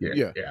popular. Absolutely,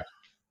 yeah.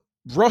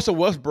 Russell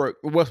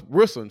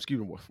Wilson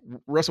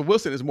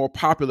is more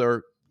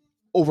popular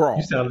overall.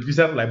 You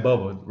sound like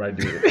Bubba right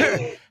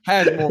there.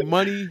 Has more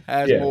money,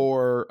 has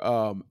more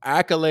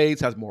accolades,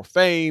 has more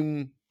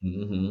fame,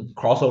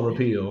 crossover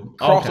appeal,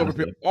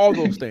 all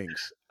those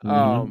things.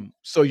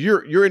 So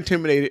you're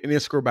intimidated and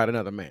insecure about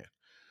another man.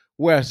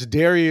 Whereas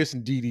Darius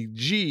and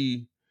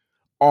DDG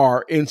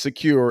are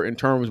insecure in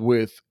terms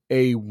with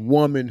a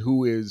woman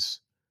who is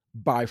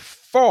by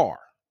far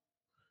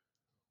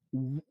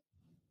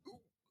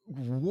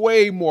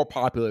way more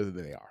popular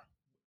than they are.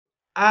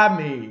 I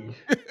mean,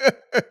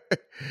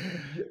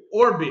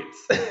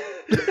 orbits.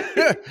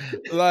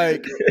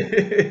 Like,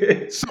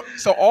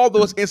 so all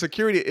those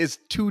insecurity is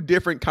two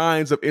different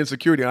kinds of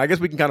insecurity. And I guess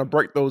we can kind of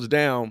break those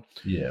down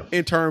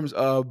in terms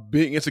of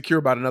being insecure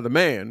about another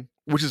man,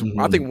 which is,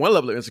 I think, one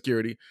level of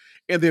insecurity,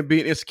 and then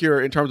being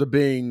insecure in terms of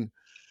being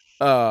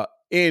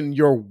in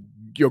your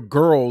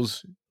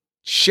girl's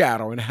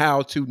shadow and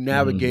how to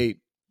navigate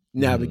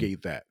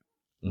that.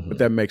 If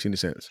that makes any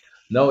sense.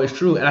 No, it's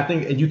true. And I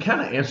think, and you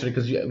kind of answered it,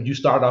 because you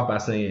started off by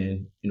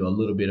saying, you know, a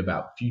little bit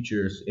about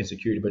Future's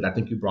insecurity, but I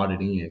think you brought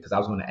it in because I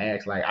was going to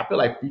ask, like, I feel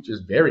like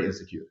Future's very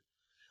insecure.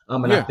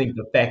 I think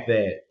the fact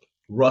that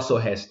Russell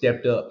has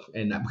stepped up,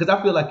 and because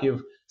I feel like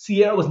if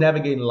Sierra was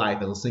navigating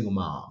life as a single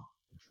mom,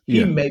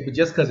 he may, but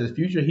just because it's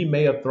Future, he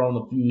may have thrown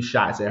a few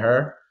shots at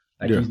her.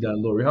 Like he's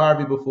done Lori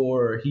Harvey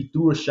before. He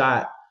threw a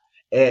shot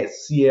at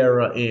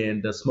Sierra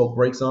in the Smoke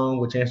Break song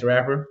with Chance the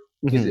Rapper.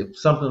 Is it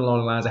something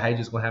along the lines of, how you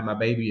just gonna have my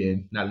baby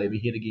and not let me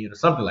hit again, or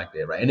something like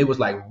that, right? And it was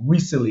like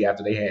recently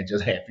after they had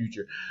just had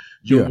Future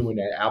Jr. when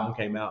that album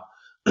came out.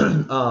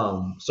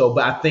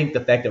 But I think the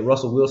fact that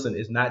Russell Wilson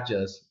is not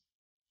just,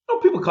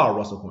 people call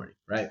Russell corny,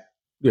 right?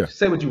 Yeah.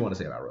 Say what you want to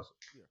say about Russell.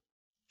 Yeah.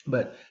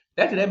 But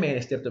after that man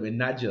has stepped up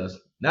and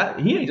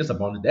he ain't just a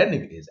bonus. That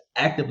nigga is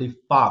actively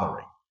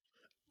fathering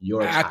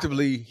your child.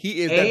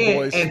 He is that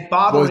boy's and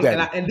fathering,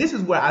 and this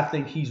is where I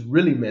think he's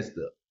really messed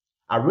up.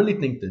 I really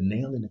think the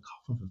nail in the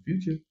coffin for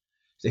Future is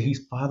that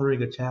he's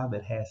fathering a child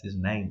that has his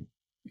name,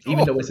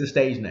 even though it's his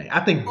stage name. I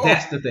think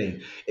that's the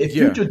thing. If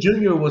Future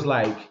Jr. was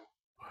like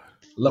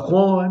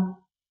Laquan,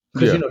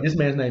 because this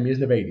man's name is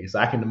Nevada, so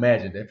I can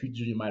imagine that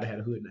Future Jr. might have had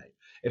a hood name.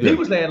 If he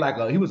was saying like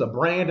he was a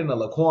Brandon, a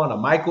Laquan, a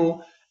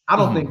Michael, I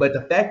don't think. But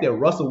the fact that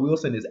Russell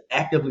Wilson is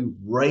actively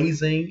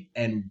raising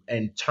and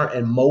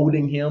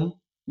molding him,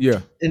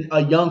 in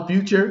a young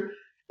Future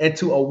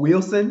into a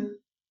Wilson,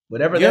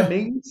 whatever that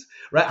means,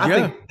 right?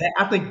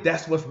 I think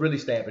that's what's really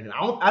stabbing him.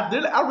 I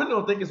really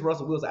don't think it's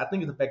Russell Wilson. I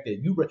think it's the fact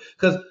that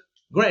because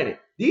granted,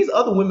 these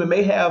other women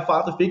may have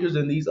father figures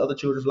in these other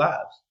children's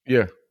lives.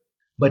 Yeah.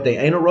 But they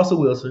ain't a Russell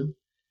Wilson,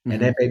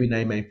 and that baby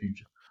name ain't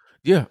Future.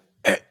 Yeah.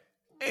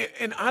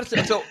 And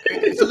honestly, so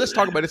let's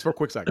talk about this for a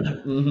quick second.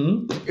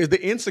 Is the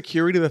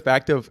insecurity the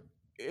fact of,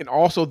 and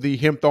also the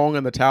him throwing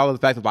in the towel, the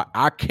fact of like,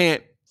 I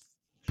can't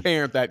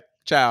parent that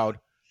child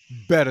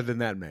better than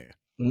that man.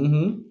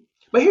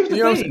 But here's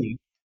the thing: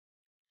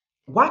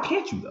 why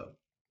can't you though?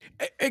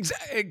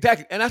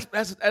 Exactly, and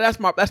that's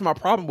my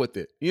problem with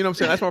it. You know what I'm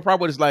saying? That's my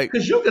problem with it. It's like,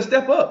 because you can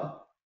step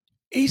up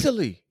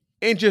easily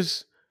and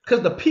just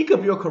because the peak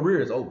of your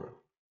career is over.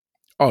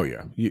 Oh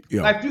yeah.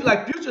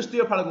 Like Future's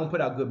still probably gonna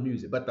put out good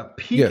music, but the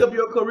peak of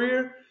your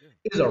career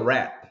is a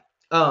wrap.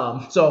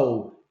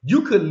 So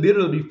you could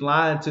literally be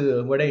flying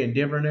to where they in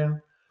Denver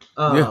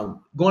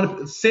now,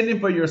 sending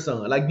for your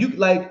son. Like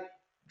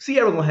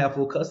Sierra gonna have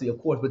full custody, of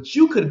course, but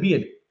you could be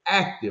an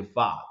active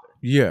father.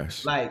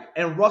 Yes.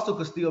 And Russell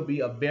could still be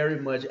a very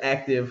much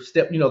active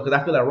step, because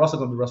I feel like Russell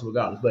gonna be Russell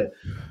regardless. But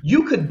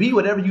you could be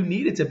whatever you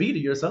needed to be to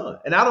your son.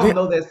 And I don't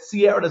know that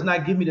Sierra does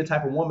not give me the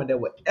type of woman that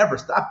would ever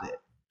stop that.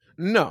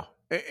 No,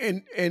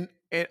 and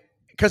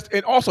because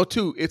and also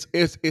too, it's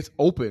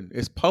open,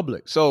 it's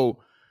public. So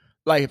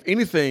like if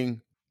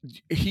anything,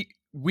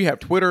 we have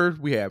Twitter,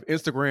 we have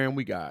Instagram,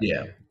 we got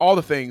Yeah. all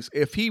the things.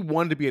 If he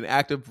wanted to be an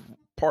active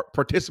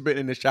participant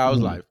in this child's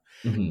Mhm. life,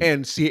 Mhm.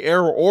 and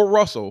Sierra or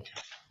Russell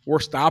were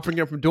stopping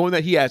him from doing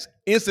that, he has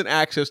instant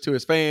access to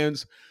his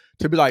fans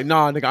to be like,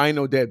 nah, nigga, I ain't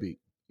no deadbeat.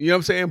 You know what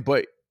I'm saying?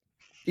 But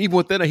even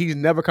within that, he's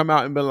never come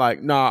out and been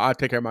like, nah, I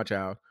take care of my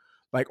child.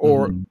 Like,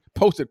 or Mhm.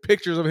 posted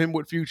pictures of him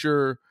with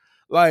Future.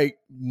 Like,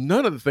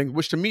 none of the things,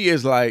 which to me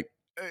is like,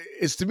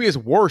 it's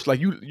worse. Like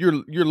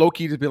you're low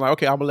key just being like,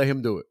 okay, I'm gonna let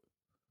him do it.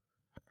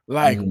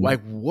 Like, Mhm.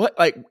 like what?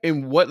 Like,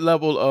 in what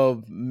level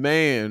of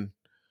man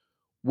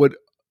would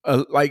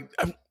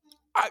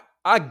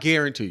I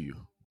guarantee you,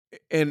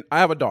 and I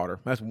have a daughter.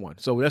 That's one,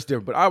 so that's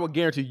different. But I would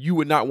guarantee you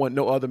would not want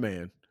no other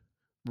man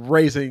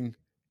raising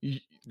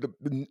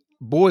the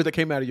boys that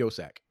came out of your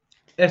sack.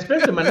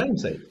 Especially my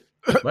namesake,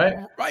 right?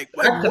 Right,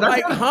 I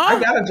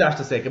got a Josh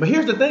the second. But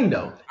here's the thing,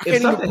 though. If can't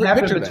even something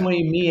happened picture that.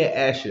 between me and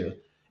Asher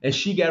and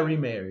she got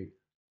remarried,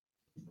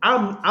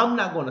 I'm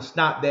not going to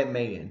stop that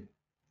man.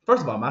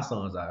 First of all, my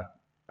sons are.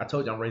 I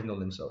told you I'm raising no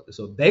limb soldiers,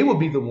 so they will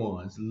be the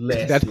ones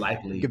less That's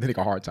likely. give the nigga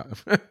a hard time.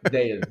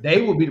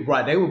 They will be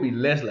right. They will be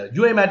less.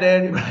 You ain't my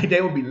daddy, right? They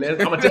will be less.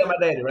 I'm gonna tell my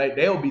daddy, right?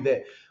 They will be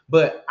that.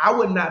 But I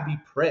would not be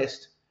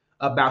pressed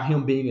about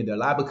him being in their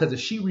life because if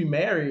she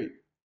remarried,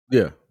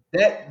 Yeah,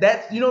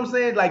 that's you know what I'm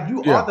saying. Like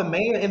you Yeah. are the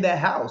man in that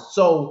house.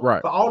 So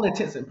Right. for all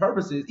intents and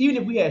purposes, even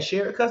if we had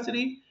shared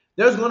custody,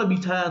 there's gonna be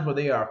times where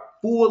they are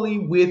fully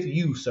with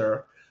you,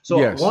 sir. So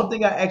Yes. one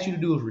thing I ask you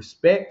to do is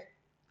respect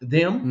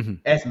them Mhm.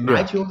 as my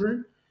Yeah.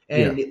 children,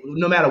 and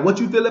no matter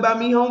what you feel about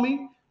me,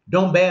 homie,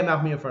 don't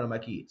badmouth me in front of my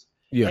kids.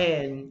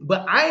 Yeah.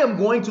 But I am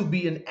going to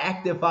be an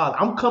active father.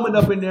 I'm coming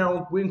up in there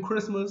on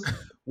Christmas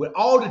with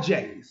all the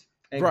J's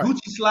and Right.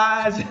 Gucci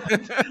slides. I'm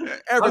doing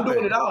it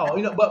Everything. all,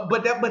 you know.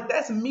 But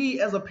that's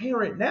me as a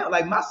parent now.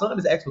 Like my son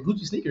is asking for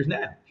Gucci sneakers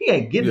now. He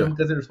ain't getting Yeah. them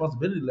because their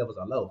responsibility levels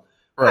are low.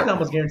 I Right. can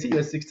almost guarantee you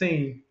at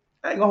 16,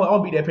 I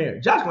won't be that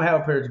parent. Josh gonna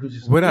have a pair of Gucci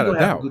shoes. Without He a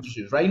gonna have doubt. Gucci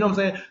shoes, right? You know what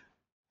I'm saying?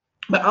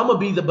 But I'm gonna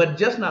be but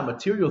just not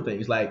material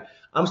things. Like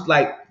I'm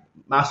like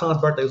my son's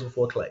birthday was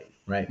before Clay,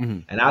 right?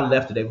 Mhm. And I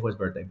left the day before his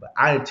birthday, but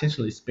I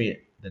intentionally spent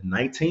the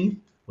 19th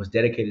was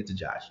dedicated to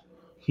Josh.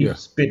 He Yeah.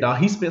 spent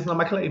some of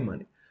my Clay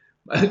money.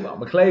 My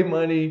Clay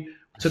money,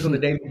 took him to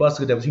David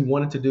Buster, that was he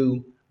wanted to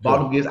do, bought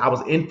Yeah. him gifts. I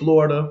was in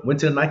Florida,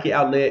 went to the Nike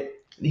outlet.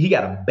 He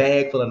got a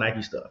bag full of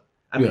Nike stuff.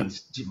 I mean,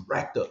 just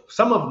racked up.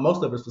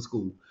 Most of it's for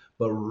school,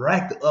 but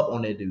racked up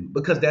on that dude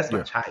because that's my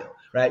Yeah. child,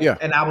 right? Yeah.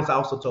 And I was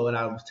also told, and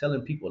I was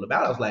telling people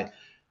about it, I was like,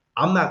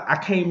 I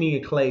came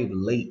in Clay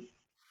late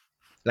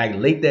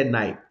that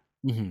night.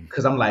 Mhm.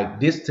 Cause I'm like,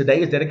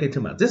 today is dedicated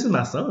to this is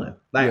my son.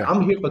 Like Yeah.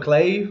 I'm here for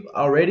Clave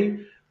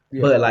already,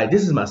 Yeah. but like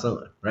this is my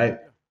son, right?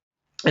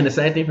 And the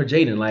same thing for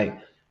Jaden. Like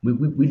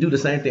we do the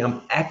same thing.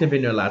 I'm active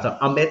in their lives.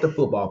 I'm at the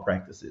football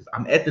practices.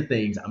 I'm at the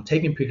things. I'm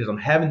taking pictures. I'm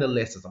having the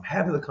lessons. I'm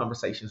having the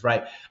conversations,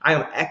 right? I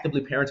am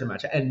actively parenting my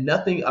child. And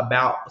nothing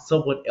about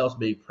someone else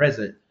being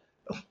present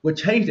would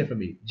change that for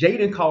me.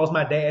 Jaden calls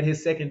my dad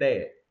his second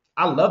dad.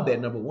 I love that,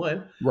 number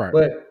one. Right.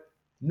 But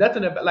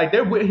nothing about, like,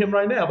 they're with him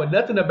right now, but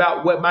nothing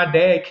about what my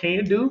dad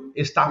can do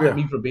is stopping Yeah.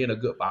 me from being a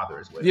good father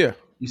as well. Yeah.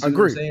 You see what I'm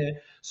Agreed. saying?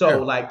 So, Yeah.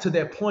 like, to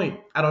that point,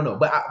 I don't know.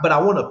 But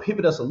I want to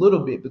pivot us a little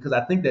bit because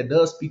I think that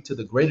does speak to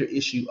the greater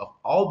issue of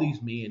all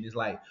these men is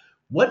like,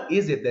 what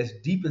is it that's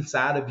deep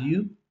inside of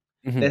you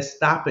Mhm. that's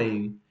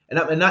stopping? And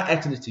I'm not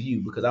asking this to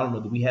you because I don't know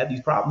that we have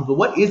these problems, but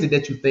what is it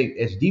that you think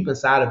is deep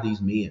inside of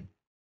these men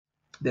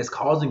that's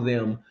causing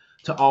them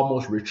to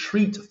almost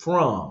retreat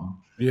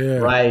from, Yeah.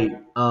 right,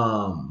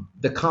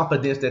 the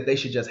confidence that they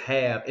should just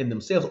have in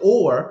themselves,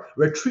 or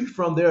retreat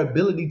from their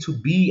ability to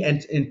be,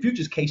 and in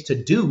Future's case, to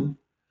do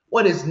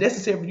what is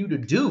necessary for you to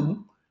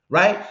do,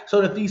 right?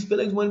 So that these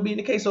feelings wouldn't be in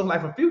the case. So, like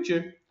for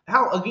Future,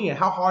 how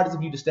hard is it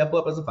for you to step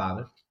up as a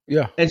father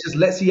Yeah. and just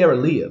let Sierra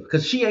live?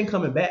 Because she ain't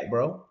coming back,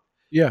 bro.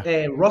 Yeah.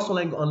 And Russell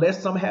ain't,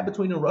 unless something happened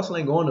between them, Russell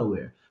ain't going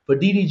nowhere. For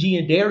DDG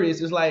and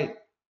Darius, it's like,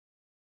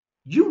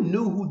 you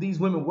knew who these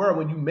women were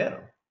when you met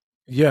them.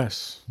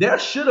 Yes. There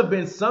should have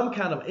been some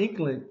kind of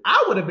inkling.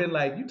 I would have been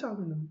like, you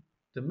talking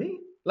to me?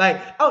 Like,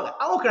 I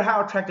don't care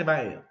how attractive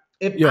I am.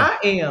 If Yeah.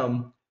 I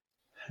am,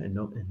 and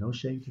no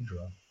shade to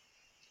drug,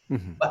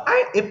 Mhm. but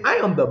if I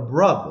am the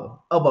brother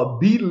of a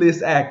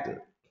B-list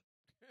actor,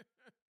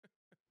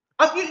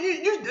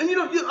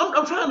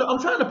 I'm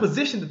trying to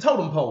position the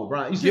totem pole,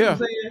 Brian. You see what I'm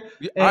saying?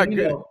 Yeah, And I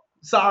get it.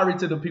 sorry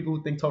to the people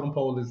who think totem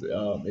pole is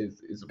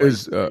Is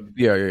racist.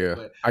 yeah.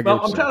 But I I'm get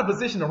what trying to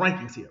position the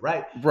rankings here,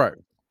 right? Right.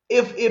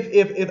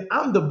 If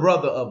I'm the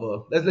brother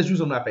of let's use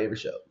one of my favorite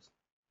shows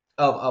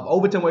of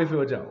Overton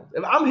Wakefield Jones.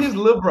 If I'm his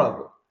little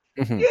brother,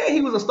 Mhm. yeah,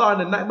 he was a star in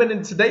the night, but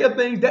in today of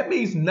things, that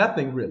means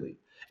nothing really.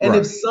 And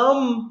Right. if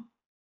some,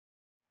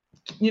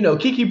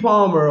 Kiki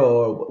Palmer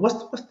or what's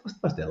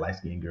that light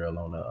skinned girl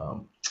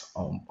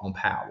on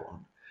Power,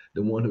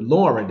 the one who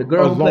Lauren, the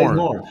girl who plays Lauren.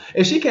 Lauren,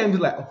 and she came to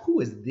like, who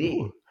is this?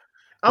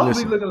 I'm gonna be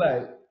Listen. looking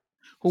like,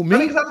 Who, I me?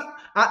 mean, 'cause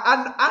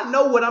I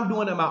know what I'm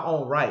doing in my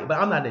own right, but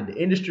I'm not in the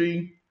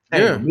industry. I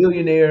ain't Yeah. a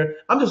millionaire.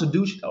 I'm just a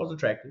dude she thought was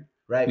attractive,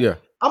 right? Yeah.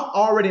 I'm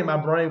already in my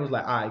brain was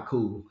like, all right,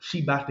 cool.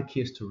 She about to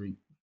kiss Tariq.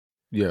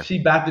 Yeah.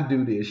 She about to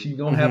do this. She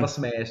gonna have a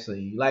smash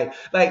scene. Like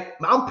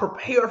I'm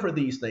prepared for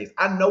these things.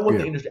 I know what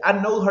the Yeah. industry.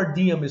 I know her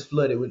DM is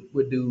flooded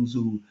with dudes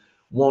who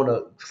wanna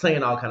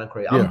saying all kind of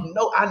crazy. Yeah.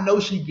 I know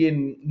she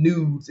getting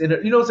nudes in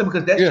her. You know what I'm saying?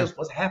 Because that's Yeah. just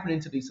what's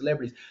happening to these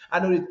celebrities. I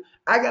know that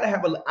I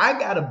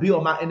gotta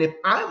build my. And if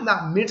I'm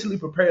not mentally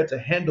prepared to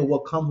handle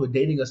what comes with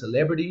dating a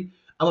celebrity,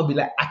 I'm gonna be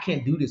like, I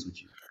can't do this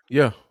with you.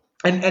 Yeah.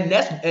 And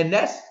that's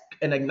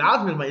an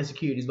acknowledgement of my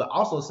insecurities, but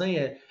also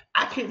saying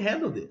I can't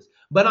handle this.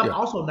 But I'm Yeah.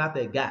 also not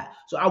that guy.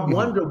 So I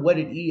wonder what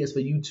it is for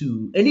you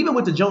to, and even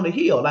with the Jonah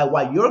Hill, like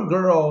why your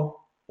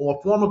girl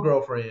or former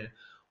girlfriend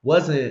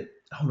wasn't,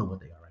 I don't know what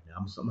they are right now.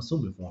 I'm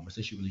assuming former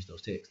since you released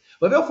those texts.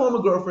 But if your former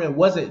girlfriend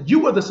wasn't, you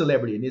were the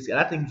celebrity in this. And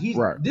I think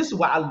Right. this is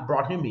why I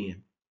brought him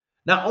in.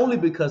 Not only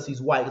because he's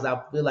white, because I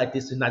feel like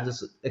this is not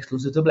just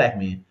exclusive to black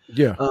men.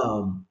 Yeah.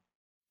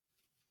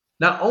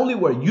 Not only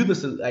were you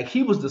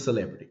he was the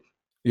celebrity,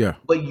 Yeah.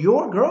 but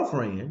your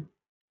girlfriend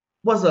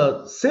was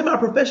a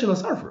semi-professional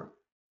surfer.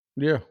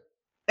 Yeah.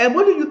 And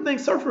what do you think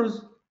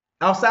surfers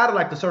outside of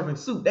like the surfing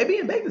suit, they be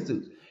in bathing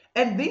suits.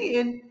 And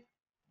then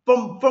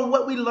from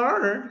what we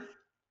learned,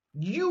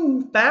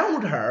 you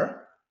found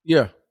her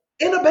Yeah.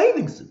 in a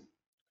bathing suit.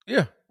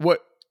 Yeah.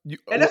 What? You,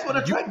 And that's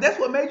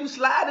what made you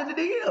slide into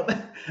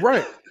DM.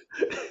 Right.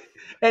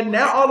 And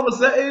now all of a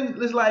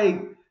sudden it's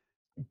like,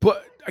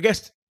 But I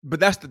guess, I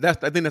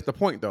think that's the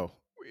point though.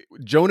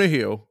 Jonah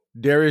Hill,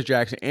 Darius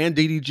Jackson, and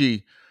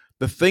DDG,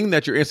 the thing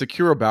that you're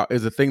insecure about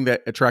is the thing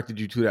that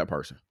attracted you to that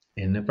person.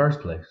 in the first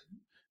place,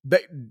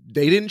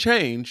 They didn't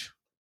change.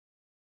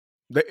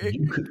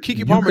 Keke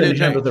you Palmer couldn't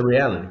didn't handle change. the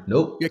reality.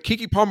 Nope. Yeah,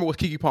 Keke Palmer was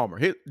Keke Palmer.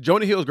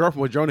 Jonah Hill's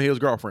girlfriend was Jonah Hill's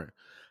girlfriend.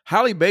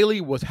 Halle Bailey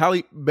was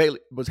Halle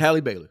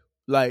Bailey.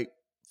 Like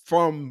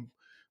from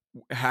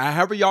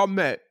however y'all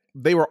met,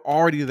 they were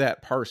already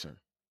that person.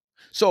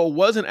 So it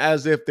wasn't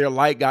as if their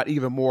light got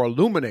even more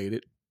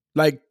illuminated.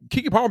 Like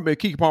Keke Palmer been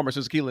Keke Palmer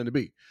since Keelan the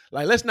B.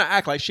 Like let's not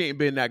act like she ain't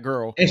been that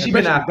girl. And she's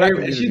been our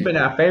favorite. And she's been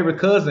our favorite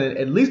cousin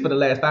at least for the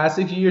last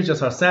 5-6 years.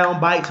 Just her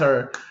sound bites,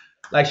 her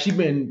like she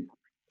been.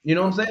 You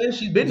know what I'm saying?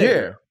 She's been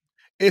there.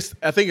 Yeah.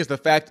 I think it's the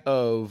fact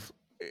of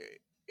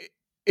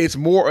it's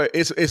more.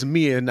 It's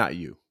me and not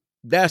you.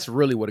 That's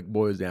really what it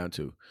boils down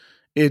to.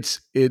 It's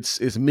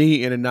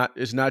me and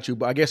it's not you.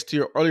 But I guess to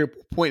your earlier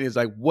point is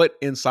like what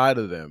inside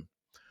of them,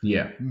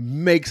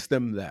 makes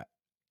them that.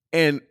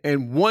 And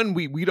one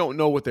we don't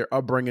know what their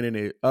upbringing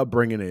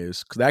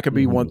is because that could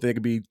be one thing. It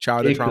could be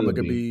childhood trauma. It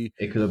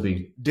could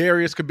be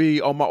Darius could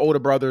be my older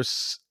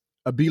brother's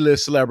a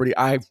B-list celebrity.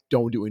 I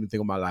don't do anything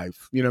with my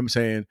life. You know what I'm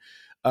saying?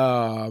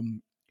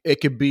 It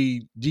could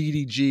be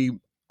DDG.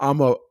 I'm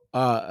a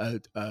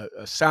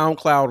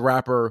SoundCloud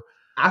rapper.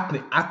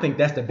 I think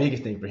that's the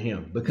biggest thing for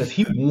him because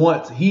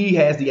he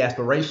has the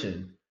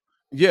aspiration.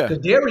 Yeah.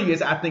 Because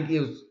Darius, I think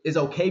is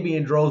okay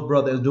being Dro's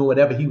brother and doing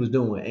whatever he was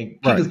doing. And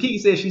because Keke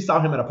said she saw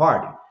him at a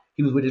party.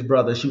 He was with his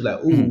brother. She was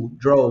like, ooh,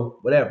 Dro,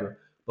 whatever.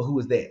 But who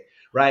was that?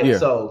 Right? Yeah.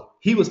 So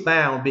he was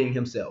found being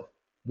himself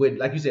with,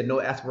 like you said,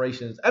 no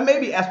aspirations. And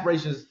maybe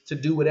aspirations to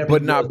do whatever.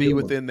 But not be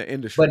within the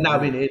industry. But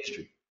not be in the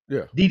industry.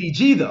 Yeah.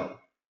 DDG though.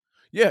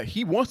 Yeah,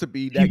 he wants to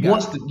be that guy. He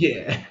wants to,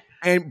 yeah.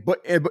 And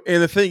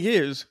the thing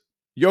is,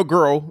 your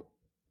girl,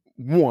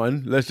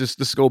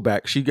 let's go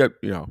back. She got,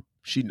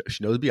 she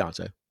knows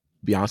Beyonce.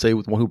 Beyonce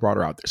was the one who brought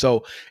her out there.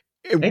 So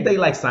ain't they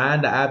like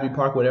signed to Ivy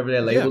Park, whatever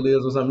that label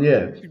is or something?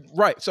 Yeah.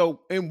 Right.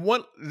 So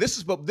this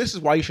is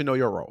why you should know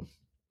your role.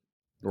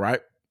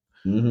 Right?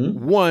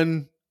 Mm-hmm.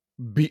 One,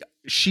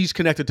 she's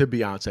connected to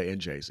Beyonce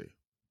and Jay-Z.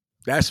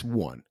 That's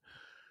one.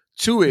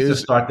 Two is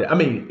start there. I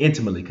mean,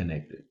 intimately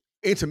connected.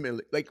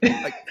 Intimately. Like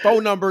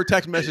phone number,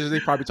 text messages, they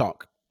probably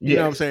talk. You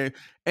know what I'm saying?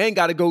 Ain't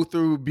got to go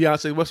through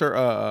Beyonce. What's her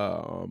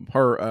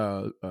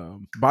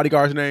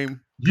bodyguard's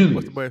name? Julius.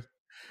 What's the boy?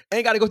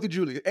 Ain't got to go through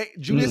Julius.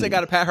 Julius ain't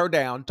got to pat her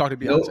down, talk to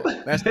Beyonce.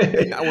 Nope. That's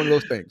not one of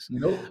those things.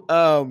 Nope.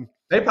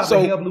 They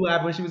probably held Blue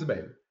Ivy when she was a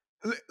baby.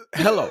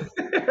 Hello.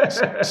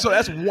 So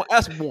that's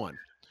one.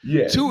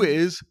 Yeah. Two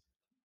is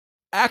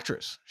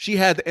actress. She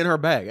had in her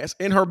bag. That's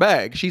in her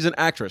bag. She's an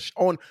actress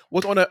on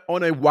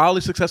a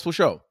wildly successful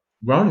show.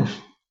 Brownish.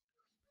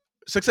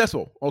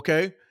 Successful.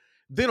 Okay.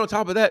 Then on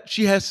top of that,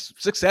 she has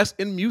success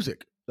in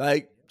music.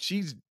 Like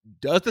she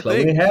does the Chloe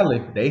thing. And Halle,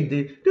 they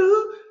did.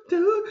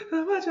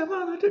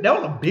 That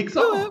was a big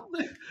song.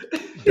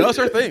 Does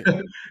her thing.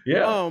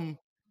 Yeah.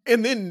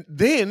 And then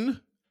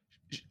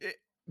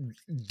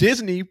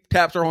Disney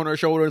taps her on her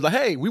shoulder and is like,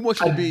 "Hey, we want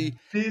you to be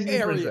Disney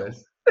Ariel."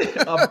 princess,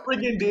 a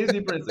freaking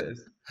Disney princess,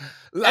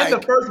 like,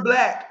 and the first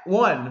black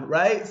one,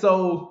 right?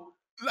 So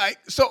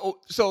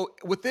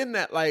within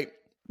that, but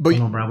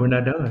come on, Brian, we're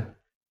not done.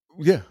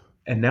 Yeah.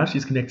 And now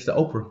she's connected to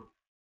Oprah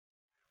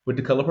with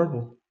The Color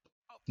Purple.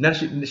 Now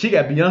she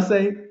got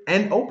Beyonce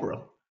and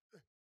Oprah.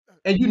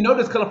 And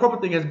this Color Purple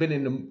thing has been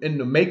in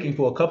the making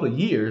for a couple of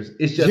years.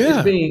 It's just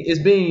it's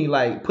being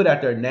like put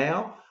out there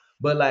now.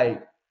 But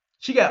like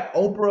She got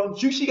Oprah.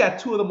 She got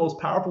two of the most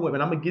powerful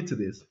women. I'm gonna get to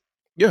this.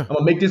 Yeah. I'm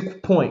gonna make this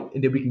point,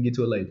 and then we can get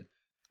to it later.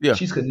 Yeah.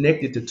 She's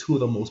connected to two of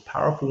the most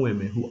powerful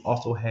women who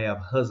also have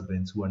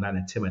husbands who are not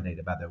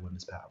intimidated by their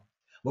women's power.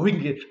 But we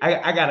can get.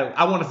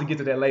 I want us to get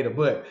to that later,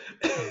 but.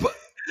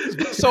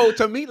 So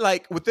to me,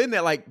 like within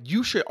that, like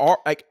you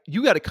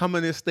got to come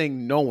in this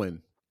thing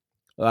knowing,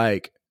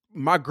 like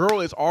my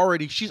girl is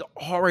already, she's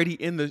already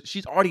in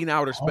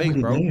outer space,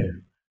 Already bro.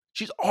 there.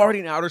 She's already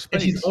in outer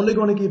space. And she's only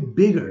going to get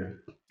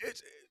bigger.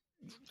 It's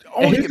And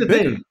only here's get the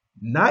bigger. thing,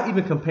 not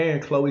even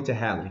comparing Chloe to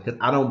Halle, because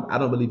I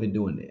don't believe in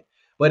doing that.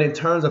 But in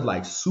terms of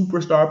like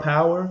superstar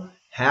power,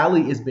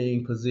 Halle is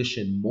being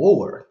positioned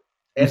more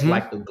as Mhm.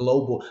 like the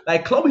global.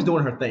 Like Chloe's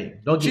doing her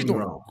thing. Don't She's get me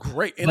doing wrong.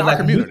 great in But our like,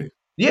 community.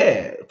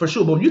 Yeah, for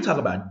sure. But when you talk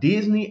about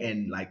Disney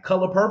and like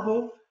Color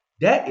Purple,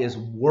 that is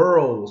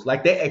worlds.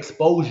 Like their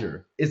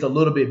exposure is a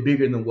little bit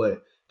bigger than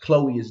what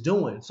Chloe is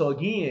doing. So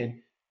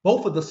again,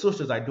 both of the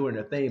sisters are doing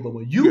their thing. But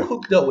when you Yeah.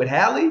 hooked up with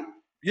Halle,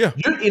 Yeah.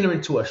 you're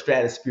entering to a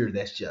stratosphere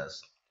that's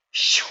just.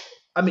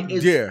 I mean,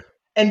 it's, Yeah.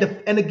 and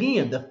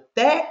again, the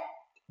fact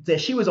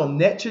that she was on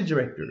that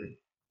trajectory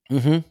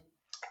Mm-hmm.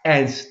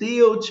 and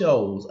still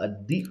chose a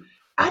D.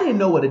 I didn't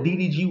know what a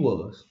DDG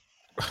was.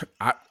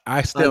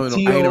 I still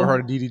don't, I ain't never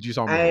heard of DDG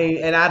song.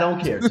 And I don't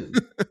care to.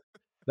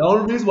 The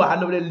only reason why I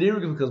know that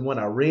lyric is because when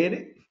I read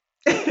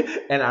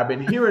it, and I've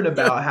been hearing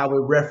about how it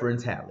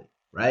referenced Halle,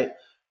 right?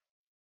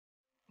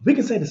 We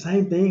can say the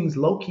same things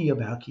low key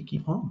about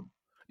Keke Palmer.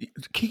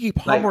 Keke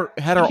Palmer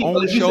had her Keke, own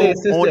like you show said,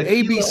 Sister on Akilah on the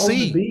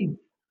ABC. Beat.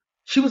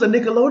 She was a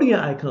Nickelodeon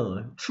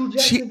icon. True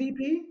Jackson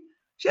VP.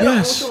 She had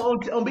Yes. her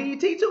own show on BET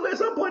too at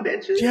some point,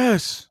 didn't she?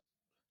 Yes.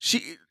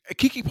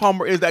 Keke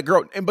Palmer is that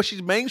girl, but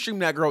she's mainstream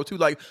that girl too.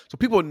 Like, so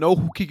people know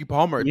who Keke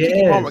Palmer is. Yes.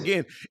 Keke Palmer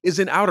again is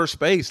in outer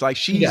space. Like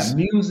She she's got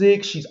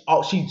music. She's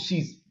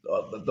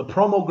the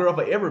promo girl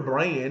for every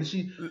brand.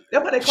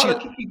 That's why they call her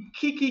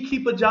Keke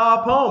Keep a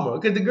Job Palmer,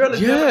 because the girl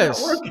is never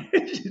Yes. not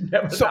working. She's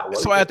never not working.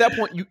 so at that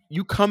point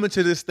you come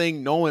into this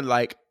thing knowing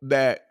like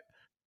that.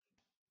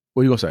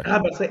 What are you gonna say? And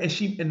I'm about to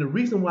say, and the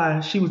reason why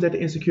she was at the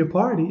Insecure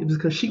party is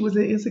because she was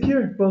in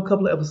Insecure for a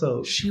couple of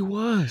episodes. She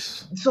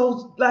was.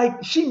 So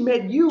like she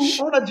met you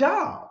on a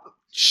job.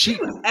 She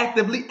was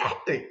actively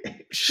acting.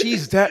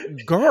 She's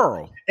that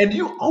girl. And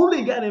you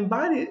only got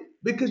invited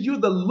because you're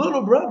the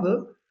little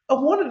brother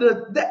of one of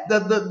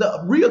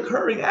the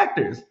reoccurring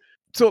actors.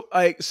 So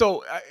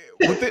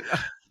with it,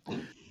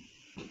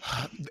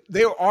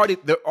 they're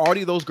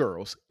already those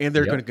girls, and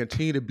they're Yep. going to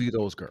continue to be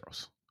those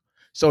girls.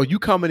 So you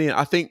coming in,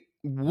 I think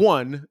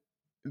one,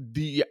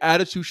 the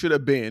attitude should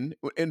have been,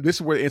 and this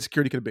is where the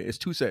insecurity could have been. It's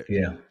two sets.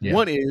 Yeah.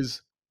 One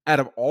is, out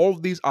of all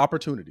these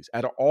opportunities,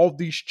 out of all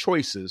these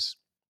choices,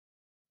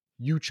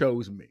 you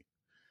chose me.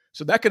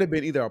 So that could have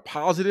been either a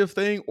positive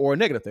thing or a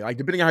negative thing, like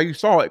depending on how you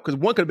saw it. Because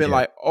one could have been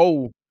like,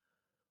 oh,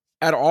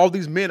 out of all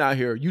these men out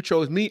here, you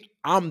chose me.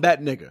 I'm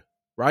that nigga,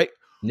 right?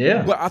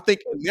 Yeah. But I think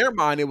in their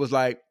mind, it was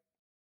like,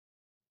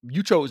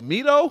 you chose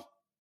me though?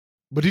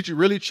 But did you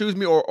really choose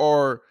me?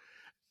 Or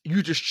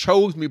you just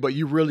chose me, but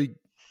you really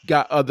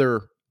got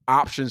other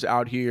options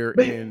out here?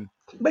 But you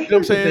know here's what I'm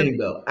the saying? thing,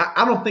 though.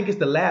 I don't think it's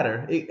the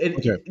latter.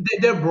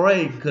 Their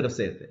brain could have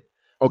said that.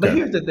 Okay. But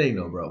here's the thing,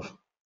 though, bro.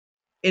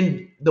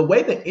 In the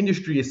way the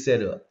industry is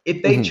set up,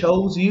 if they Mhm.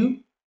 chose you,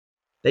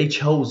 they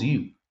chose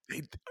you.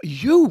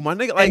 You, my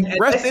nigga, like And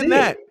rest that's in it.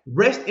 that.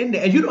 Rest in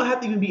that. And you don't have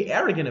to even be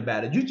arrogant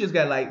about it. You just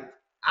got like,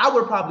 I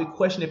would probably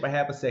question it for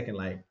half a second,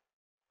 like,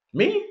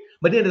 me?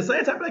 But then at the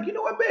same time, like, you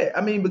know what, bet.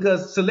 I mean,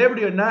 because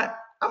celebrity or not,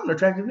 I'm an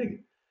attractive nigga.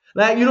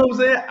 Like, you know what I'm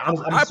saying? I'm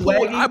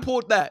swaggy. I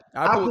pulled that.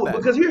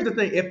 Because here's the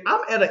thing. If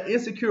I'm at an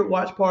Insecure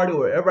watch party or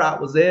wherever I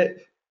was at,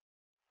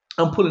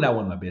 I'm pulling out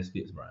one of my best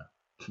fits, Brian.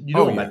 You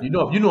know, I'm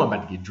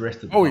about to get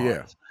dressed to the Oh, yeah.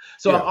 party.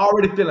 So I'm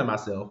already feeling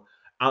myself.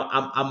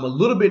 I'm a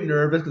little bit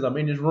nervous because I'm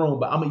in this room,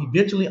 but I'm gonna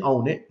eventually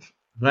own it.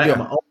 Right? Yeah. I'm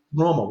gonna own this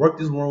room. I'm gonna work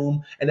this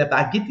room, and if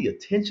I get the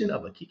attention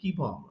of a Keke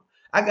Palmer,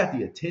 I got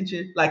the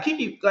attention. Like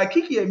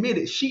Keke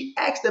admitted, she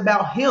asked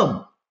about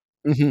him.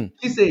 Mm-hmm.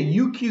 She said,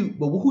 "You cute,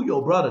 but who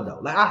your brother though?"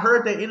 Like I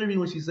heard that interview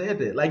when she said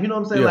that. Like you know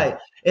what I'm saying? Yeah. Like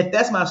if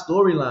that's my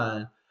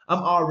storyline,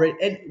 I'm already.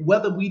 And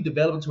whether we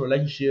develop into a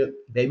relationship,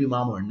 baby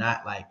mama or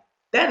not, like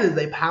that is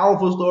a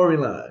powerful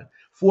storyline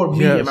for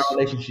me in my Yes.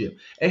 relationship.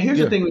 And here's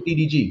the thing with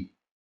DDG.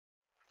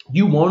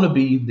 You want to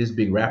be this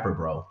big rapper,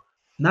 bro.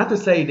 Not to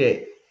say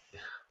that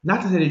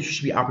you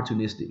should be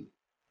opportunistic,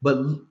 but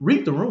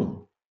read the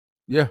room.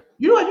 Yeah.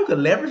 You know how you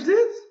can leverage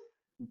this?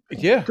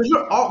 Yeah.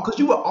 Because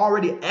you were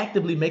already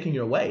actively making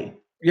your way.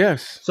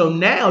 Yes. So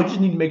now you just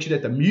need to make sure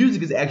that the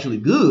music is actually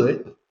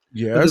good.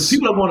 Because Yes.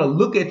 people are going to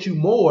look at you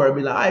more and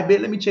be like, all right,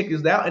 bet, let me check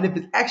this out. And if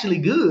it's actually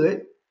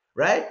good,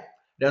 right?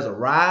 There's a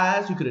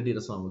rise. You could have did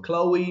a song with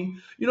Chloe.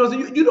 You know, so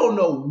you don't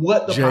know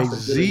what the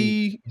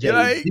possibility.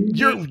 Jay-Z.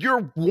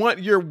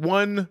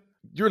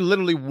 You're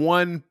literally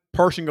one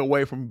person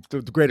away from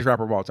the greatest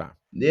rapper of all time.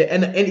 Yeah,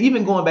 and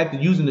even going back to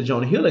using the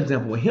Jonah Hill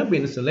example, with him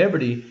being a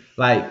celebrity,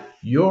 like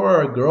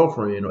your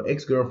girlfriend or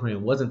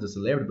ex-girlfriend wasn't the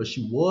celebrity, but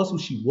she was who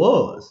she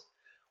was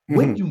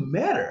when you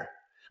met her.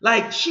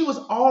 Like she was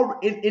all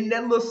in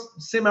that little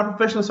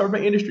semi-professional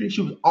surfing industry.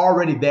 She was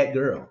already that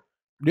girl.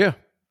 Yeah.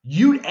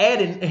 You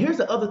added, and here's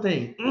the other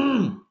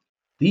thing: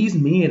 these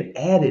men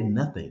added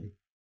nothing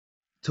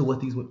to what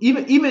these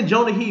even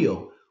Jonah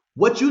Hill.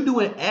 What you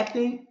do in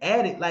acting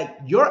added, like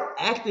your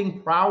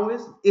acting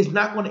prowess is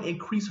not going to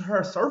increase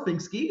her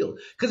surfing skill.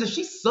 Because if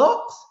she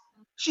sucks,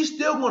 she's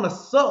still going to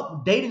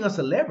suck dating a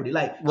celebrity.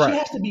 Like Right. she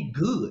has to be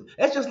good.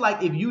 That's just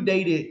like if you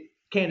dated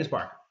Candace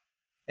Parker,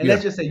 and Yeah.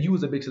 let's just say you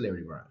was a big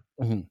celebrity, Brian.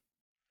 Mhm.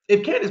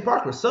 If Candace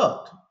Parker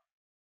sucked,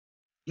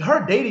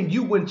 her dating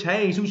you wouldn't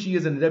change who she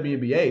is in the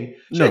WNBA.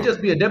 She'd No. just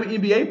be a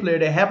WNBA player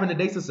that happened to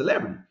date a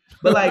celebrity.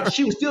 But like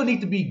she would still need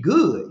to be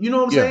good. You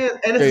know what I'm Yeah. saying?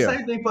 And it's Yeah, the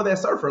same thing for that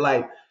surfer.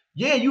 Like,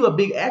 yeah, you a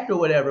big actor or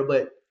whatever,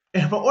 but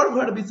in order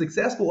for her to be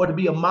successful or to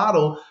be a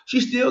model, she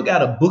still got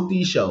to book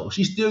these shows.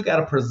 She still got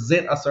to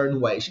present a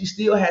certain way. She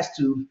still has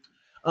to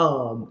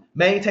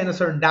maintain a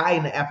certain diet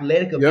and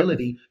athletic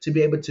ability to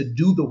be able to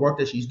do the work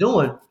that she's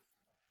doing.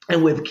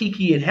 And with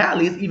Kiki and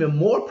Halle, it's even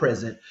more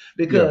present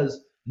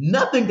because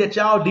nothing that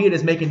y'all did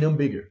is making them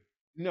bigger.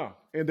 No.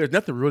 And there's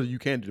nothing really you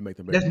can do to make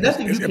them better. There's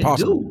nothing It's you can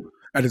impossible do.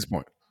 at this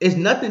point. It's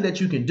nothing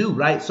that you can do,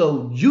 right?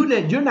 So you're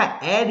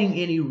not adding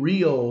any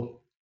real.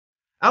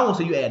 I won't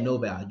say you add no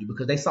value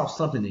because they saw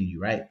something in you,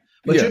 right?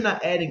 But Yeah. you're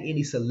not adding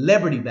any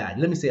celebrity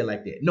value. Let me say it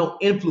like that. No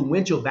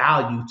influential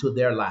value to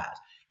their lives.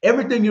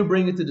 Everything you're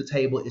bringing to the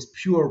table is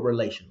pure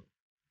relational.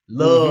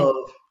 Love,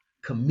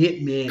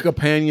 commitment,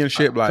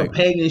 Companionship,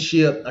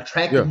 companionship,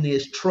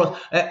 attractiveness,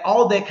 trust,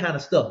 all that kind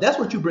of stuff. That's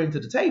what you bring to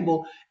the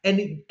table. And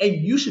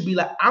you should be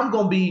like,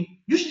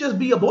 you should just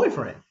be a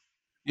boyfriend.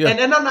 Yeah.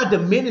 And I'm not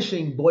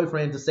diminishing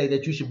boyfriend to say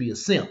that you should be a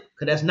simp,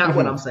 because that's not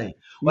what I'm saying.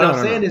 What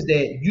I'm saying is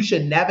that you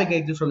should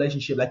navigate this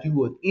relationship like you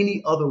would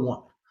any other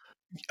woman.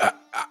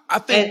 I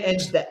think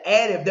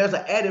And there's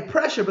an added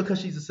pressure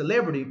because she's a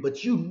celebrity,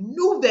 but you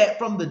knew that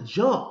from the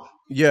jump.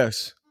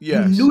 yes. You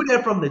knew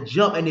that from the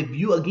jump. And if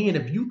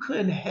you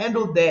couldn't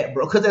handle that,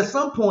 bro, because at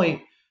some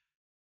point,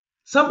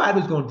 somebody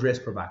was going to dress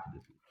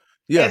provocatively.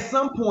 Yeah. At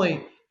some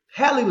point,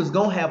 Halle was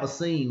going to have a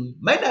scene,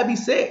 might not be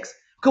sex.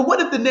 Because what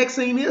if the next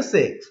scene is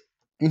sex?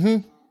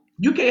 Mm-hmm.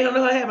 You can't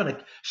handle her having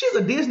she's a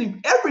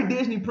every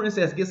Disney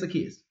princess gets a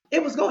kiss.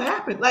 It was going to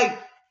happen. Like,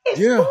 it's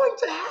going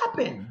to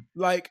happen.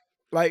 Like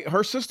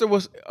her sister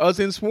was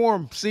in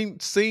Swarm,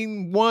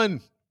 scene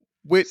one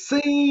with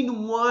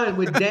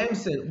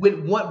Damson, with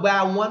one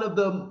of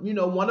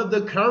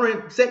the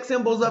current sex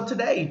symbols of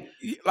today.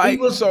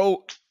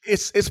 So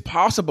it's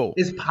possible.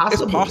 It's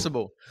possible. It's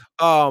possible.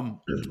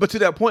 But to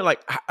that point,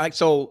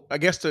 so I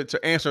guess to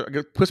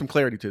answer, put some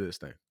clarity to this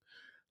thing.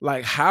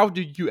 Like, how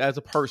do you, as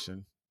a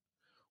person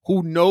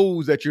who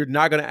knows that you're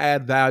not going to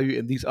add value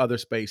in these other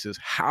spaces,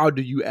 how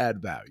do you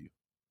add value?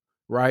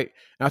 Right.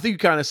 And I think you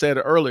kind of said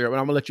it earlier, and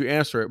I'm gonna let you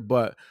answer it.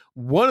 But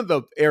one of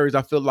the areas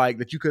I feel like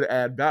that you could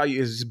add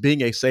value is just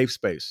being a safe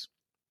space.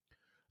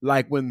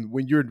 Like when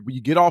you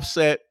get off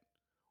set,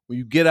 when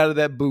you get out of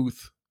that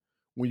booth,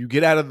 when you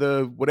get out of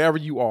the whatever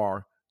you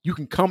are, you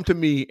can come to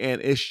me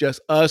and it's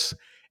just us,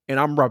 and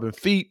I'm rubbing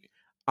feet.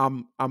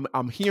 I'm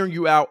hearing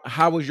you out.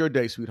 How was your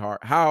day,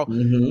 sweetheart? How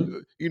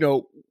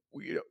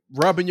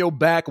rubbing your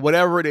back,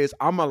 whatever it is.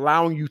 I'm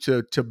allowing you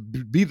to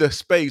be the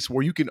space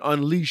where you can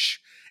unleash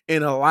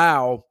and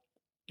allow,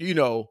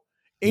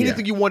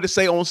 anything you wanted to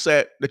say on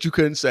set that you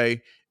couldn't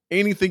say,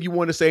 anything you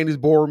wanted to say in this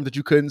boardroom that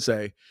you couldn't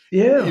say.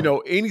 Yeah.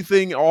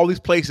 Anything, all these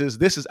places,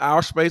 this is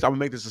our space. I'm gonna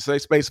make this a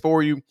safe space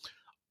for you.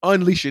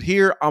 Unleash it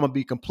here. I'm gonna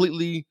be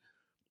completely,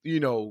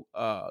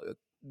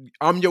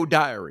 I'm your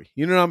diary.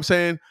 You know what I'm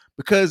saying?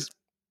 Because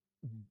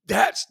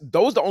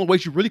those are the only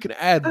ways you really can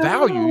add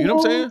value. You know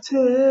what I'm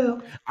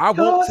saying? I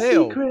won't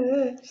tell.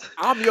 Secrets,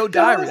 I'm your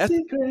diary. That's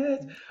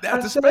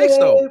the space,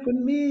 though.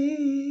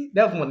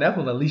 That's one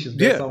Alicia's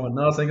best song,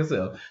 not sing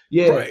herself.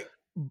 Yeah. Right.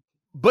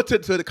 But to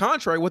the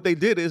contrary, what they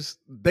did is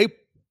they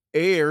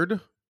aired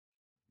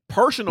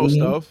personal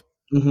stuff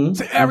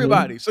to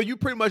everybody. So you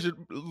pretty much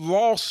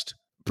lost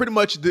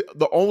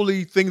the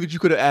only thing that you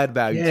could have added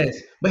value to.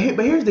 But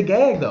here's the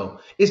gag, though.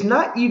 It's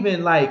not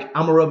even like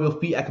I'm gonna rub your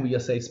feet, I can be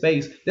your safe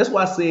space. That's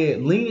why I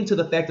said lean into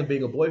the fact of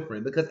being a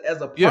boyfriend, because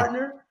as a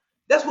partner,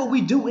 that's what we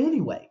do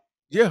anyway.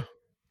 Yeah.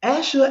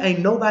 Asha ain't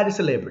nobody's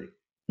celebrity,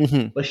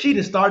 but she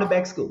just started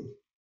back school.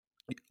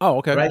 Oh,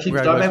 okay. Right, she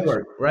started back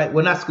work. Right,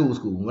 well, not school.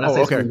 When I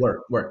say school,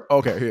 work.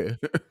 Okay,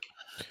 yeah.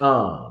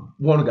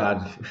 One of the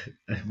guys,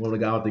 I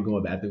don't think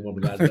going back. I think one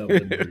of the guys done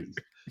with the degrees.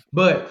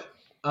 But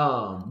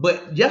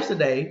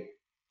yesterday,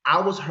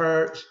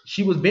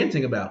 she was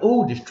venting about,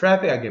 this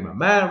traffic, I get my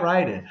mind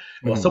right,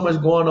 and so much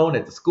going on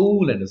at the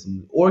school, and there's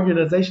some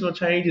organizational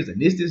changes,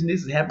 and this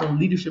is happening on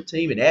the leadership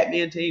team and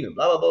admin team, and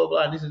blah, blah, blah,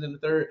 blah, and this is in the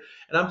third.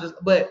 And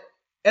but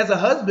as a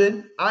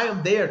husband, I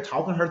am there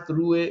talking her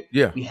through it.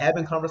 Yeah. We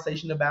having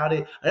conversation about it.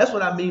 And that's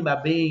what I mean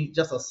by being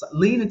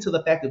lean into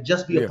the fact of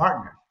just be a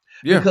partner.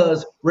 Yeah.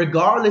 Because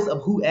regardless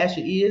of who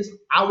Asha is,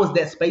 I was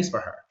that space for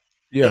her.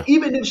 Yeah. And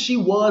even if she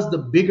was the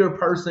bigger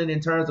person in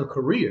terms of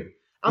career,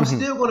 I'm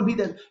still going to be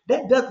that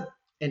doesn't,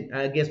 and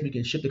I guess we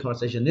can shift the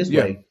conversation this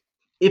way.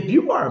 If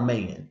you are a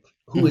man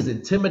who is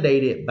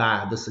intimidated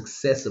by the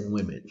success of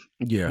women,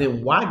 Yeah.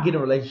 then why get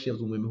in relationships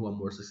with women who are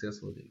more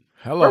successful than you?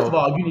 Hello. First of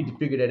all, you need to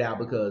figure that out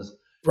because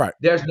Right.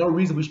 there's no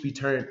reason we should be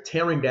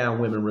tearing down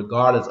women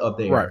regardless of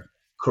their Right.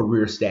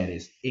 career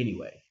status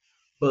anyway.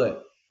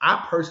 But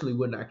I personally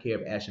would not care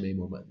if Ashley made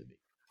more money than me.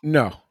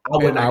 No. I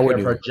would And I not care wouldn't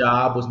if her either.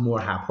 job was more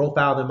high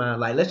profile than mine.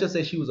 Like, let's just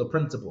say she was a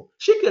principal.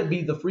 She could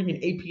be the freaking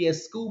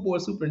APS school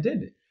board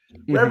superintendent.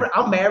 Wherever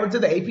I'm married to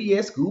the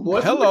APS school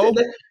board Hello.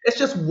 superintendent. It's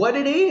just what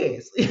it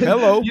is.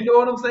 Hello. You know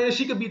what I'm saying?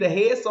 She could be the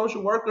head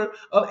social worker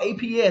of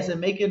APS and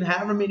making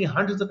however many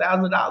hundreds of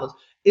thousands of dollars.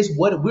 It's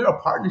what we're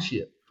a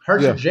partnership. Her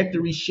Yeah.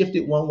 trajectory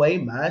shifted one way,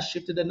 mine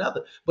shifted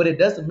another. But it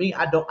doesn't mean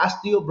I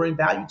still bring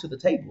value to the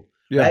table.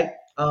 Yeah. Right.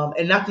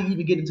 And not to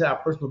even get into our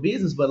personal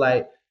business, but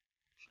like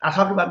I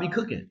talked about me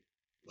cooking.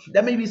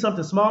 That may be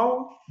something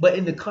small, but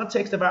in the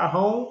context of our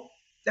home,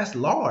 that's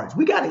large.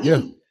 We gotta Yeah.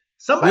 eat.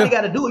 Somebody Yeah.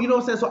 got to do it. You know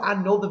what I'm saying? So I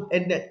know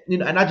and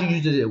I just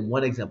use it as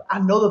one example. I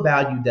know the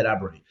value that I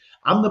bring.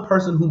 I'm the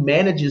person who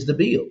manages the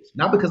bills,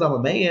 not because I'm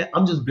a man.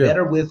 I'm just Yeah.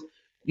 better with,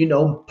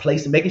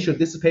 placing, making sure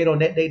this is paid on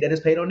that day, that is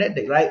paid on that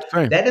day, right?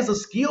 Same. That is a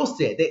skill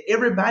set that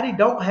everybody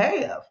don't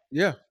have,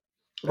 Yeah.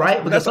 right?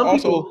 But Because that's some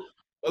also people,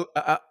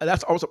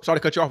 that's also, sorry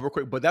to cut you off real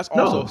quick, but that's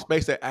also No. a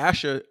space that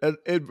Asha,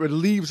 it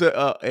relieves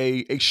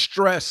a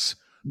stress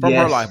from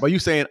her Yes. life. By you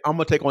saying, I'm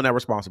gonna take on that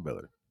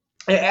responsibility.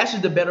 and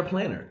Ashley's the better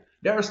planner.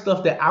 There are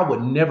stuff that I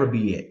would never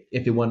be at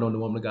if it wasn't on the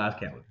Woman of God's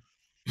calendar.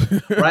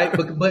 Right,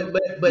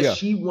 but Yeah.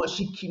 she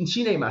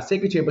named my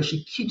secretary, but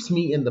she keeps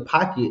me in the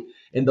pocket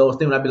and those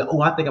things. When I'd be like,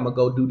 oh, I think I'm gonna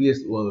go do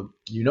this. Well,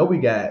 we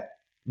got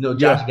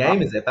Josh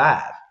Game is at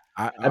 5.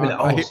 I mean,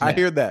 oh, I snap.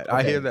 hear that. I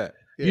Okay. hear that.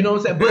 Yeah. You know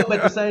what I'm saying?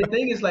 But the same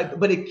thing is like,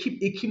 but it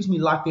keeps me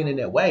locked in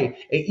that way.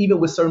 And even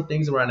with certain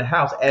things around the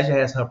house, Asha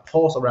has her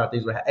pulse around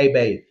things. Where, hey,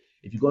 babe,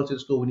 if you go into the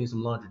store, we need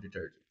some laundry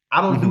detergent. I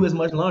don't do as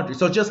much laundry,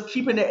 so just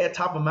keeping that at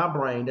top of my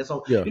brain. That's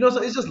on. Yeah.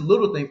 So it's just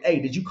little things. Hey,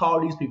 did you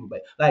call these people,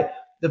 babe? Like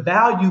the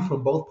value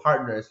from both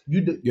partners.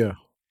 Yeah.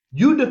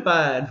 You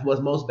define what's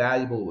most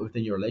valuable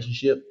within your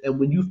relationship, and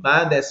when you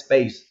find that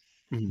space,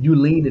 Mhm. you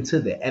lean into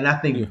that. And I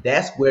think Yeah.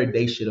 that's where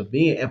they should have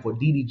been. And for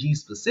DDG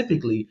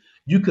specifically,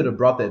 you could have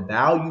brought that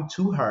value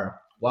to her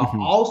while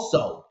Mhm.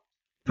 also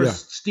Yeah.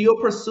 still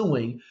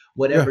pursuing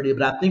whatever it is.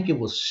 But I think it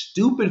was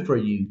stupid for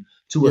you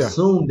to Yeah.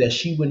 assume that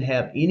she wouldn't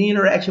have any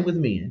interaction with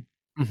men,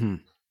 Hmm.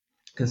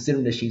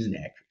 considering that she's an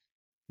actress.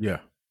 Yeah.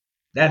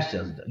 That's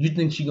just you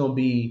think she's gonna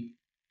be,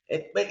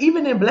 but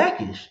even in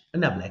Blackish,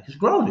 not Blackish,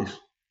 Grownish.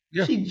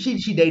 Yeah.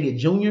 She dated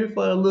Junior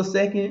for a little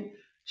second.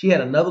 She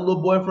had another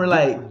little boyfriend.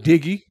 Like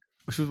Diggy.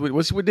 Was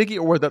she with Diggy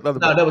or was that the other?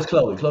 no, that was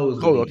Chloe. Chloe was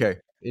with Chloe. Diggy. Okay.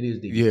 It is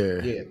Diggy.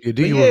 Yeah. But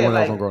Diggy was one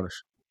that was on Grownish.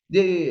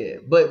 Yeah,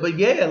 but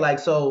yeah, like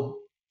so.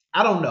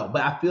 I don't know,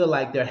 but I feel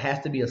like there has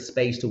to be a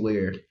space to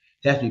where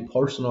there has to be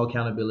personal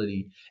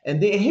accountability.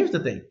 And then here's the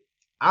thing: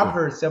 I've Yeah.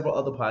 heard several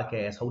other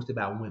podcasts hosted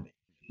by women.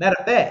 Matter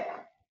of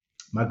fact,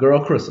 my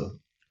girl Crystal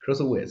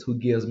West, who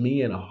gives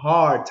me a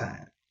hard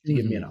time. She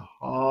gives me a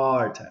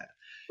hard time.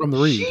 From the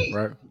Read, She-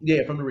 right?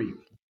 Yeah, from the read.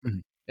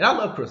 Mhm. And I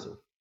love Crystal.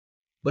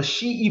 But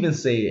she even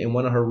said in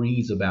one of her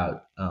reads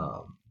about,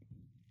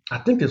 I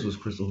think this was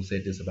Crystal who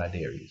said this about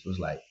Darius, was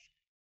like,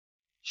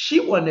 she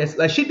wasn't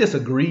like she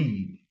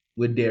disagreed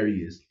with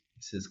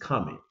Darius's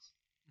comments.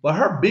 But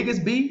her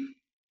biggest beef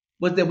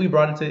was that we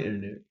brought it to the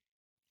internet.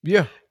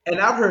 Yeah. And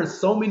I've heard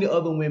so many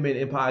other women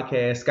in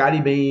podcasts,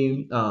 Scotty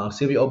Beam,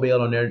 Sylvia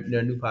Obell on their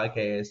new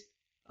podcast,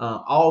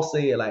 all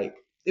say like,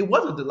 it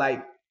wasn't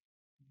like,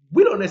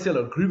 we don't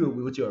necessarily agree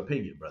with your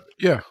opinion, brother.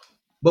 Yeah.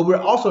 But we're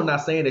also not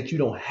saying that you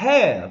don't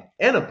have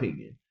an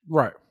opinion.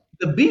 Right.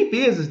 The beef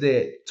is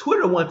that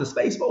Twitter wants the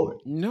space for it.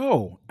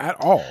 No, at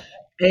all.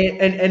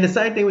 And the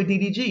same thing with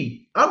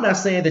DDG. I'm not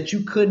saying that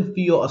you couldn't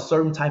feel a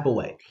certain type of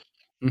way,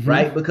 Mhm.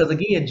 right? Because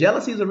again,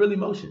 jealousy is a real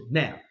emotion.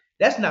 Now,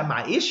 that's not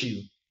my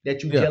issue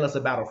that you're Yeah. jealous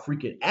about a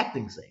freaking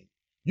acting scene.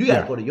 You got to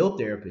Yeah. go to your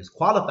therapist,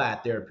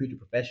 qualified therapeutic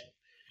professional,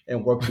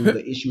 and work through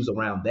the issues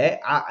around that.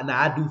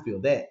 I do feel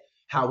that.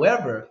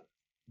 However,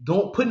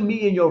 putting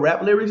me in your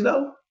rap lyrics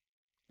though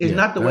is Yeah,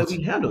 not the way that's-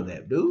 we handle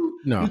that, dude.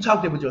 No. You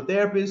talk that with your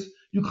therapist.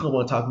 You come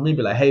on and talk to me,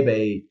 be like, hey,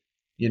 babe,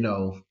 I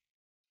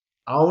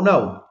don't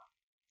know.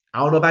 I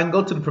don't know if I can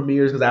go to the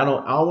premieres because I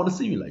don't want to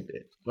see you like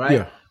that, right?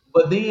 Yeah.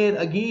 But then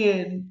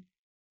again,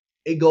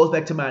 it goes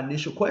back to my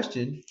initial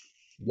question.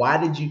 Why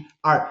did you?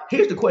 All right,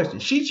 here's the question.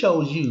 She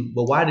chose you,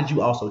 but why did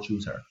you also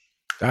choose her?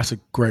 That's a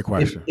great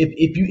question.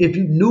 If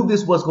you knew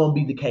this was going to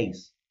be the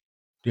case,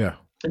 Yeah.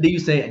 and then you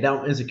say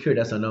down insecure,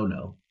 that's a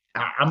no.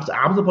 I'm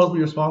supposed to be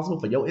responsible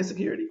for your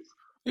insecurities.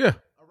 Yeah.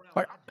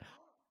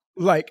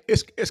 Like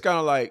it's kind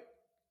of like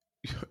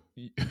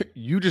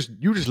you just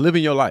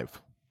living your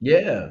life.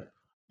 Yeah,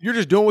 You're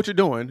just doing what you're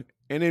doing,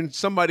 and then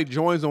somebody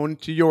joins on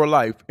to your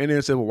life, and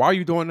then says, "Well, why are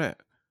you doing that?"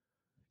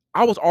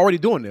 I was already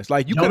doing this.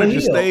 Like you could Jonah have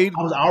just Hill. stayed.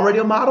 I was already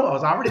a model. I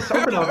was already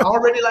surfing. I was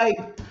already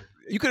like,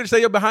 You could have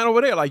stayed behind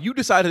over there. Like you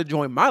decided to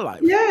join my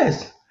life.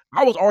 yes.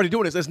 I was already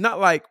doing this. It's not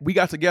like we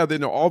got together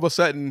and all of a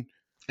sudden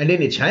And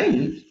then it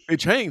changed. it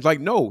changed. Like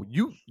no,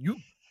 you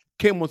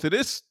came onto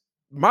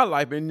my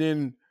life, and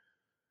then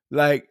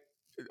like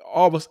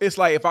almost it's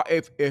like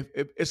if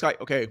it's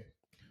like, okay,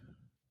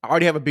 I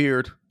already have a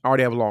beard, I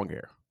already have long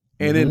hair.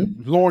 And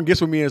then Lauren gets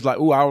with me and is like,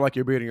 "Ooh, I don't like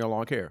your beard and your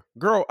long hair."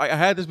 Girl, I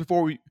had this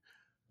before we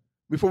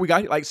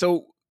got here. Like,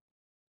 so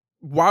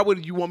why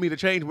would you want me to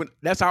change when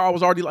that's how I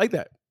was already like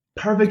that?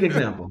 Perfect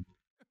example.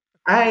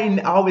 I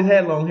ain't always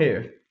had long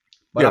hair,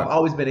 but Yeah. I've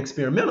always been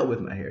experimental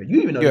with my hair.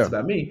 You even know Yeah. this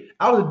about me.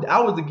 I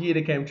was the kid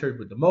that came to church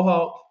with the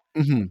mohawk,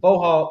 Mm-hmm.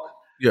 bohawk,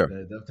 Yeah.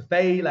 the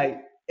fade.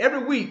 Like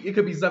every week, it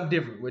could be something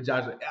different with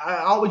Josh. I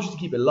always used to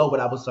keep it low, but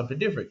I was something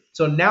different.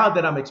 So now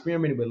that I'm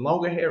experimenting with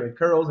longer hair and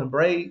curls and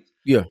braids,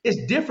 Yeah.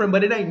 it's different,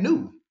 but it ain't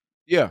new.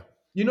 Yeah.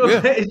 You know what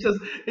I'm saying?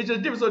 It's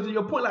just different. So to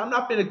your point, like, I'm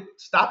not gonna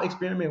stop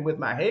experimenting with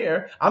my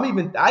hair. I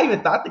even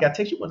thought, I think I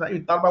texted you once. I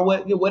even thought about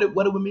what it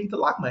would mean to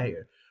lock my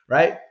hair,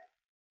 right?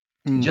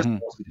 Just Mhm.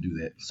 wants me to do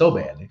that so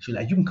badly. She's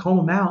like, you can comb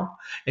them out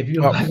if you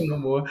don't like them no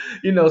more.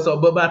 You know, so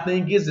but my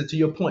thing is that to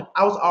your point,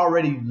 I was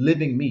already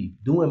living me,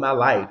 doing my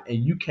life, and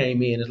you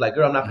came in. It's like,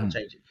 girl, I'm not gonna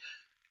change it.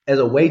 As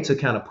a way to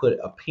kind of put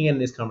a pin in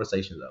this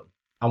conversation, though,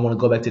 I want to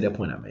go back to that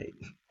point I made.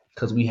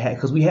 Because we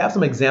have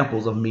some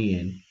examples of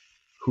men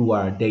who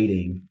are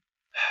dating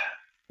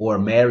or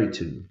married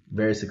to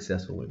very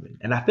successful women.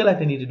 And I feel like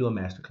they need to do a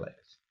masterclass.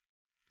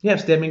 You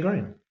have Stedman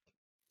Graham.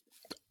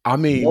 I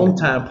mean,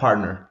 Longtime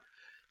partner,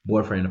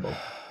 boyfriend of Oprah.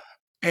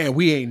 and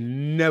we ain't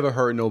never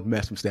heard no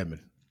mess from Stedman.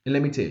 And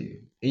let me tell you,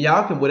 and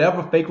y'all can,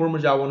 whatever fake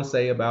rumors y'all want to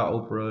say about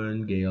Oprah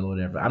and Gayle or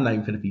whatever, I'm not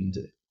even finna feed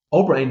into it.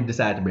 Oprah ain't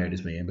decided to marry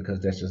this man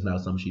because that's just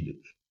not something she do,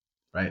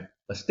 right?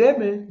 But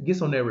Stedman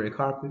gets on that red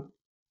carpet.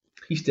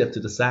 He steps to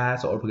the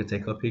side so Oprah can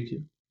take her picture.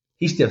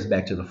 He steps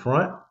back to the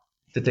front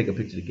to take a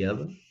picture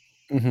together.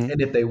 Mm-hmm.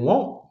 And if they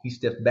won't, he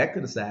steps back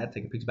to the side,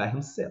 take a picture by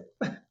himself.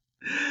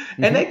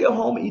 And they go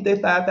home and eat their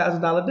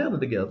 $5,000 dinner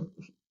together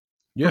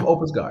from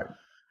Oprah's garden.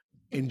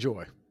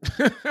 Enjoy.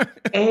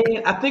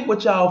 And I think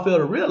what y'all fail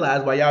to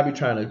realize while y'all be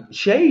trying to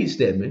shade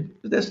Stedman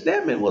is that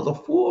Stedman was a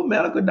full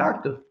medical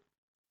doctor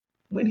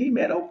when he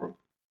met Oprah.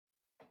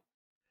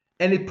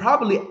 And it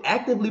probably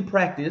actively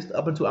practiced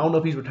up until, I don't know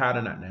if he's retired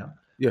or not now,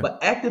 but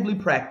actively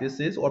practiced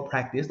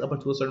up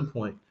until a certain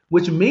point,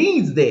 which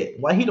means that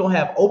while he don't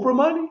have Oprah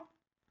money,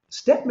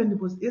 Stedman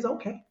is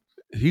okay.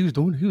 He was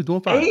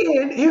doing fine.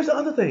 And here's the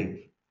other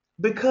thing.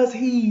 Because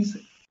he's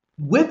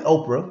with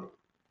Oprah,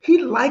 he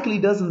likely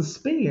doesn't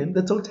spend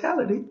the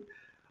totality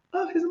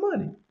of his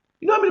money.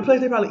 You know how many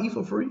places they probably eat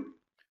for free?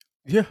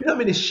 Yeah. You know how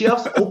many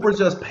chefs Oprah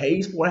just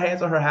pays for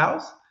hands on her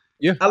house?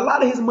 Yeah. A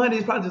lot of his money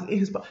is probably just in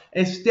his.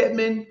 And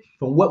Stedman,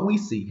 from what we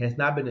see, has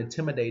not been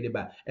intimidated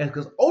by. And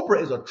because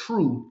Oprah is a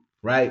true,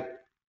 right,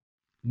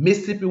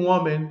 Mississippi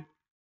woman,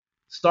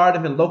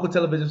 started in local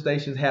television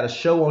stations, had a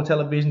show on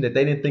television that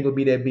they didn't think would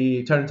be that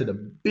big, turned into the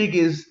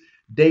biggest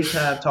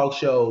daytime talk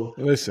show,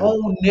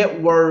 own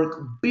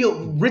network, built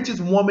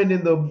richest woman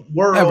in the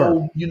world,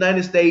 ever.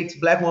 United States,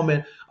 black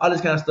woman, all this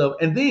kind of stuff.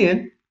 And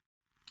then,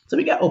 so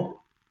we got Oprah,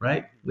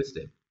 right, with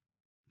Stedman.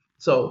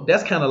 So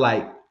that's kind of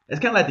like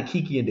the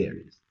Kiki and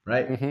Darius,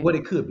 right? Mm-hmm. What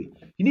it could be.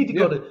 You need to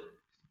go to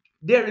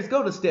Darius,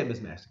 go to Stedman's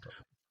masterclass.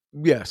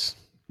 Yes.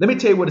 Let me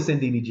tell you what it's in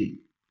DDG.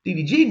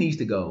 DDG needs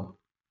to go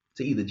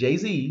to either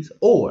Jay-Z's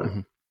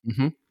or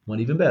one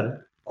even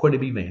better, Courtney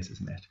B. Vance's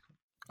masterclass.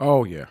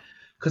 Oh yeah.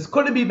 Because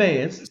Courtney B.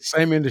 Vance,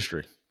 same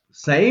industry,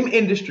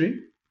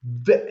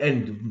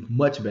 and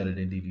much better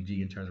than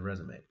DDG in terms of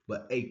resume.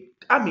 But a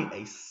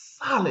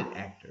solid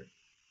actor.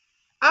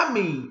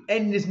 And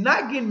it's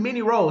not getting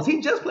many roles.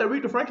 He just played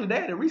Aretha Franklin's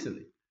daddy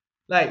recently.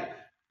 Like,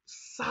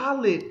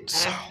 solid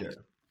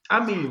actor.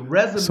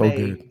 Resume. So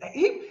good.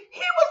 He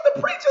was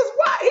the preacher's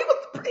wife. He was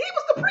the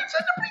preacher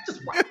and the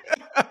preacher's wife.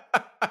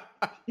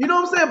 You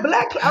know what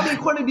I'm saying?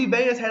 Courtney B.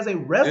 Vance has a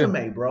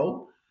resume,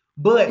 bro.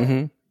 But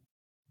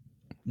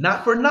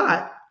not for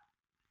naught,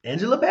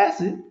 Angela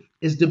Bassett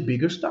is the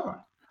bigger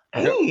star.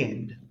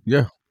 And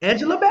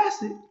Angela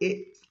Bassett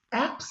is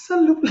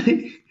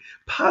absolutely,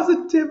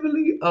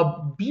 positively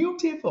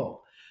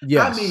beautiful.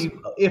 Yes.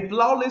 If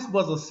Flawless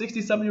was a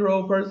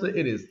 60-something-year-old person,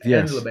 it is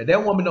Angela Bassett.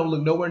 That woman don't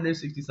look nowhere near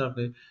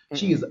 60-something.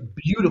 She is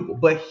beautiful.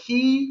 But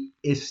he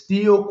is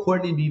still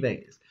Courtney B.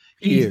 Vance.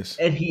 He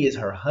is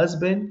her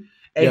husband.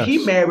 And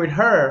he married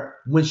her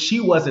when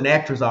she was an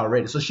actress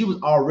already. So she was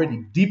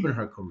already deep in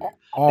her career.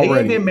 They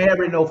ain't been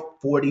married no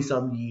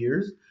 40-something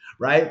years,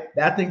 right?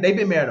 I think they've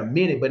been married a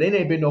minute, but it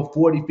ain't been no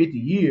 40, 50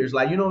 years.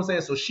 Like, you know what I'm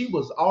saying? So she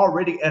was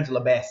already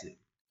Angela Bassett.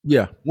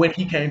 Yeah. When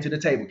he came to the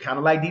table, kind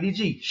of like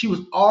DDG. She was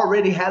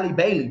already Halle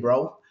Bailey,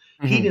 bro.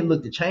 He didn't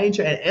look to change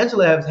her. And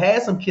Angela has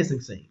had some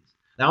kissing scenes.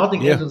 Now, I don't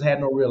think Angela's had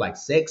no real like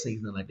sex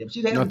scenes, nothing like that. But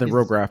she's had nothing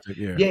real graphic,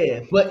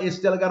 Yeah, but it's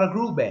still got a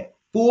groove back.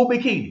 Full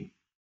bikini.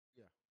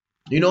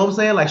 You know what I'm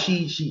saying? Like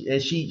she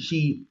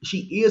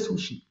is who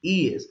she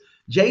is.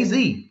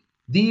 Jay-Z,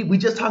 we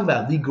just talked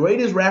about the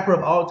greatest rapper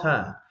of all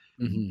time.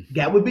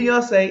 Got with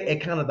Beyonce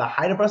at kind of the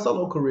height of her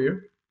solo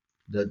career.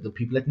 The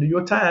people at the New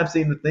York Times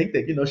seem to think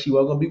that she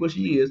wasn't gonna be what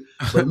she is.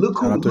 But look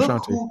who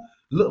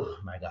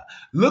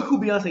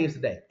Beyonce is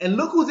today, and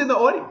look who's in the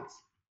audience.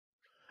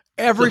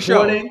 Every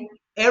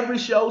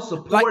show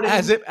supporting,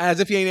 like as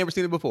if you ain't ever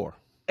seen it before.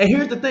 And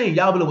here's the thing,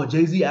 y'all be like, well,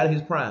 Jay-Z out of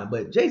his prime,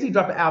 but Jay-Z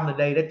dropped an album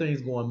today. That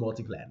thing's going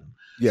multi-platinum.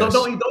 So Yes.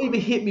 don't even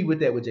hit me with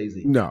that with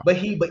Jay-Z. No.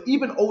 But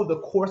even over the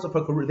course of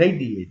her career, they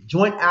did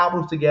joint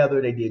albums together.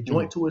 They did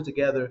joint tours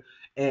together.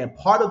 And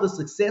part of the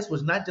success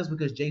was not just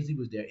because Jay-Z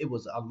was there. It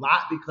was a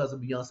lot because of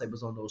Beyonce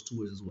was on those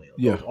tours as well.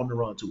 Yeah. Those on the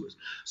run tours.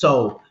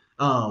 So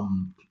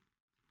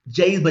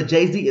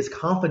Jay-Z is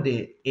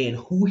confident in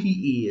who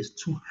he is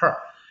to her.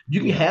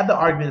 You can have the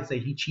argument and say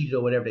he cheated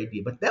or whatever they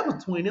did, but that was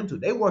between them two.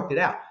 They worked it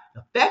out.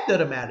 The fact of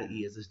the matter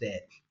is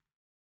that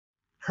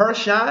her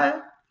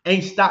shine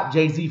ain't stopped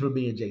Jay-Z from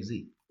being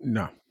Jay-Z.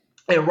 No.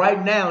 And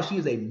right now, she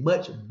is a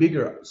much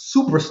bigger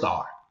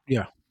superstar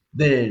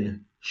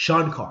than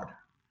Sean Carter.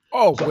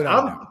 Oh, So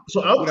without a doubt. I'm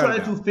Without a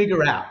trying to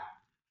figure out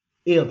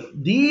if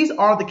these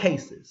are the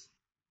cases,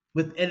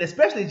 and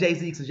especially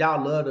Jay-Z, because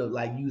y'all love to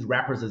like use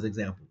rappers as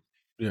examples.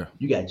 Yeah.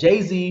 You got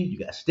Jay-Z, you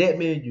got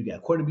Stedman, you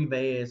got Courtney B.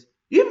 Vance,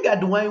 you even got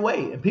Dwayne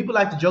Wade. And people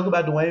like to joke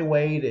about Dwayne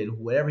Wade and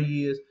whoever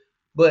he is,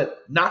 but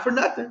not for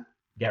nothing.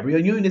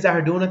 Gabrielle Union is out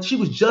here doing it. She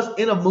was just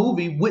in a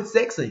movie with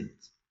sex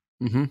scenes.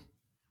 Mm-hmm.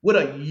 With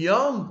a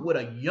young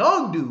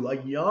dude,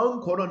 a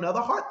young quote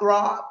another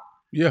heartthrob.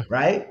 Yeah.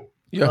 Right?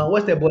 Yeah.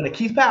 What's that boy?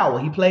 Keith Powell.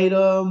 He played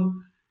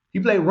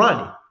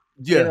Ronnie.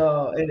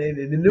 Yeah. In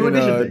the New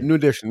Edition thing. New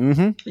Edition.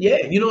 Mm-hmm. Yeah,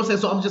 you know what I'm saying?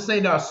 So I'm just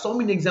saying there are so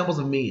many examples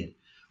of men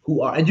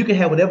who are, and you can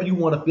have whatever you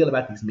want to feel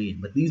about these men,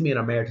 but these men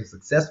are married to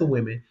successful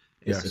women,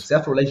 and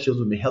successful relationships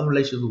with women, healthy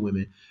relationships with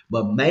women,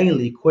 but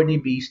mainly Courtney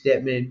B,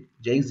 Stedman,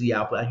 Jay-Z,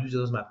 I use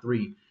those as my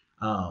three,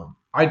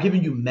 are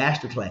giving you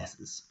master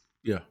classes.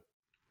 Yeah.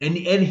 And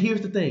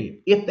here's the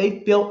thing. If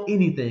they felt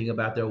anything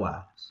about their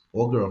wives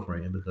or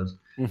girlfriend, because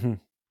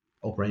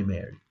Oprah ain't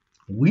married,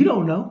 we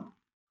don't know.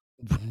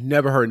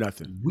 Never heard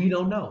nothing. We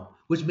don't know.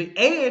 Which means,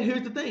 and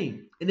here's the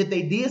thing. And if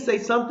they did say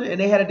something and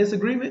they had a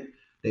disagreement,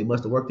 they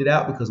must have worked it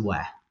out because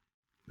why?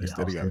 They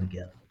all still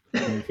together.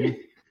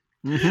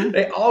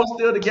 They all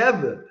still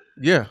together.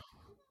 Yeah.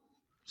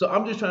 So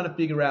I'm just trying to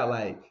figure out,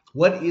 like,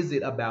 what is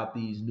it about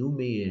these new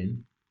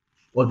men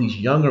or these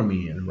younger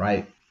men,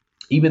 right?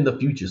 Even the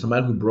future,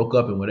 somebody who broke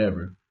up and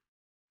whatever,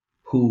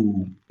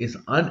 who is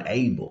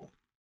unable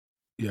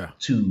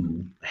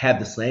to have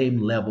the same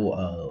level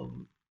of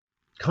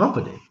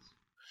confidence.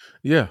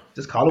 Yeah.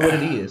 Just call it what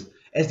it is.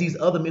 As these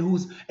other men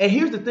and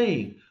here's the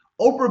thing,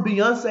 Oprah,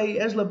 Beyonce,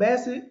 Angela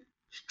Bassett,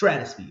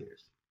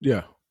 stratospheres.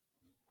 Yeah.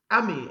 I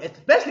mean,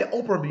 especially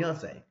Oprah and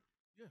Beyonce.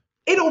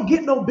 It don't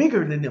get no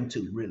bigger than them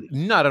two, really.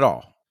 Not at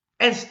all.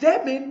 And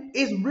Stedman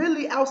is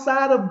really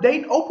outside of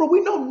dating Oprah.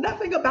 We know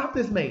nothing about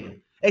this man.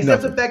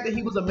 Except the fact that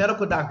he was a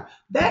medical doctor.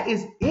 That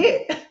is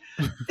it.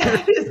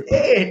 That is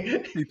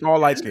it. He's all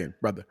light skinned,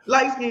 brother.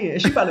 Light skinned.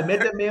 And she probably met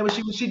that man when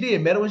she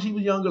did. Met him when she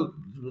was younger,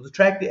 was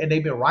attracted, and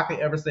they've been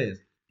rocking ever since.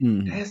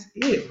 That's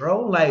it,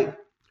 bro. Like,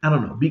 I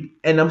don't know.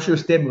 And I'm sure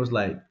Stedman was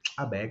like,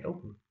 I bagged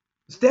Oprah.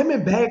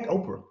 Stedman bagged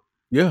Oprah.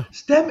 Yeah.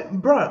 Stedman,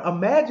 bro,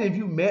 imagine if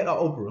you met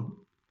Oprah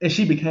and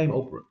she became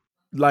Oprah.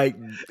 Like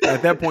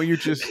at that point,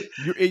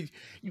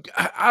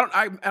 I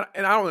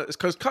don't,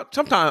 because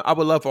sometimes I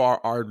would love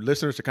for our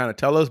listeners to kind of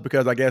tell us,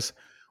 because I guess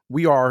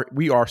we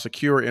are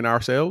secure in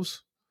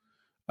ourselves.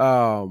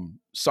 So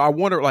I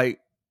wonder, like,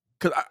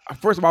 because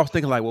first of all, I was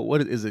thinking like, well, what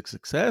is it,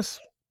 success?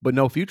 But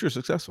no, Future is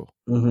successful,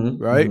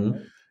 right?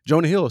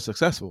 Jonah Hill is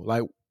successful.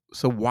 Like,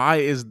 so why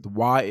is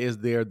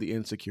there the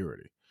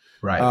insecurity?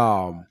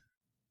 Right.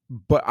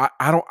 But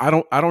I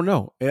don't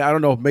know, and I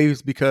don't know if maybe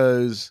it's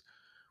because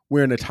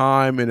we're in a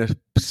time, in a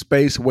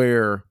space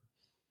where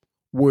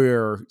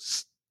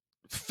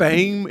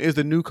fame is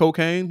the new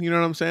cocaine. You know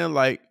what I'm saying?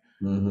 Like,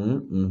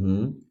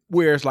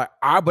 where it's like,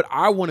 I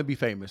want to be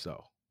famous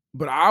though.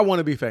 But I want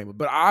to be famous.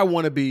 But I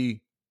want to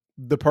be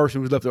the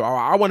person who's left there.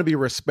 I want to be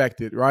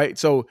respected, right?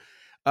 So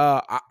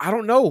I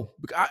don't know.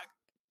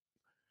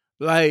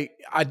 I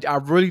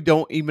really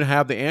don't even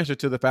have the answer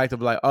to the fact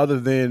of, like, other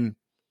than,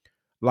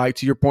 like,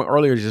 to your point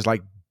earlier, just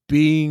like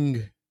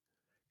being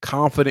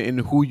confident in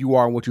who you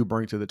are and what you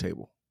bring to the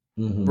table,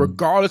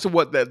 regardless of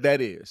what that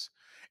is.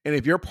 And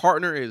if your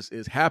partner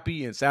is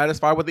happy and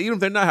satisfied with it, even if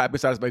they're not happy and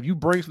satisfied, if you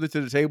bring something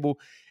to the table,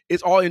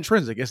 it's all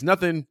intrinsic. It's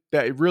nothing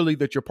that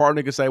your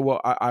partner can say,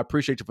 well, I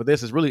appreciate you for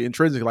this. It's really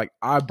intrinsic. Like,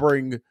 I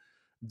bring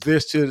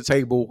this to the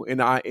table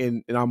and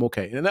I'm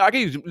okay. And I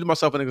can use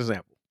myself as an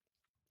example.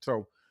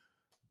 So,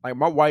 like,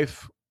 my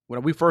wife,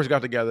 when we first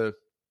got together,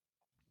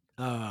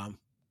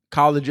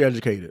 college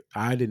educated.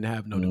 I didn't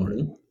have no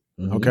degree.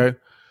 Okay.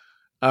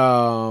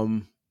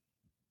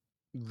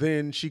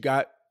 Then she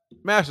got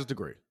master's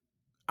degree.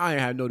 I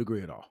ain't had no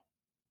degree at all.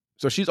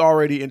 So she's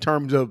already, in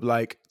terms of,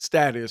 like,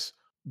 status,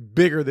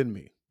 bigger than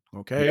me.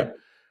 Okay. Yeah.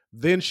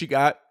 Then she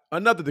got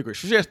another degree.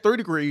 She has 3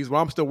 degrees, but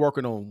I'm still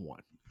working on 1.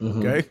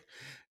 Okay.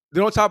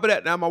 Then on top of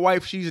that, now my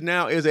wife, she's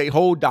now is a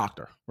whole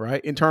doctor,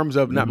 right? In terms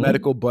of not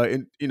medical,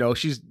 but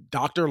she's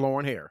Dr.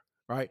 Lauren Hare,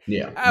 right?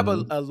 Yeah. I have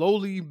a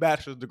lowly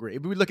bachelor's degree.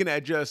 If we're looking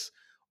at just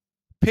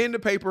pen to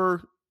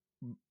paper,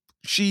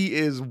 she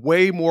is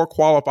way more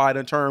qualified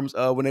in terms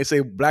of when they say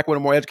black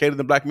women are more educated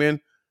than black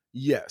men.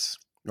 Yes.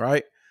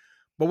 Right.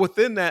 But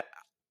within that,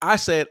 I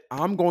said,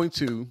 I'm going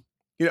to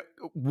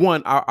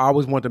one, I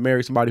always want to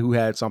marry somebody who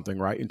had something,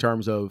 right? In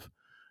terms of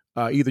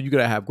either you're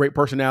gonna have great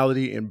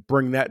personality and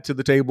bring that to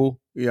the table,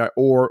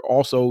 or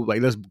also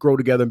like let's grow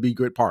together and be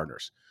good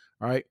partners,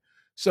 right?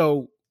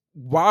 So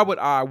why would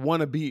I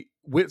want to be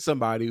with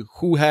somebody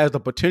who has the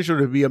potential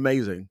to be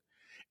amazing,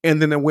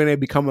 and then when they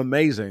become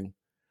amazing,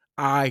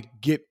 I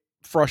get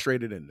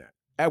frustrated in that.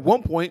 At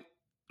one point,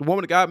 the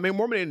woman that God made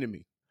more men than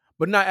me,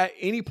 but not at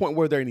any point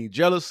where there any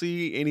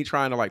jealousy, any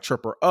trying to like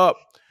trip her up.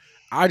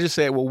 I just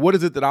said, well, what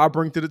is it that I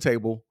bring to the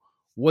table?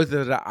 What is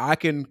it that I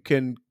can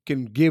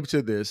give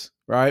to this,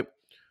 right?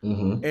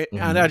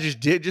 And I just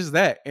did just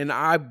that, and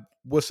I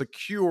was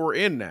secure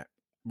in that,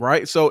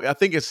 right? So I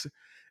think it's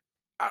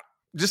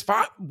just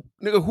fine,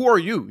 nigga. Who are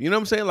you? You know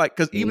what I'm saying? Like,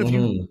 because even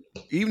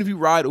if you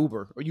ride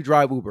Uber or you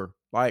drive Uber,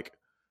 like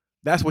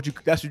that's what you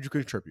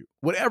contribute,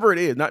 whatever it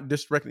is. Not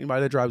disrespecting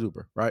anybody that drives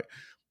Uber, right?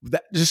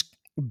 That just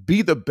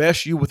be the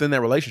best you within that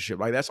relationship.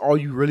 Like that's all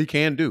you really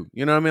can do.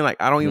 You know what I mean? Like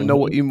I don't even know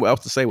what else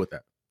to say with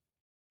that.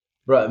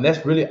 Bro, and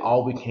that's really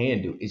all we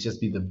can do is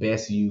just be the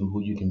best you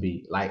who you can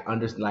be. Like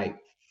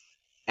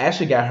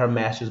Ashley got her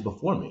master's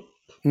before me.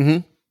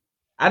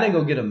 I didn't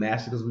go get a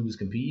master's because we was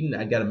competing.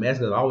 I got a master's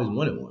because I always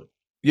wanted one.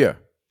 Yeah.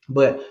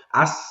 But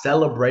I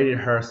celebrated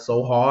her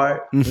so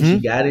hard when she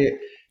got it.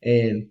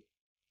 And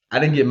I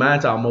didn't get mine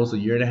until almost a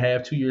year and a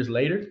half, 2 years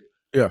later.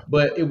 Yeah.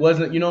 But it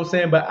wasn't, you know what I'm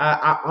saying? But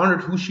I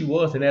honored who she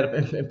was. And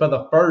for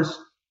the first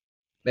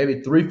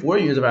maybe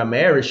 3-4 years of our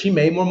marriage, she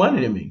made more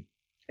money than me.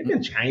 It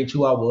didn't change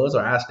who I was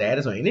or our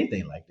status or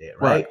anything like that,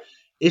 right?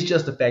 It's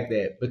just the fact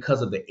that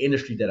because of the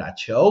industry that I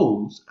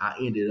chose, I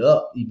ended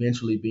up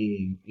eventually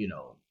being,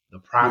 the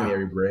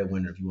primary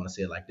breadwinner, if you want to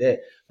say it like that.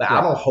 But I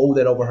don't hold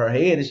that over her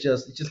head. It's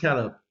just kind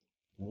of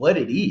what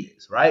it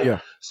is, right? Yeah.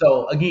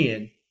 So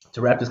again,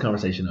 to wrap this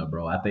conversation up,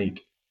 bro, I think,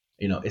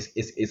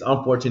 it's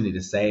unfortunate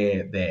and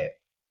sad that,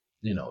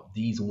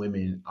 these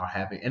women are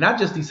having, and not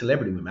just these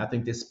celebrity women. I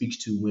think this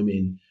speaks to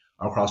women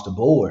across the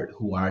board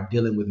who are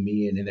dealing with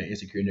men and their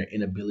insecurity and their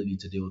inability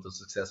to deal with a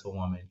successful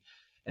woman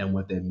and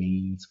what that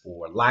means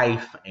for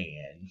life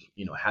and,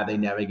 how they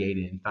navigate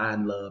and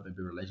find love and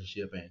build a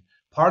relationship. And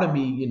part of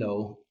me,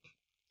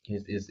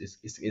 is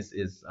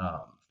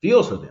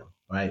feels for them,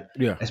 right?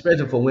 Yeah.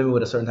 Especially for women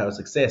with a certain type of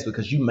success,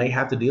 because you may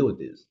have to deal with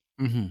this.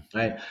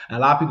 Right. And a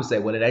lot of people say,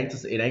 well, it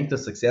ain't the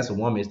success of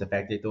woman, it's the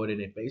fact they throw it in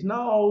their face.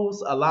 No,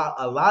 a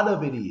lot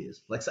of it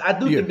is. Like, so I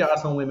do think there are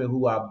some women who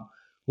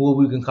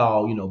we can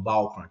call,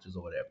 ball crunchers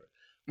or whatever.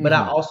 But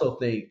I also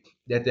think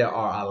that there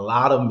are a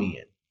lot of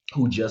men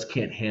who just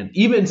can't handle,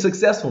 even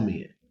successful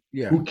men,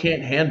 who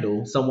can't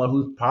handle someone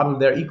who's probably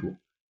their equal.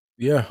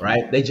 Yeah.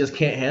 Right. They just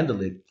can't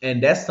handle it.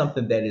 And that's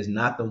something that is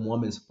not the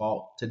woman's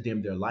fault to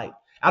dim their light.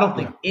 I don't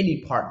think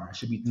any partner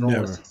should be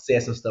throwing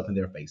success and stuff in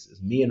their faces,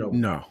 men or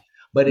women. No.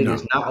 But it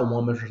is not a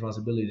woman's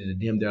responsibility to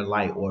dim their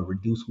light or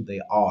reduce who they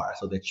are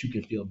so that you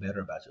can feel better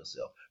about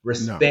yourself.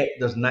 Respect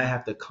does not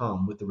have to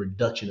come with the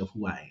reduction of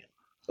who I am.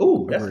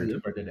 Oh, that's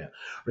good. Break that down.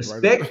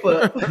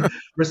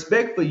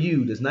 Respect for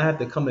you does not have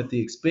to come at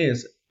the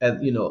expense of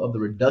the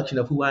reduction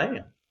of who I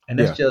am. And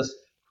that's just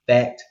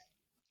fact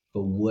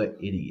for what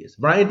it is.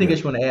 Brian, anything else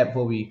you want to add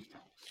before we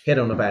head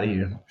on up out of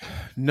here?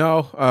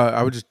 No,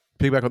 I would just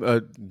piggyback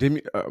on dim.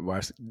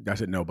 Well, I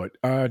said no, but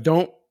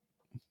don't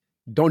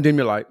dim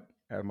your light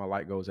as my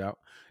light goes out.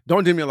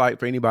 Don't dim your light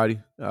for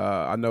anybody.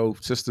 I know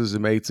sisters, it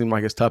may seem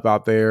like it's tough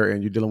out there,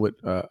 and you're dealing with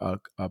a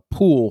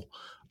pool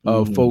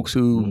of folks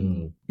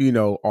who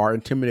are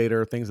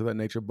intimidator, things of that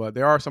nature. But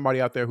there are somebody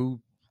out there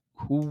who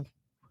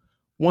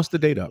wants to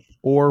date up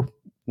or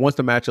wants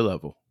to match a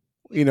level.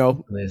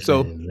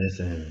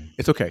 Listen.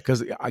 It's okay,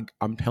 because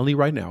I'm telling you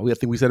right now. I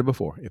think we said it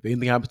before. If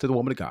anything happens to the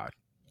woman of God,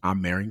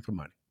 I'm marrying for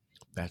money.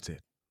 That's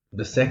it.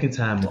 The second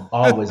time will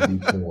always be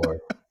for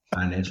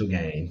financial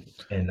gain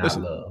and not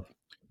love.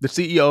 The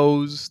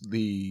CEOs,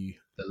 the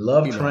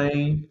love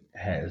train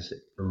has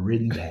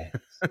ridden past.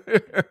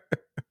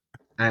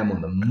 I am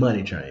on the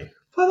money train.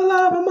 For the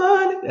love of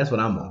money. That's what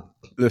I'm on.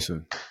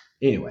 Listen.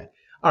 Anyway.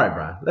 All right,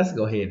 Brian. Let's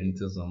go ahead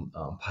into some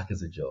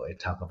pockets of joy and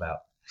talk about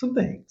some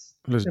things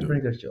that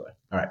bring us joy.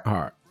 All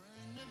right.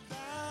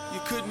 You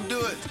couldn't do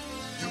it.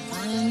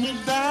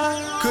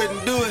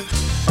 Couldn't do it.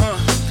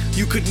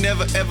 You could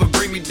never ever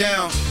bring me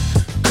down.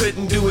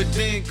 Couldn't do it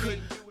then.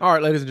 All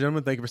right, ladies and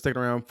gentlemen, thank you for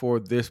sticking around for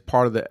this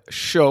part of the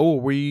show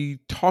where we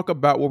talk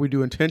about what we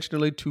do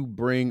intentionally to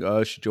bring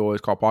us joy.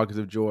 It's called Pockets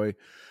of Joy.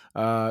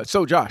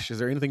 So, Josh, is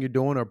there anything you're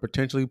doing or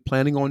potentially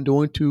planning on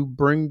doing to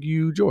bring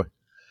you joy?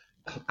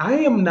 I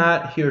am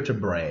not here to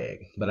brag,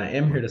 but I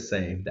am here to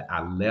say that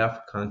I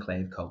left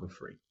Conclave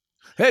COVID-free.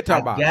 Hey,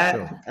 talk about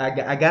it.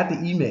 I got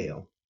the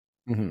email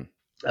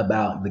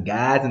about the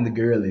guys and the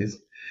girlies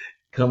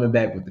coming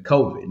back with the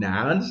COVID.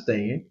 Now, I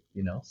understand,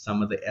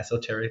 some of the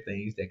esoteric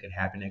things that could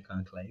happen at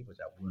Conclave, which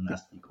I will not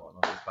speak on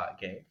this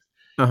podcast.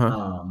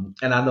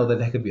 And I know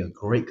that could be a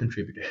great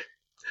contributor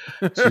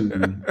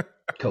to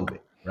COVID,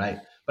 right?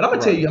 But I'm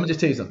gonna just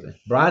tell you something.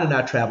 Brian and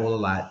I travel a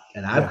lot,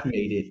 and I've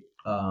created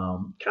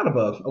kind of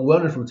a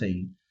wellness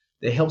routine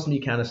that helps me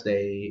kind of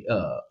stay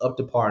up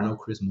to par. No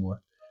Chris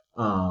Moore.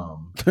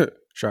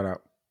 Shout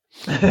out.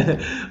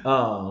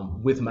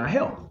 with my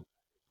health.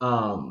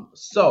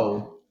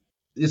 So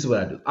this is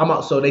what I do. I'm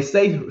out. So they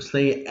say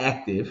staying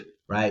active,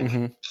 right,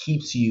 Mhm.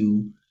 keeps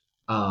you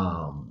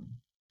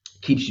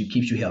keeps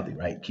you healthy,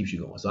 right? Keeps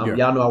you going. So Yeah.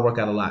 y'all know I work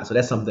out a lot, so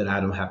that's something that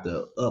I don't have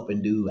to up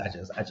and do. I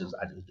just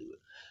do it.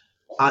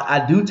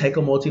 I do take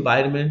a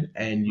multivitamin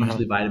and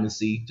usually vitamin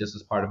C just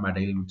as part of my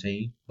daily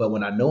routine. But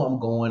when I know I'm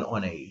going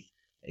on a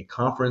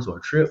conference or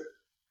a trip,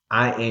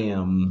 I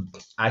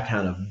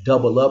kind of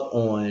double up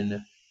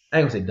on, I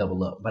ain't gonna say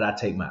double up, but I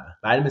take my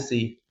vitamin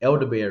C,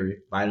 elderberry,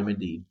 vitamin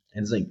D,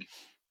 and zinc.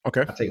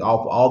 Okay. I take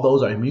all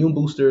those are immune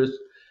boosters.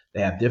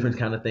 They have different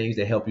kind of things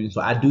that help you.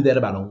 So I do that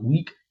about a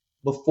week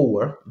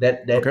before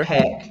that Okay.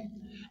 pack,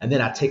 and then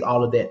I take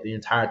all of that the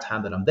entire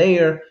time that I'm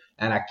there,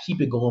 and I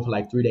keep it going for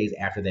like 3 days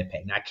after that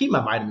pack. Now I keep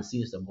my vitamin C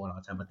and stuff going all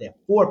the time, but that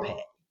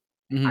 4-pack,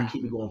 I Mhm.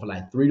 keep it going for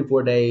like 3 to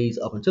 4 days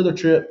up until the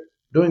trip,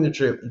 during the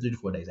trip, and 3 to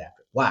 4 days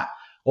after. Why? I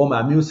want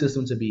my immune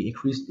system to be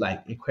increased,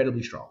 like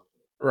incredibly strong.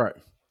 Right.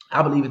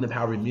 I believe in the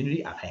power of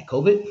immunity. I've had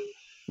COVID.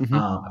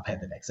 Mhm. I've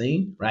had the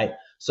vaccine, right?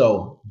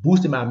 So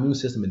boosting my immune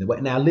system in the way.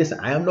 Now, listen,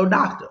 I am no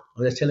doctor.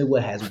 I'm just telling you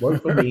what has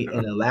worked for me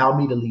and allowed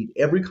me to lead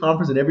every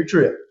conference and every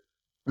trip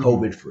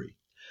COVID free.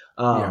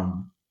 Yeah.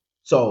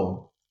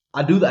 So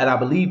I do that. I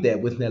believe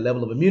that with that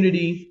level of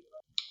immunity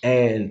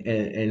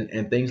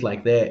and things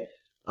like that,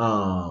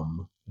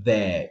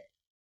 that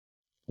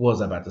what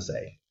was I about to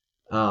say?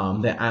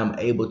 That I'm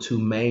able to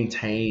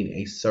maintain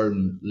a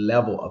certain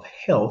level of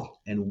health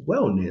and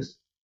wellness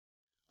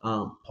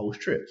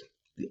post trips.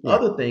 The Yeah.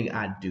 other thing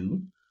I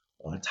do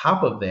on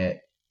top of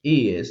that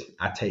is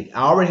I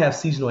already have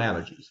seasonal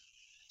allergies.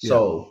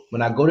 So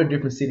when I go to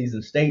different cities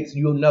and states,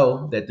 you'll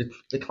know that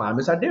the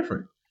climates are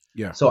different.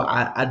 Yeah. So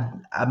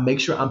I make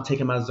sure I'm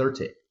taking my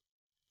Zyrtec.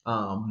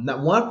 Not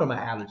one for my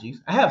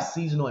allergies. I have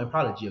seasonal and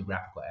probably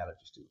geographical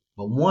allergies too.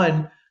 But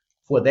one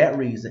for that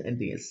reason, and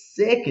then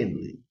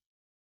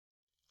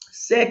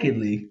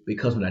secondly,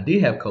 because when I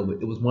did have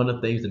COVID, it was one of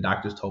the things the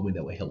doctors told me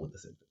that would help with the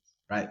symptoms.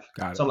 Right.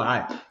 Got it. So I'm like,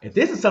 all right, if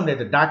this is something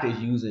that the doctor is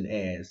using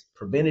as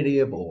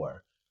preventative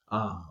or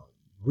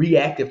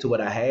reactive to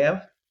what I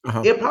have,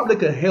 it probably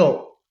could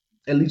help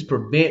at least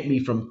prevent me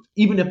from,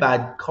 even if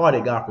I caught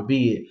it, God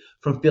forbid,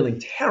 from feeling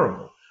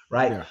terrible.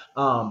 Right. Yeah.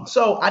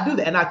 So I do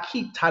that, and I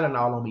keep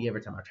Tylenol on me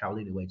every time I travel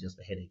anyway, just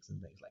for headaches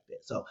and things like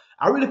that. So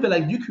I really feel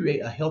like you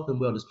create a health and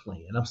wellness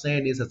plan, and I'm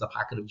saying this as a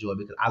pocket of joy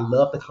because I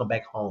love to come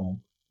back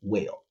home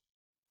well.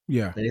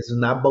 Yeah. And this is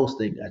not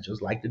boasting. I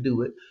just like to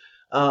do it.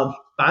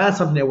 Find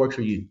something that works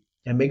for you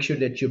and make sure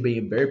that you're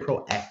being very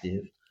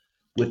proactive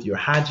with your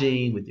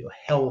hygiene, with your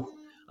health,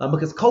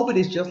 because COVID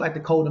is just like the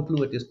cold and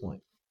flu at this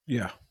point.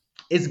 Yeah.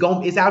 It's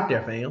out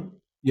there, fam.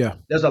 Yeah.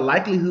 There's a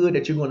likelihood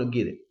that you're going to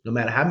get it. No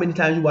matter how many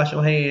times you wash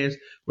your hands,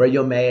 wear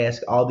your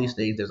mask, all these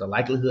things, there's a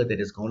likelihood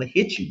that it's going to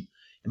hit you.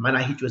 It might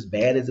not hit you as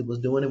bad as it was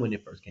doing it when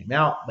it first came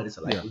out, but it's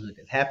a likelihood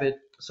that's happened.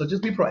 So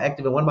just be proactive.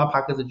 And one of my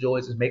pockets of joy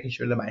is making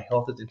sure that my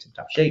health is in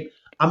tip-top shape.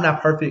 I'm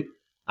not perfect.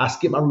 I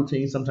skip my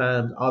routine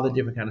sometimes, all the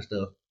different kind of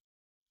stuff.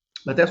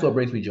 But that's what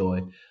brings me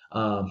joy.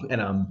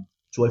 And I'm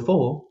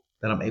joyful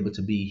that I'm able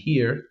to be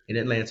here in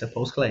Atlanta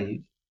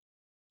post-Clave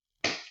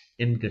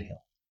in good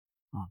health.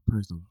 Oh,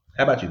 praise the Lord.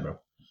 How about you, bro?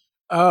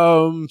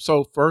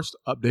 So first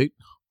update,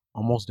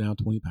 almost down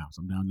 20 pounds.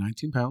 I'm down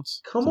 19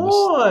 pounds. Come So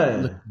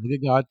on. look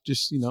at God,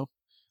 just,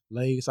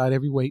 lay aside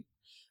every weight.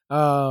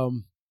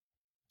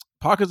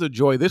 Pockets of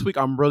joy. This week,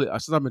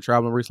 since I've been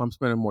traveling recently, I'm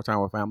spending more time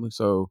with family.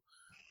 So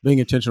being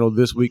intentional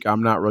this week,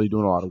 I'm not really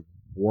doing a lot of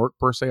work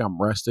per se.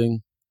 I'm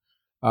resting.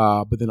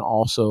 But then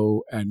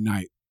also at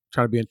night,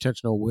 try to be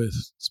intentional with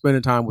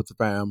spending time with the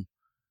fam,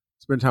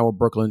 spending time with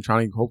Brooklyn,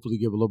 trying to hopefully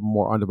give a little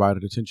more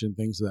undivided attention,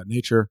 things of that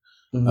nature.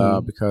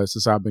 Because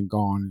since I've been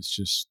gone, it's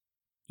just,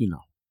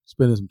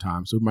 spending some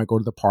time. So we might go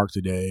to the park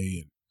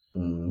today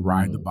and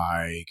ride the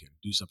bike and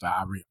do stuff.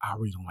 I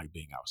really don't like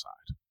being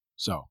outside.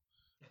 So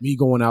me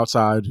going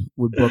outside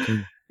with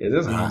Brooklyn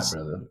This hot,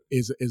 brother.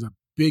 is a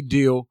big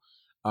deal.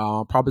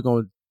 Probably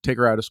going to take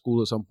her out of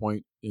school at some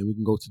point and we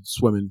can go to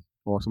swimming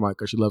or something like that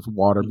because she loves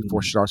water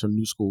before she starts her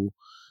new school.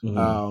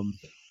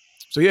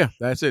 So yeah,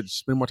 that's it.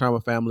 Spend more time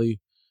with family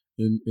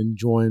and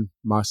enjoying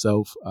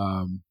myself.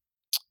 Aren't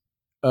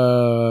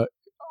the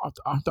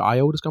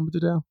IOTAs coming to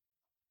town?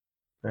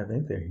 I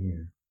think they're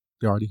here.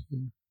 They're already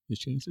here. His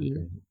chance is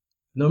here.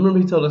 No, remember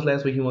he told us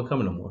last week he won't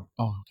come no more.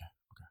 Oh, okay.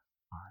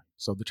 All right.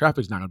 So the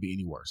traffic's not going to be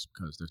any worse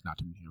because there's not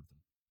too many of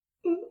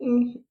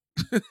them.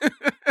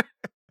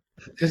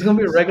 It's going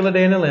to be a regular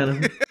day in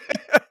Atlanta.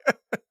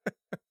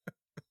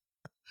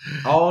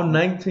 All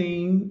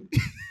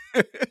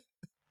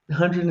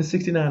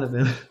 1,969 of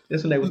them.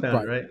 That's when they were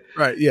found, right?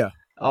 Right, yeah.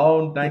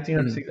 All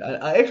 1,960.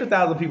 An extra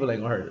 1,000 people ain't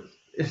going to hurt us.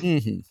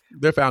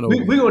 They're found over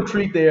We're going to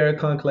treat their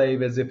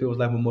conclave as if it was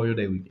like Memorial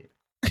Day weekend.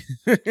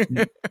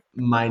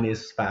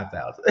 Minus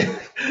 5,000.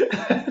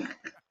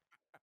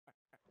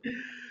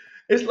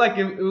 It's like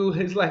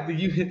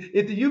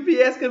if the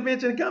UPS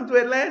convention come to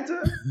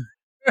Atlanta.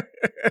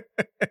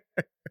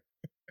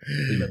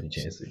 We love you,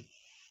 Chancey.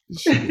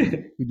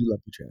 We do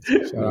love you,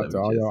 Chancey. Shout out to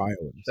all your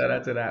IOTAs. Shout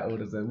out to the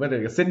IOTAs and whether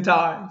you're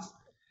Centaurs,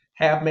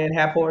 half man,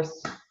 half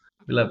horse.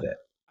 We love that.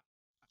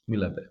 We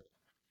love that.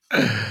 We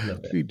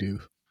love that. We do.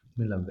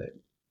 We love that.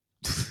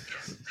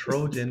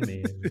 Trojan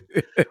man.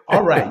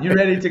 All right, you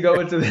ready to go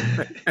into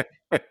the?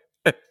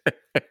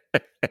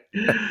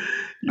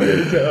 You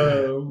ready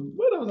to?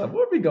 What else?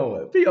 Where we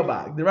going? P.O.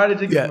 Box. The writer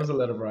Jenkins was a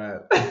letter,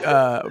 Brian.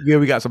 Yeah,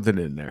 we got something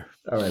in there.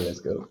 All right, let's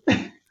go.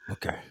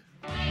 Okay.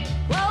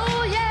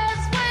 Oh yes,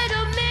 wait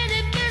a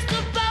minute,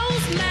 Mr.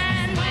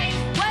 Postman. Wait,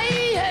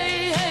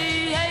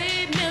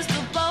 hey, Mr.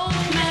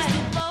 Postman.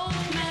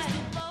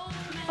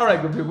 All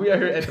right, good people. We are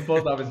here at the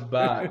post office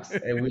box,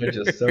 and we are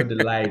just so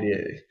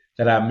delighted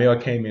that our mail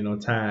came in on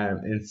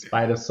time, in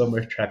spite of so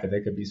much traffic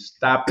that could be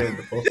stopping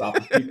the post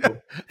office people.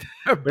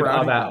 With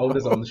all our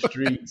odors on the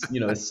streets,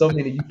 there's so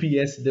many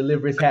UPS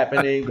deliveries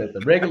happening that the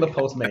regular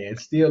postman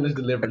still is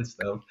delivering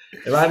stuff.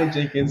 And Ronnie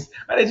Jenkins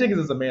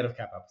is a man of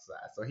Kappa Psi,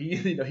 so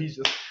he's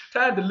just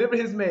trying to deliver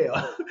his mail.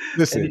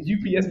 Listen. And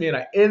the UPS men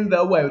are in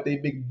the way with their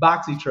big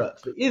boxy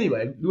trucks. But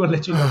anyway, we want to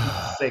let you know this is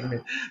a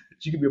segment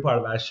that you can be a part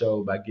of our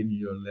show by getting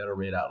your letter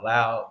read out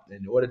loud.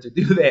 And in order to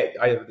do that,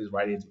 all you have to do is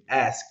write in to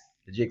ask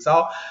the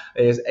Jigsaw.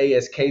 It's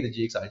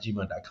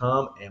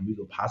askthejigsaw@gmail.com, and we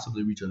will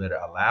possibly read your letter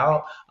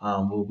aloud.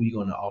 We're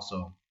going to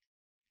also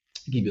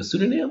give you a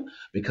pseudonym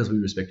because we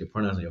respect your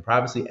pronouns and your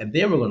privacy, and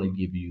then we're going to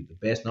give you the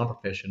best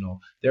non-professional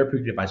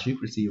therapeutic advice you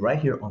can receive right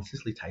here on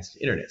Cicely Tyson's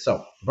Internet.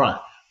 So, Brian,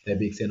 that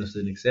being said,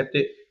 understood and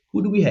accepted,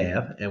 who do we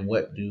have, and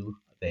what do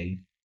they?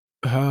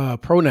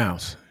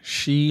 Pronouns: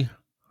 she,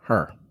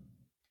 her.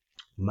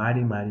 Mighty,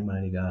 mighty,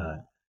 mighty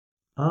God.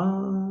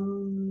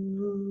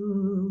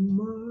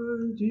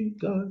 Mighty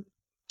God.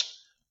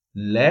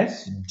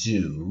 Let's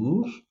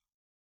do.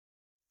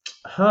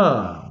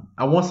 I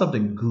want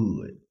something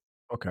good.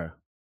 Okay.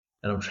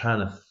 And I'm trying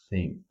to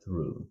think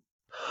through.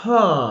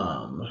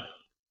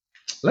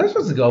 Let's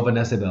just go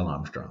Vanessa Bell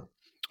Armstrong.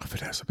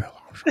 Vanessa Bell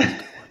Armstrong.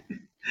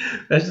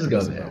 Let's just go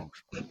Vanessa there.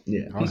 Bell.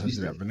 Yeah.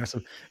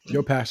 Vanessa,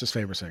 your pastor's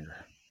favorite singer.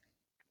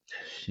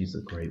 She's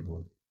a great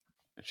one.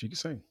 She can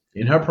sing.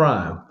 In her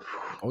prime.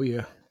 Oh,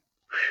 yeah.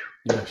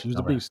 Yeah, she was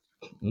the beast.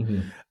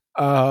 Mm-hmm.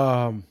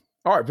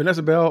 All right,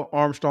 Vanessa Bell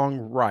Armstrong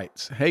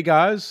writes, "Hey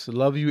guys,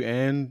 love you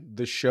and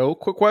the show.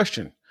 Quick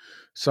question.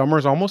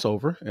 Summer's almost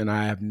over, and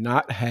I have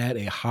not had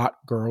a hot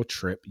girl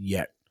trip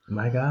yet.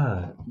 My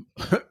God.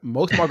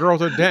 Most of my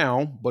girls are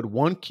down, but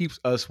one keeps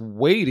us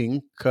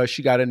waiting because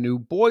she got a new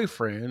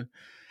boyfriend,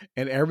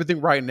 and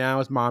everything right now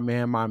is my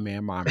man. My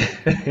man.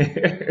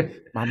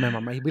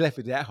 He be left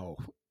with that hoe.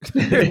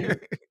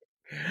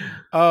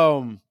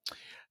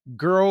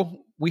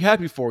 Girl, we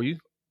happy for you,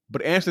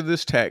 but answer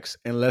this text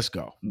and let's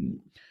go.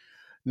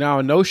 Now,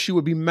 I know she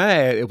would be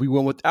mad if we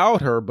went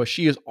without her, but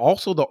she is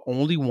also the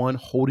only one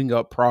holding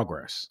up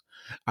progress.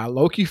 I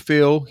low-key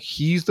feel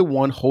he's the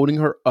one holding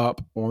her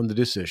up on the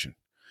decision.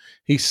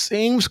 He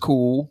seems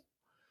cool,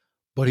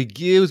 but he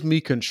gives me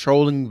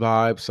controlling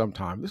vibes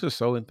sometimes." This is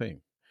so in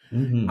theme.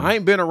 Mm-hmm. I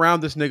ain't been around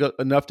this nigga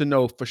enough to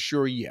know for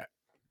sure yet.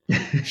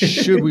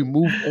 Should we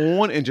move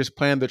on and just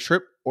plan the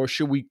trip, or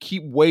should we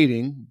keep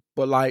waiting,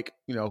 but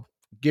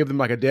give them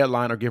a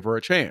deadline or give her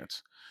a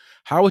chance?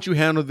 How would you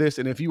handle this?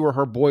 And if you were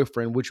her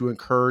boyfriend, would you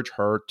encourage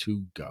her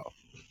to go?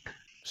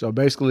 So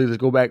basically, let's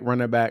go back, run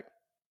that back.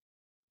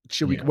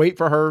 Should we wait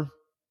for her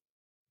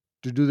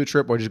to do the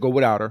trip or just go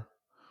without her?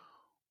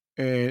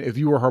 And if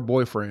you were her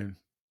boyfriend,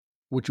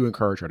 would you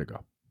encourage her to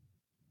go?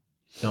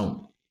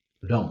 Don't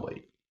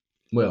wait.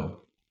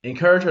 Well,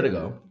 encourage her to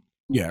go.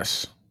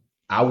 Yes.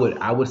 I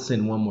would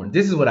send one more.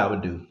 This is what I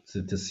would do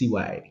to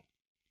CYA.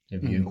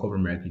 If you're in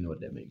corporate America, you know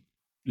what that means.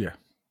 Yeah.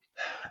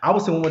 I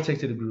would send one more text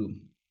to the group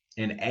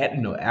and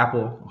add,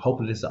 Apple,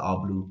 hopefully this is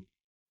all blue.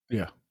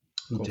 Yeah.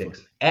 Blue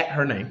text. At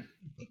her name.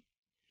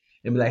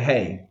 And be like,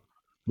 hey,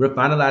 we're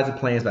finalizing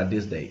plans by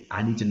this date.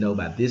 I need to know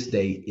by this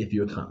date if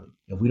you're coming.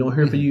 If we don't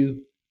hear from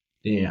you,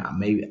 then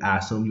I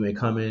assume you ain't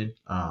coming.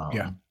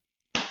 And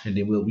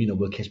then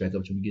we'll catch back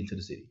up when we get into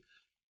the city.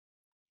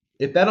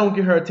 If that don't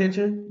get her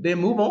attention, then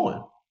move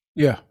on.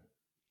 Yeah.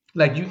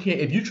 You can't,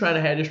 if you're trying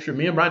to have this trip,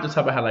 me and Brian just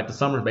talk about how the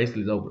summer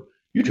basically is over.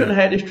 You're trying to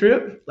have this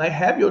trip,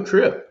 have your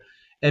trip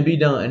and be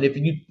done. And if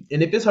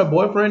it's her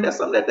boyfriend, that's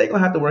something that they're gonna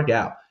have to work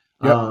out.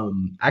 Yep.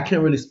 I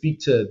can't really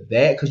speak to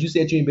that because you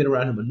said you ain't been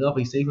around him enough.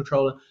 He's safe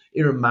controlling.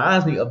 It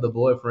reminds me of the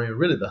boyfriend,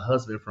 really the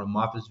husband from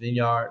Martha's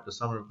Vineyard, the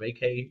Summer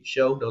Vacay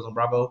show that was on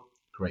Bravo.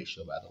 Great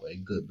show, by the way.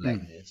 Good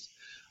blackness.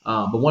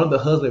 But one of the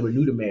husbands were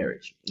new to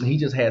marriage. And he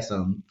just had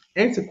some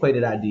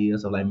antiquated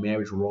ideas of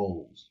marriage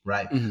roles,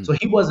 right? Mm-hmm. So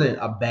he wasn't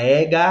a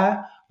bad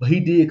guy, but he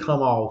did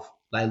come off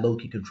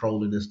low-key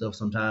controlling and stuff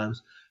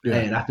sometimes. Yeah.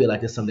 And I feel like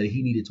that's something that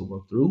he needed to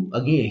work through.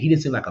 Again, he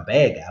didn't seem like a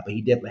bad guy, but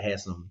he definitely had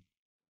some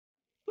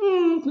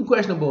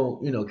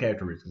questionable,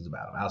 characteristics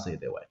about him. I'll say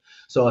it that way.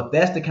 So if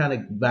that's the kind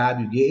of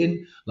vibe you're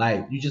getting,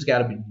 you just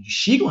gotta be.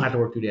 She gonna have to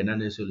work through that, not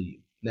necessarily you.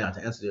 Now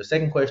to answer your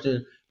second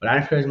question, but I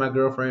encourage my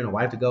girlfriend or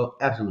wife to go.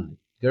 Absolutely,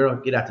 girl,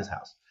 get out this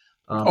house.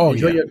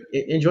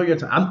 Enjoy your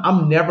time.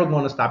 I'm never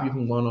going to stop you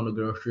from going on a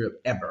girl trip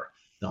ever.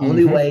 The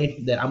only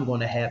way that I'm going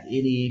to have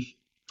any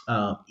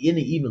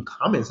even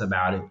comments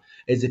about it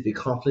is if it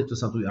conflicts with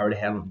something we already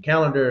have on the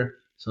calendar.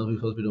 something we're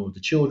supposed to be doing with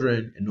the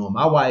children. And knowing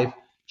my wife,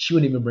 she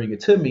wouldn't even bring it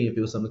to me if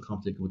it was something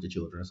conflicting with the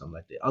children or something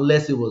like that,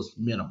 unless it was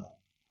minimal.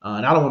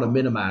 And I don't want to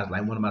minimize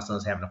like one of my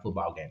sons having a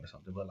football game or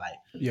something, but like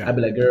Yeah. I'd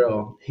be like,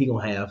 girl, he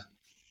gonna have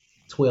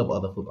 12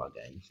 other football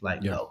games.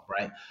 Like, Yeah. no,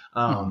 right?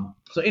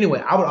 So anyway,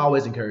 I would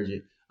always encourage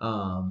it.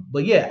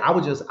 But yeah,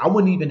 I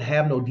wouldn't even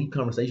have no deep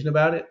conversation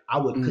about it. I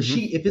would, because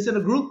if it's in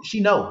a group,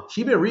 she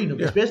been reading them,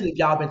 Yeah. especially if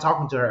y'all been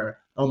talking to her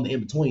on the in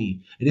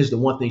between. And this is the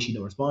one thing she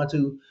don't respond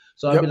to.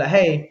 So I'd Yep. be like,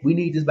 hey, we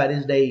need this by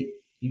this date.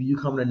 If you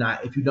come or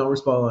not, if you don't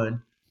respond,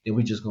 then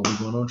we just gonna be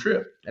going on a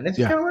trip. And that's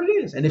just Yeah. kind of what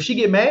it is. And if she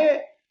get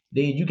mad,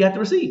 then you got the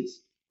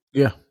receipts.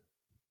 Yeah.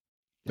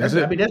 That's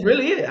it. I mean, that's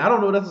really it. I don't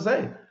know what else to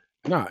say.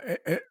 No,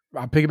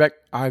 I piggyback.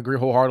 I agree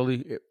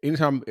wholeheartedly.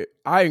 Anytime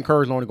I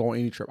encourage Lauren to go on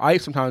any trip, I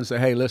sometimes say,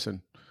 "Hey,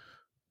 listen,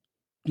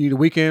 you need a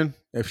weekend."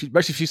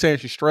 Especially if she's saying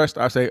she's stressed,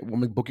 I say, "Let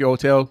me book your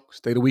hotel,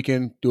 stay the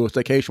weekend, do a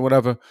staycation,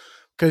 whatever,"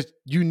 because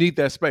you need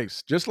that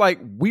space, just like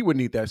we would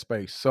need that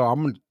space. So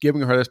I'm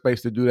giving her that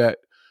space to do that.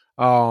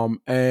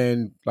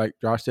 And like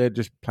Josh said,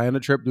 just plan the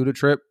trip, do the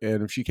trip,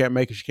 and if she can't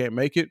make it, she can't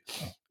make it.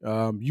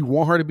 You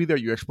want her to be there.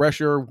 You express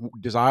your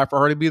desire for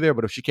her to be there,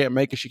 but if she can't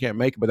make it, she can't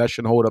make it. But that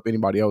shouldn't hold up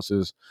anybody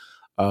else's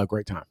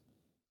great time.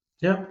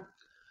 Yeah.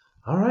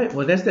 All right.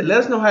 Well, that's it.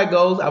 Let us know how it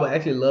goes. I would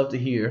actually love to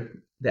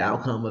hear the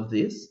outcome of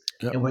this.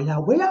 Yep. And where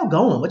y'all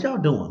going? What y'all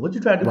doing? What you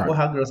trying to do Right. for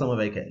Hot Girl Summer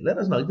Vacay? Let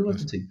us know. Give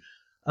us a tea.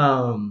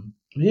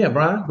 Yeah,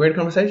 Brian, great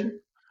conversation.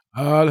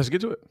 Let's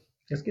get to it.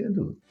 Let's get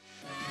into it.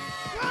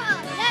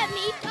 Bruh, let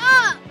me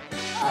talk.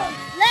 Oh,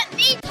 let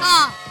me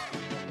talk.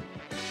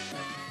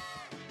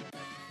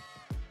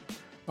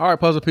 All right,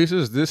 puzzle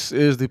pieces. This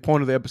is the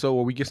point of the episode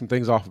where we get some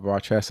things off of our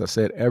chest. I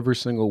said every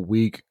single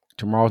week,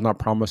 tomorrow's not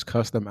promised.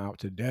 Cuss them out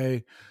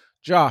today.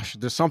 Josh,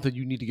 there's something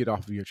you need to get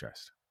off of your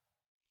chest.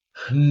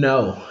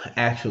 No,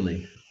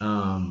 actually.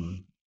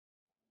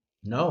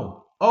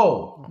 No.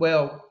 Oh,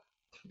 well,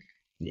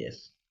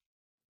 yes.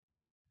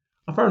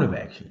 Affirmative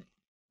action.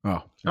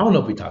 Oh, I don't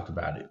know if we talked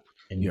about it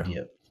in Yeah.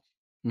 depth,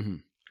 mm-hmm.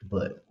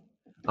 but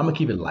I'm going to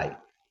keep it light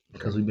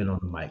because we've been on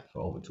the mic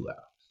for over 2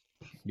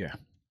 hours. Yeah.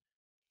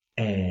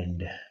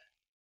 And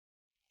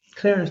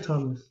Clarence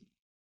Thomas,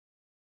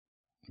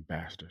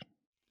 Bastard.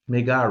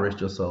 may God rest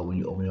your soul when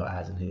you open your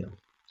eyes in hell.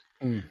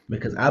 Mm.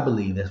 Because I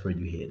believe that's where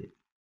you're headed.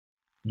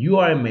 You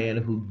are a man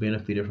who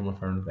benefited from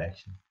affirmative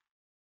action.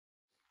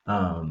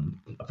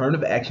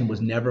 Affirmative action was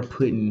never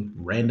putting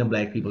random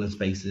black people in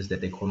spaces that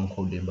they quote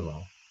unquote didn't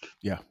belong.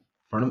 Yeah.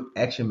 Affirmative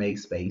action made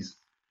space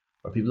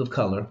for people of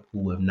color who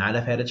would not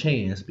have had a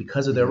chance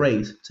because of their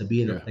race to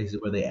be in the Yeah. places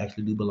where they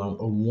actually do belong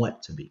or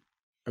want to be.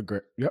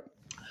 Agree. Yep.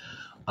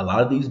 A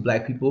lot of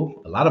black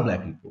people,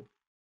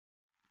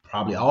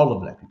 probably all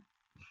of black people,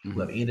 who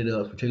have ended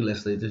up, particularly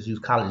let's just use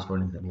colleges for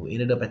an example, who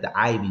ended up at the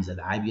Ivies and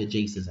the Ivy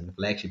adjacents and the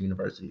flagship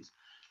universities.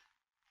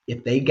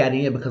 If they got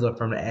in because of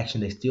affirmative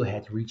action, they still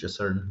had to reach a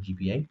certain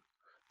GPA,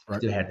 Right.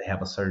 still had to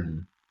have a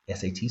certain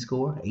SAT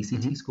score,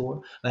 ACT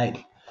score.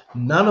 Like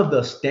none of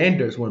the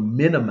standards were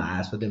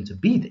minimized for them to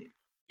be there.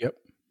 Yep.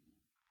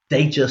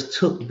 They just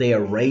took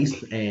their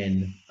race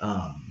and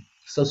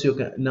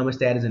socioeconomic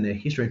status and their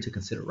history into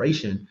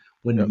consideration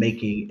when Yep.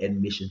 making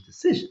admissions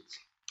decisions.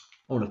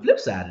 On the flip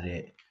side of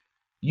that,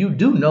 you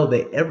do know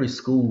that every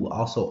school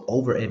also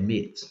over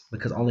admits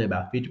because only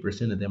about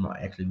 50% of them are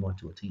actually going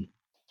to attend.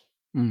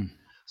 Mm.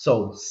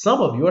 So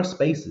some of your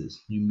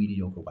spaces, you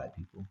mediocre white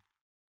people,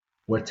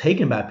 were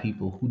taken by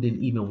people who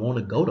didn't even want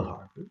to go to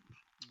Harvard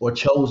or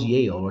chose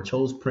Yale or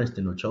chose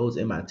Princeton or chose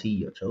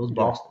MIT or chose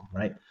Boston,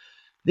 right?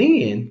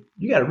 Then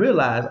you got to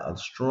realize a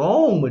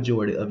strong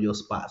majority of your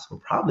spots were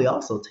probably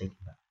also taken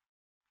by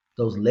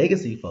those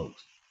legacy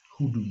folks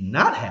who do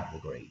not have the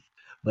grade,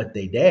 but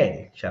they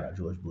daddy, shout out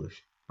George Bush,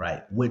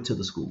 right, went to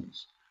the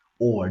schools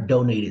or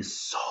donated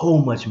so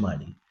much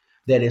money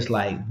that it's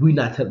like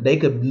they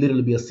could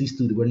literally be a C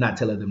student. We're not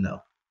telling them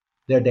no.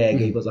 Their dad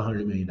gave us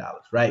 $100 million,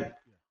 right?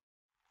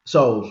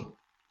 So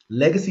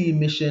legacy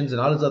admissions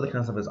and all this other kind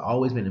of stuff has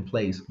always been in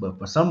place, but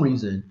for some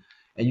reason,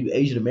 and you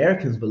Asian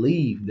Americans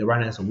believe that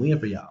right now it's a win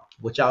for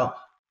y'all.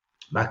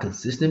 My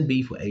consistent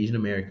beef with Asian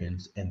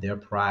Americans and their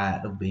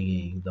pride of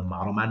being the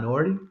model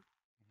minority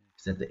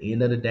is at the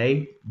end of the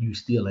day, you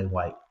still ain't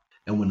white.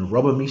 And when the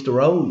rubber meets the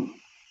road,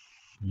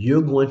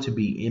 you're going to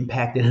be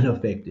impacted and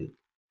affected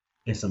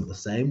in some of the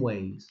same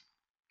ways,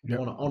 Yep.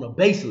 on a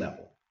base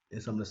level,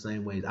 in some of the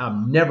same ways.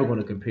 I'm never going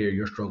to compare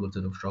your struggle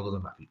to the struggles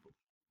of my people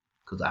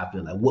because I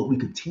feel like what we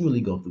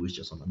continually go through is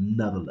just on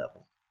another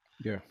level.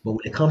 Yeah. But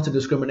when it comes to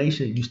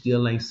discrimination, you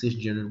still ain't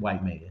cisgendered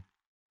white man.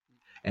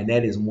 And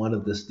that is one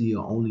of the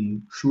still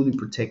only truly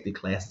protected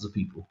classes of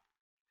people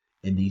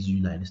in these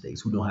United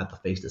States who don't have to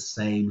face the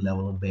same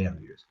level of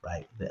barriers,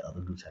 right, that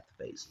other groups have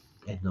to face.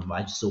 And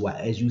so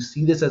as you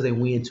see this as a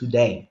win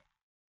today,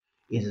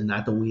 it is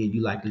not the win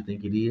you likely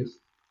think it is.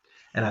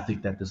 And I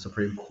think that the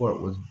Supreme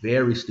Court was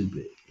very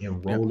stupid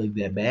in rolling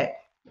that back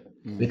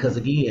because,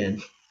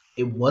 again,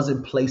 it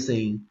wasn't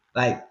placing,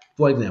 like,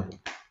 for example,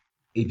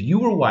 if you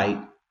were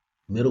white,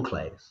 middle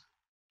class,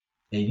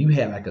 and you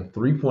had like a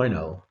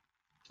 3.0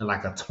 and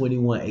like a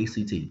 21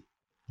 ACT,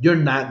 you're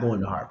not going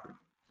to Harvard.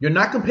 You're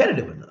not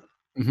competitive enough,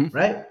 Mhm.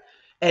 right?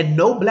 And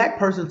no black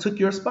person took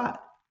your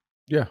spot.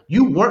 Yeah.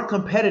 You weren't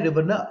competitive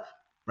enough,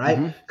 right?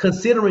 Mhm.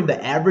 Considering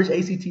the average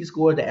ACT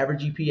score, the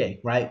average GPA,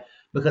 right?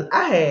 Because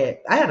I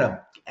had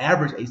a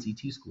average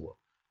ACT score,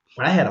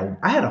 but I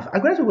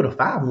graduated with a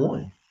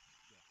 5.1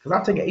 because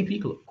I'm taking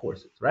AP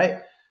courses,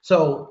 right?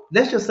 So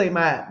let's just say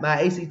my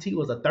ACT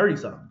was a 30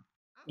 something.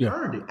 I Yeah.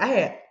 earned it. I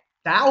had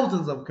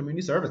thousands of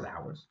community service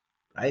hours,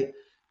 right?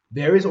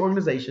 Various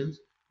organizations.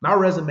 My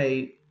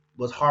resume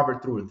was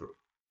Harvard through and through.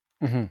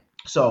 Mhm.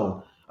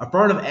 So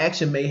affirmative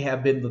action may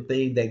have been the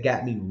thing that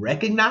got me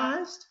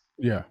recognized,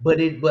 Yeah. but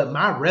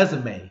my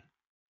resume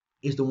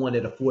is the one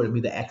that afforded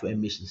me the actual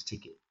admissions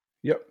ticket.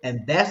 Yep.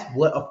 And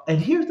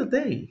here's the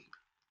thing.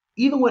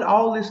 Even with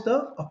all this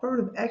stuff,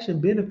 affirmative action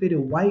benefited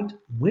white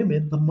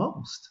women the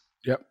most.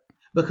 Yep.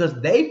 Because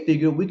they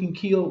figured we can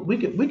kill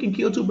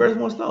two birds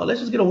with one stone.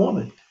 Let's just get a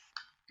woman.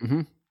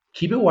 Mhm.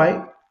 Keep it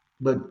white,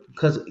 but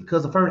because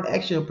affirmative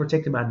action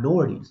protected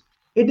minorities.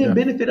 It didn't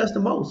Yeah. benefit us the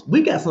most.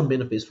 We got some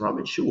benefits from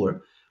it,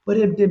 sure, but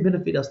it didn't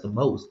benefit us the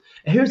most.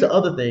 And here's the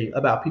other thing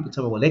about people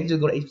telling me, well, they can just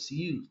go to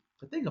HBCUs.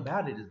 The thing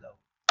about it is, though,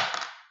 I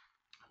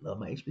love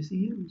my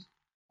HBCUs,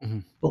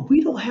 Mhm. but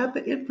we don't have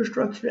the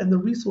infrastructure and the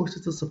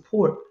resources to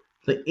support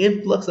the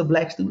influx of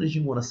black students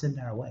you want to send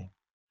our way.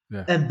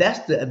 Yeah. And that's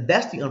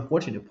the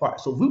unfortunate part.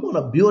 So if we want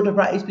to build up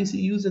our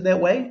HBCUs in that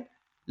way,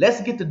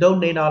 let's get to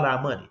donate all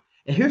our money.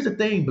 And here's the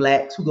thing,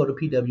 blacks who go to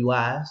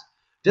PWIs,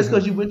 just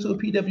because you went to a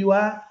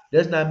PWI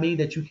does not mean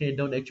that you can't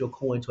donate your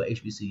coin to a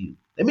HBCU.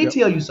 Let me Yep.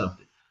 tell you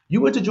something. You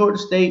went to Georgia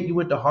State, you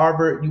went to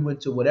Harvard, you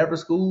went to whatever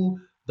school.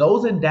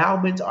 Those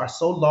endowments are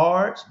so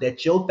large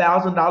that your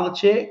 $1,000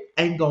 check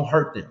ain't gonna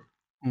hurt them.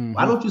 Mhm.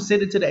 Why don't you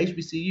send it to the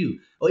HBCU?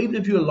 Or even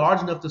if you're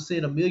large enough to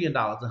send $1 million,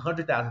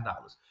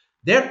 $100,000,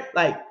 they're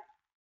like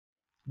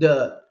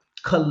the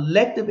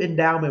collective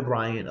endowment,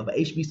 Brian, of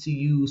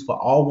HBCUs for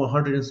all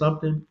 100 and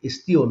something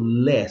is still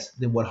less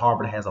than what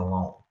Harvard has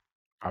alone.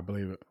 I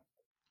believe it.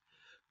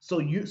 So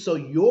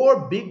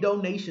your big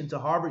donation to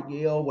Harvard,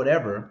 Yale,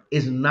 whatever,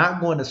 is not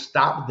going to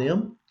stop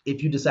them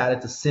if you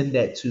decided to send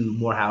that to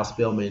Morehouse,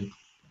 Spelman,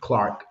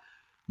 Clark,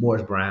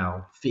 Morris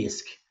Brown,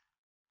 Fisk,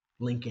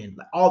 Lincoln,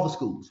 like all the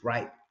schools,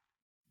 right?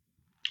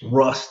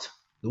 Rust,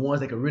 the ones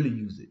that could really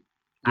use it.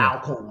 Yeah.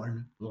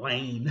 Alcorn,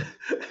 Lane,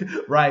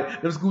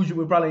 right? Those schools you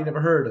would probably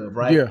never heard of,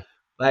 right? Yeah.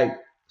 Like,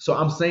 so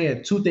I'm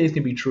saying two things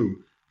can be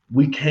true.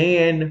 We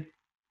can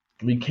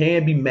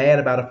be mad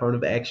about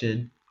affirmative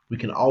action. We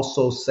can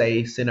also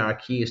send our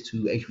kids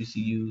to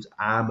HBCUs.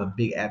 I'm a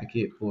big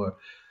advocate for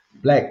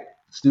black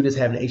students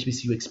having an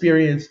HBCU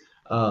experience.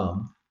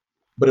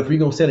 But if we're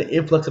gonna send an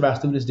influx of our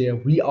students there,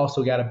 we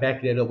also got to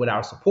back that up with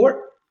our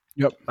support.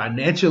 Yep.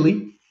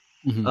 Financially.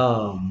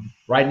 Mhm.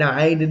 Right now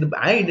I ain't in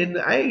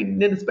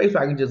the space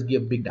where I can just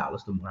give big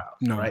dollars to Morehouse.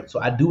 No. Right. So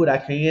I do what I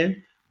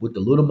can with the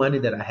little money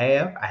that I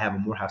have. I have a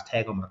Morehouse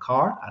tag on my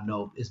car. I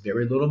know it's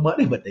very little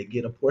money, but they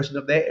get a portion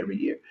of that every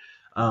year.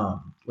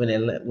 When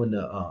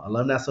the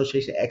Alumni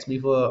Association asks me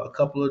for a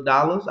couple of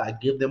dollars, I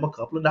give them a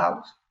couple of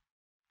dollars.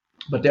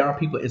 But there are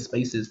people in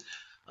spaces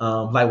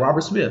like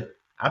Robert Smith.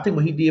 I think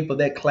what he did for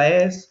that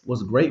class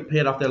was great,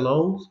 paying off their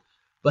loans.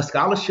 But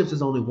scholarships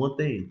is only one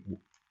thing.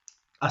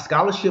 A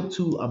scholarship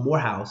to a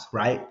Morehouse,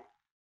 right?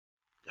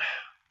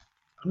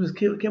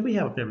 Can we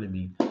have a family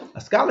meeting?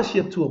 A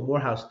scholarship to a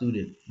Morehouse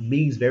student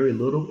means very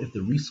little if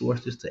the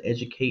resources to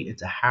educate and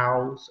to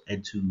house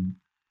and to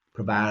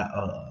provide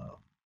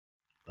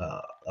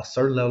a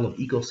certain level of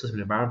ecosystem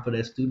environment for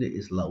that student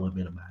is low and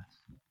minimized,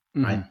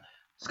 right?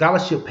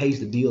 Scholarship pays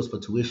the bills for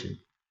tuition.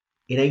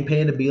 It ain't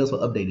paying the bills for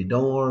updated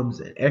dorms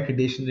and air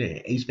conditioning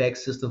and HVAC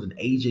systems and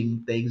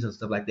aging things and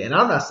stuff like that. And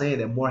I'm not saying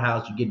that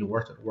Morehouse you're getting the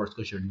worst of the worst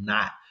because you're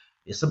not.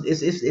 It's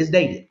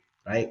dated,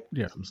 right?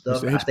 Yeah. Some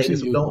stuff. It's I stayed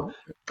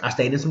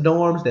in some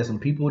dorms that some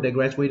people that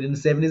graduated in the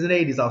 70s and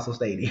 80s also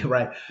stayed in,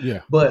 right?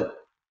 Yeah. But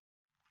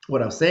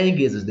what I'm saying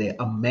is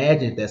that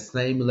imagine if that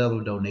same level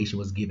of donation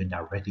was given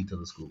directly to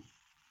the school.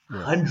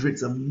 Yeah.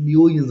 Hundreds of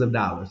millions of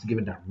dollars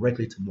given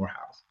directly to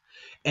Morehouse.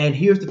 And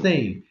here's the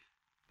thing.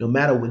 No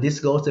matter what, this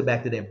goes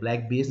back to that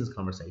black business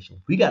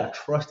conversation. We got to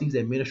trust these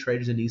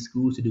administrators in these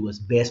schools to do what's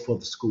best for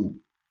the school.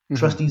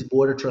 Trust these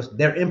board of trust.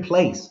 They're in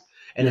place.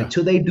 And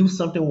until they do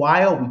something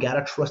wild, we got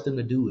to trust them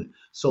to do it.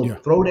 So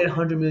throw that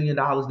 $100 million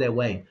that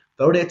way.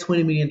 Throw that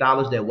 $20 million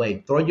that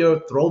way.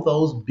 Throw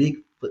those big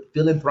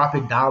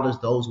philanthropic dollars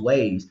those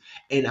ways.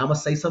 And I'm going to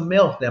say something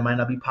else that might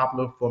not be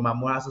popular for my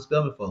Morehouse and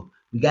Spelman folk.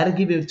 We got to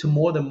give it to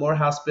more than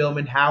Morehouse,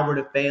 Spelman, Howard,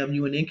 and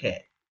FAMU, and NCAT.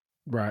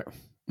 Right.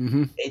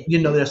 And,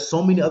 there's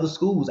so many other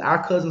schools.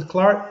 Our cousins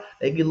Clark,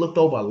 they get looked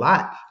over a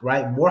lot,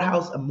 right?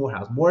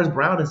 Morris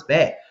Brown is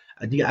back.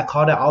 I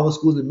called out all the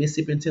schools in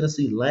Mississippi and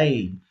Tennessee.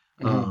 Lane,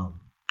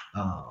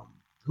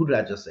 who did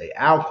I just say?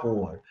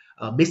 Alcorn,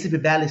 Mississippi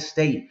Valley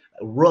State,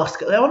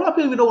 Rusk. I don't know if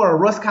people even know what a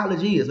Rusk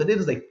College is, but it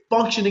is a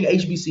functioning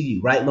HBCU,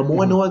 right?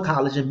 Lemoyne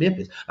College in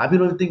Memphis. A lot of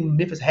people don't think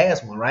Memphis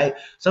has one, right?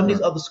 Some of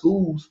these other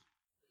schools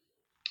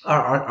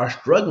are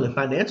struggling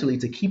financially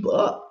to keep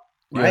up,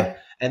 right?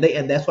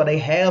 And that's why they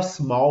have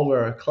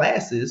smaller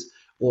classes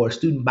or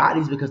student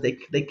bodies because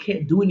they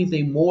can't do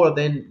anything more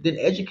than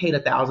educate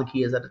 1,000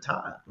 kids at a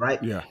time,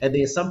 right? Yeah. And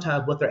then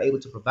sometimes what they're able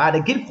to provide,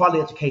 they get quality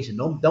education.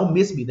 Don't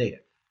miss me there.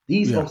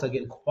 These folks are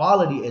getting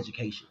quality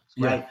educations,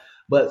 right?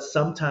 But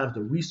sometimes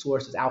the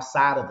resources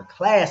outside of the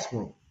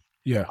classroom,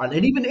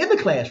 and even in the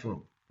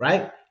classroom,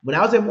 right? When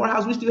I was at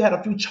Morehouse, we still had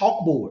a few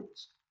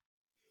chalkboards,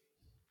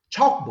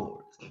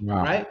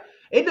 right?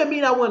 It doesn't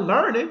mean I wasn't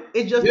learning.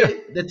 It's just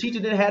that the teacher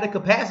didn't have the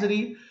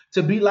capacity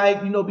to be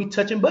like, be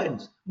touching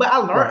buttons. But I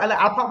learned.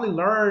 I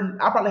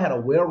probably had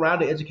a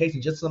well-rounded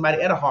education, just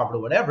somebody at a Harvard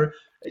or whatever.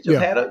 They just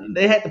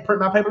they had to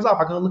print my papers off.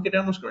 I couldn't look it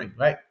down on the screen,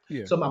 right?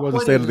 Yeah. So my it wasn't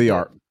point state is of the that-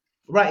 art.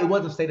 Right, it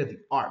wasn't state of the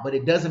art, but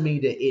it doesn't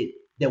mean that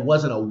there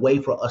wasn't a way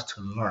for us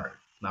to learn.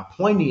 My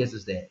point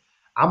is that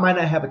I might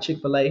not have a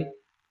Chick-fil-A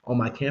on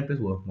my campus,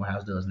 well,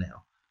 Morehouse does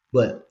now,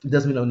 but it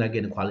doesn't mean I'm not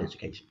getting a quality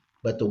education.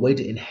 But the way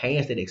to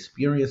enhance that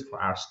experience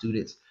for our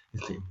students is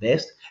to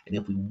invest. And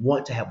if we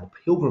want to have a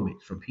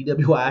pilgrimage from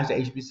PWIs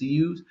to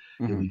HBCUs,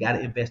 then we got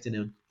to invest in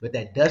them. But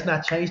that does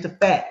not change the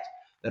fact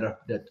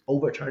that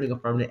overturning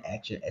affirmative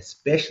action,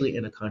 especially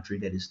in a country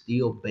that is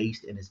still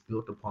based and is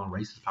built upon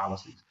racist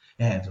policies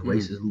and has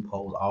racist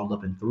loopholes all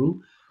up and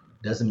through,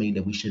 doesn't mean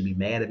that we shouldn't be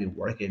mad at it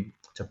working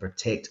to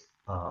protect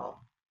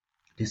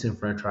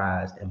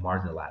disenfranchised and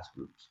marginalized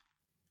groups.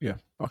 Yeah.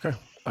 Okay.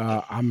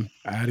 I'm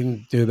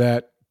adding to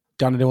that.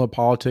 Down to deal with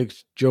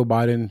politics. Joe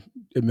Biden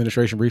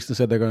administration recently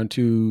said they're going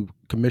to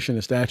commission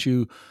a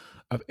statue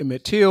of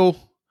Emmett Till.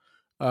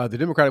 The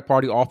Democratic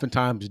Party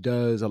oftentimes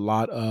does a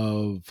lot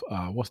of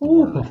what's the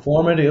word?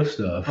 Performative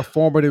stuff.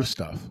 Performative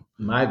stuff.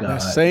 My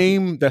God.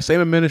 That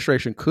same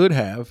administration could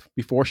have,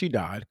 before she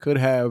died,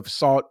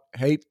 sought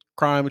hate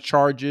crime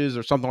charges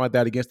or something like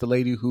that against the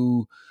lady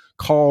who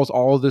caused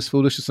all of this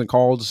foolishness and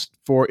calls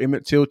for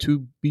Emmett Till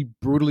to be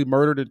brutally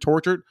murdered and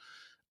tortured.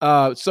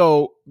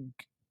 So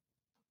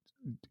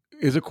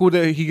is it cool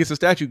that he gets a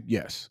statue?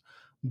 Yes.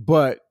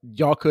 But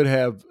y'all could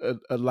have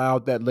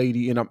allowed that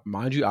lady, and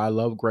mind you, I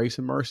love grace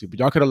and mercy, but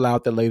y'all could have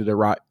allowed that lady to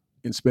rot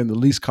and spend the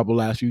least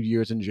last few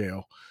years in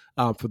jail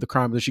for the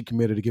crime that she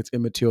committed against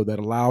Emmett Till that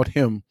allowed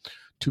him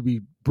to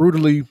be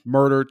brutally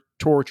murdered,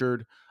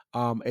 tortured,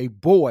 a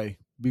boy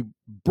be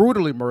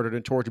brutally murdered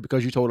and tortured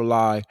because you told a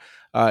lie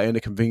in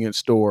a convenience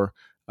store.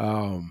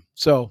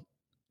 So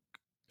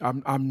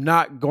I'm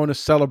not going to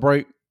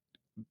celebrate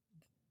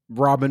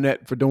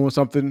Robinette for doing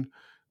something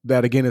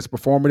that, again, is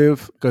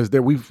performative, because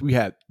we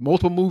had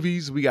multiple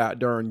movies. We got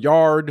during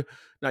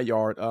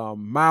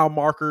mile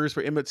markers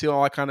for Emmett Till,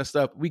 all that kind of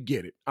stuff. We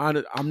get it.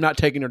 I'm not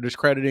taking or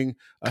discrediting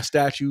a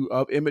statue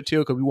of Emmett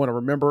Till because we want to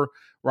remember,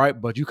 right?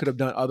 But you could have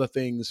done other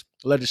things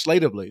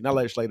legally,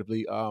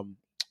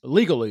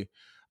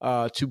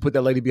 to put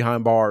that lady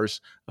behind bars.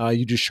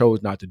 You just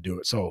chose not to do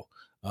it. So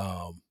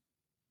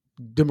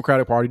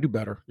Democratic Party, do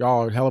better.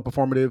 Y'all are hella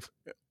performative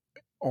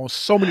on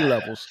so many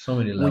levels.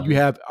 When you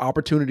have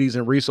opportunities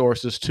and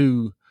resources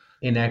to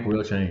enact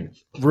real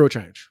change.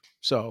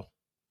 So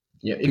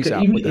yeah,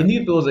 even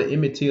if it was an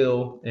Emmett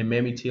Till and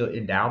Mamie Till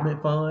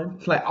endowment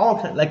fund, like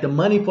like the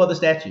money for the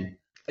statue.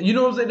 You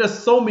know what I'm saying? There's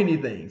so many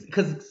things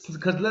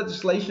because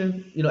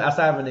legislation,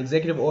 outside of an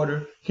executive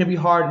order, can be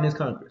hard in this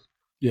Congress.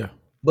 Yeah.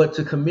 But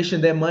to commission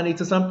that money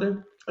to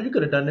something, you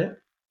could have done that.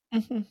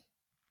 Mm-hmm.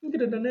 You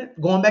could have done that.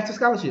 Going back to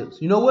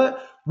scholarships. You know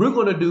what? We're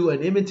going to do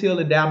an Emmett Till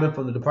endowment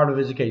from the Department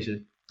of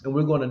Education. And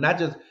we're going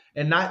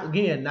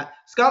to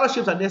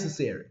scholarships are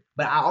necessary,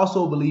 but I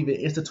also believe in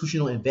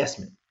institutional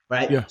investment,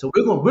 right? Yeah. So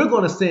we're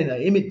going to send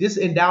this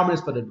endowment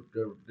is for the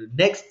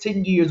next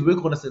 10 years. We're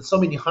going to send so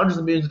many hundreds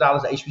of millions of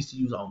dollars to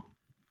HBCUs on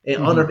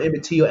in honor of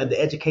Emmett Till and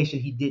the education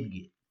he did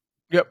get.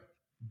 Yep.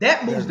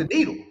 That moves the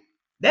needle.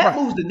 That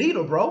moves the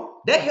needle, bro.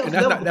 That helps.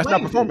 That's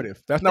not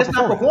performative. That's not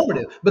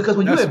performative because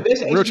when you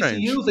invest in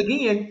HBCUs,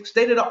 again,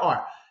 state of the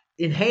art,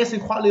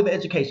 enhancing quality of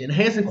education,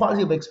 enhancing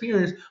quality of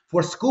experience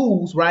for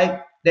schools,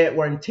 right, that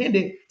were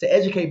intended to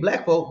educate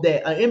Black folk,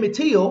 that Emmett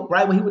Till,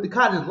 right, when he went to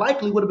college,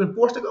 likely would have been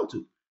forced to go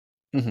to.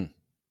 Mm-hmm.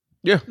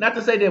 Yeah. Not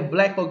to say that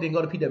Black folk didn't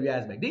go to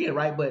PWIs back then,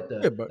 right? But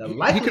the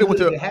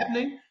likelihood of it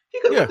happening, he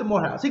could have went to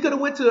Morehouse. He could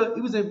have went to.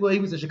 He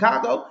was in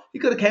Chicago. He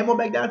could have came on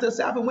back down to the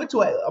South and went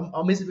to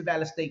a Mississippi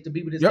Valley State to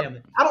be with his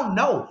family. I don't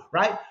know,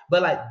 right?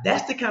 But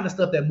that's the kind of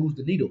stuff that moves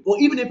the needle. Or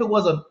even if it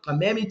was a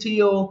Mamie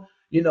Till,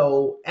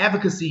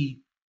 advocacy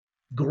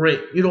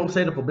grant,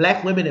 for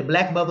Black women and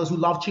Black mothers who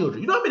love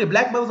children. You know how many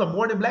Black mothers are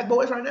more than Black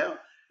boys right now?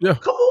 Yeah.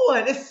 Come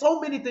on, there's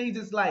so many things.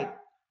 It's like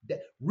that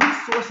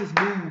resources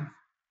move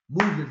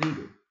the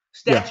needle.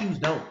 Statues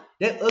don't.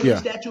 That ugly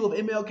statue of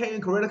MLK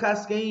and Coretta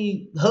Scott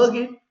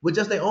hugging with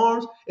just their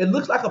arms, it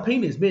looks like a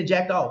penis being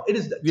jacked off. It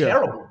is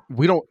terrible.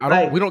 We don't care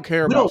about statues. We don't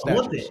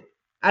want that.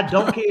 I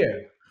don't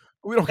care.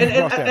 We don't care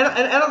about statues.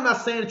 And I'm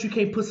not saying that you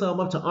can't put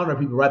something up to honor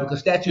people, right? Because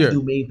statues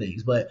do mean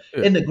things. But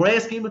in the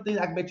grand scheme of things,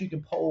 I can bet you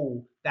can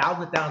poll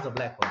thousands and thousands of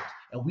Black folks,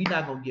 and we're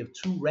not going to give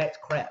two rats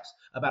craps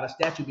about a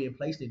statue being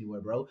placed anywhere,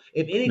 bro.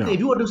 If anything, if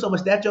you want to do something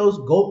with statues,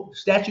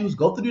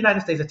 go to the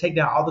United States and take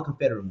down all the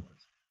Confederate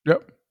ones.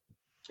 Yep.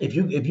 If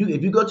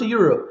you go to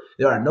Europe,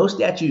 there are no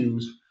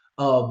statues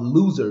of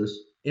losers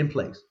in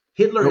place.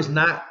 Hitler is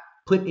not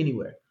put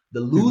anywhere.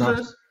 The He's not.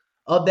 losers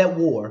of that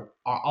war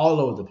are all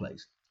over the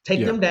place. Take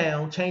Yeah. them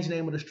down, change the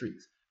name of the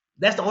streets.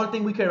 That's the only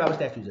thing we care about with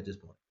statues at this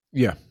point.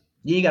 Yeah.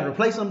 You ain't got to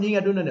replace them. You ain't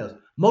got to do nothing else.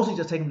 Mostly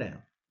just take them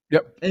down.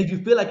 Yep. And if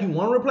you feel like you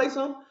want to replace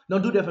them,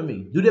 don't do that for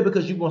me. Do that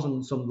because you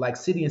want some like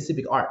city and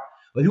civic art.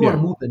 But if you want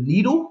to move the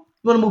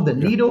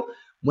needle,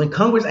 when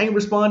Congress ain't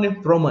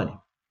responding, throw money.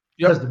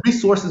 Because the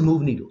resources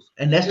move needles.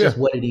 And that's just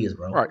what it is,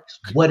 bro. Right.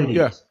 It's what it is.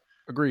 Yeah.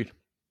 Agreed.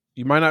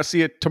 You might not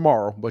see it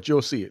tomorrow, but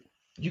you'll see it.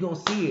 You're going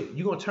to see it.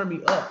 You're going to turn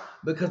me up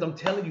because I'm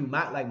telling you,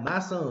 my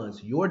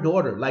sons, your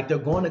daughter, like they're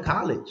going to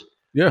college.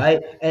 Yeah.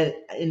 Right?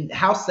 And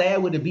how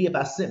sad would it be if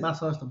I sent my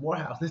sons to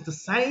Morehouse? It's the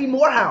same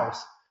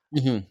Morehouse.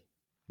 Mm-hmm.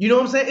 You know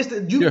what I'm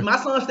saying? It's my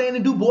son staying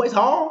in Du Bois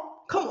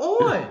Hall. Come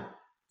on.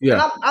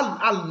 Yeah. And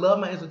I love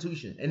my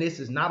institution, and this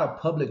is not a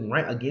public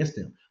rant against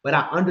them, but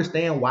I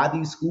understand why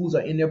these schools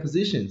are in their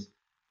positions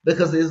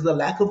because there's a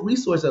lack of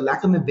resource, a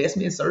lack of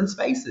investment in certain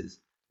spaces.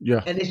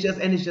 Yeah. And it's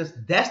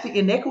just that's the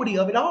inequity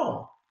of it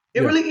all.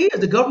 It really is.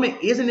 The government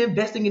isn't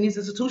investing in these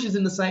institutions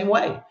in the same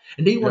way.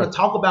 And then you want to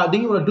talk about,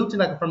 then you want to do things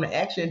like from the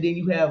action, and then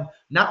you have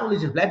not only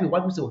just black people, white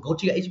people say, well, go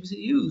to your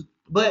HBCUs,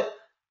 but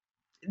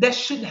that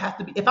shouldn't have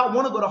to be. If I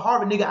want to go to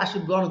Harvard, nigga, I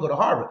should go to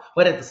Harvard.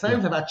 But at the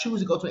same time, if I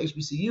choose to go to an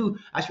HBCU,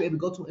 I should be able to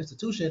go to an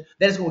institution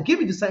that is going to give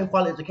me the same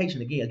quality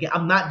education again. Again,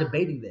 I'm not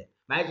debating that.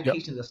 My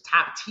education is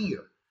top tier.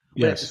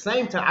 But at the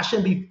same time, I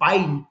shouldn't be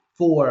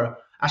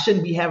I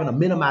shouldn't be having a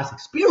minimized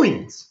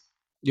experience.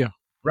 Yeah.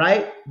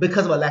 Right?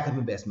 Because of a lack of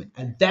investment.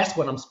 And that's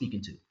what I'm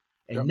speaking to.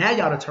 And now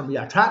y'all turn me.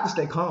 I tried to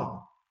stay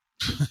calm.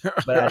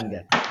 But I didn't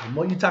get it. The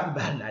more you talk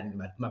about it, I didn't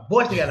get it. My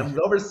voice got I'm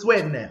over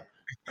sweating now.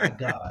 My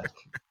God.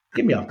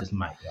 Get me off this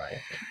mic, Ryan.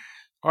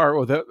 All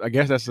right. Well, I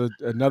guess that's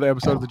another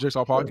episode of the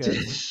Jigsaw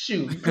Podcast.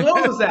 Shoot.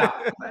 Close us out.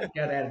 I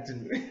got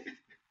attitude.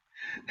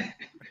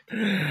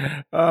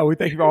 We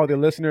thank you for all the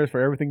listeners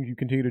for everything you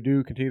continue to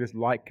do. Continue to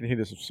like,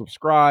 continue to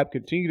subscribe,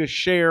 continue to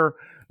share.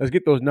 Let's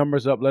get those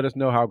numbers up. Let us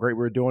know how great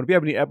we're doing. If you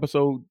have any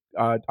episode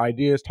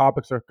ideas,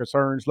 topics, or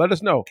concerns, let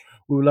us know.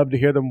 We would love to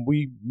hear them.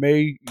 We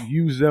may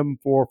use them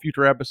for a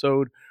future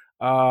episode.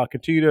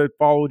 Continue to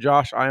follow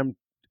Josh. I am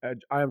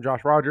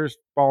Josh Rogers.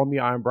 Follow me.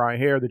 I am Brian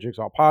Hare, the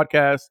Jigsaw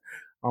Podcast.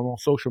 I'm on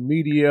social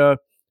media.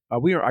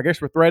 I guess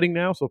we're threading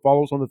now, so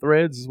follow us on the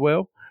threads as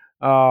well.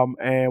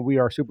 And we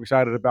are super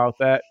excited about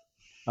that.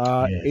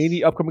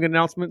 Any upcoming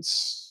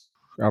announcements?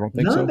 I don't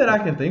think so. None that I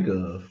can think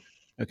of.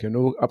 Okay,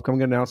 no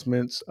upcoming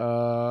announcements.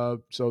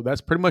 So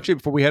that's pretty much it.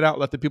 Before we head out,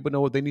 let the people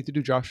know what they need to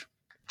do, Josh.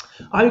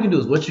 All you can do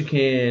is what you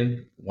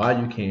can, while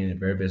you can, in the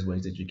very best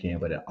ways that you can.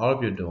 But all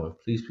of you're doing,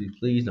 please, please,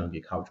 please don't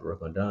get caught with your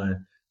work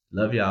undone.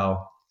 Love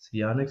y'all. See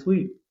y'all next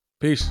week.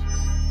 Peace.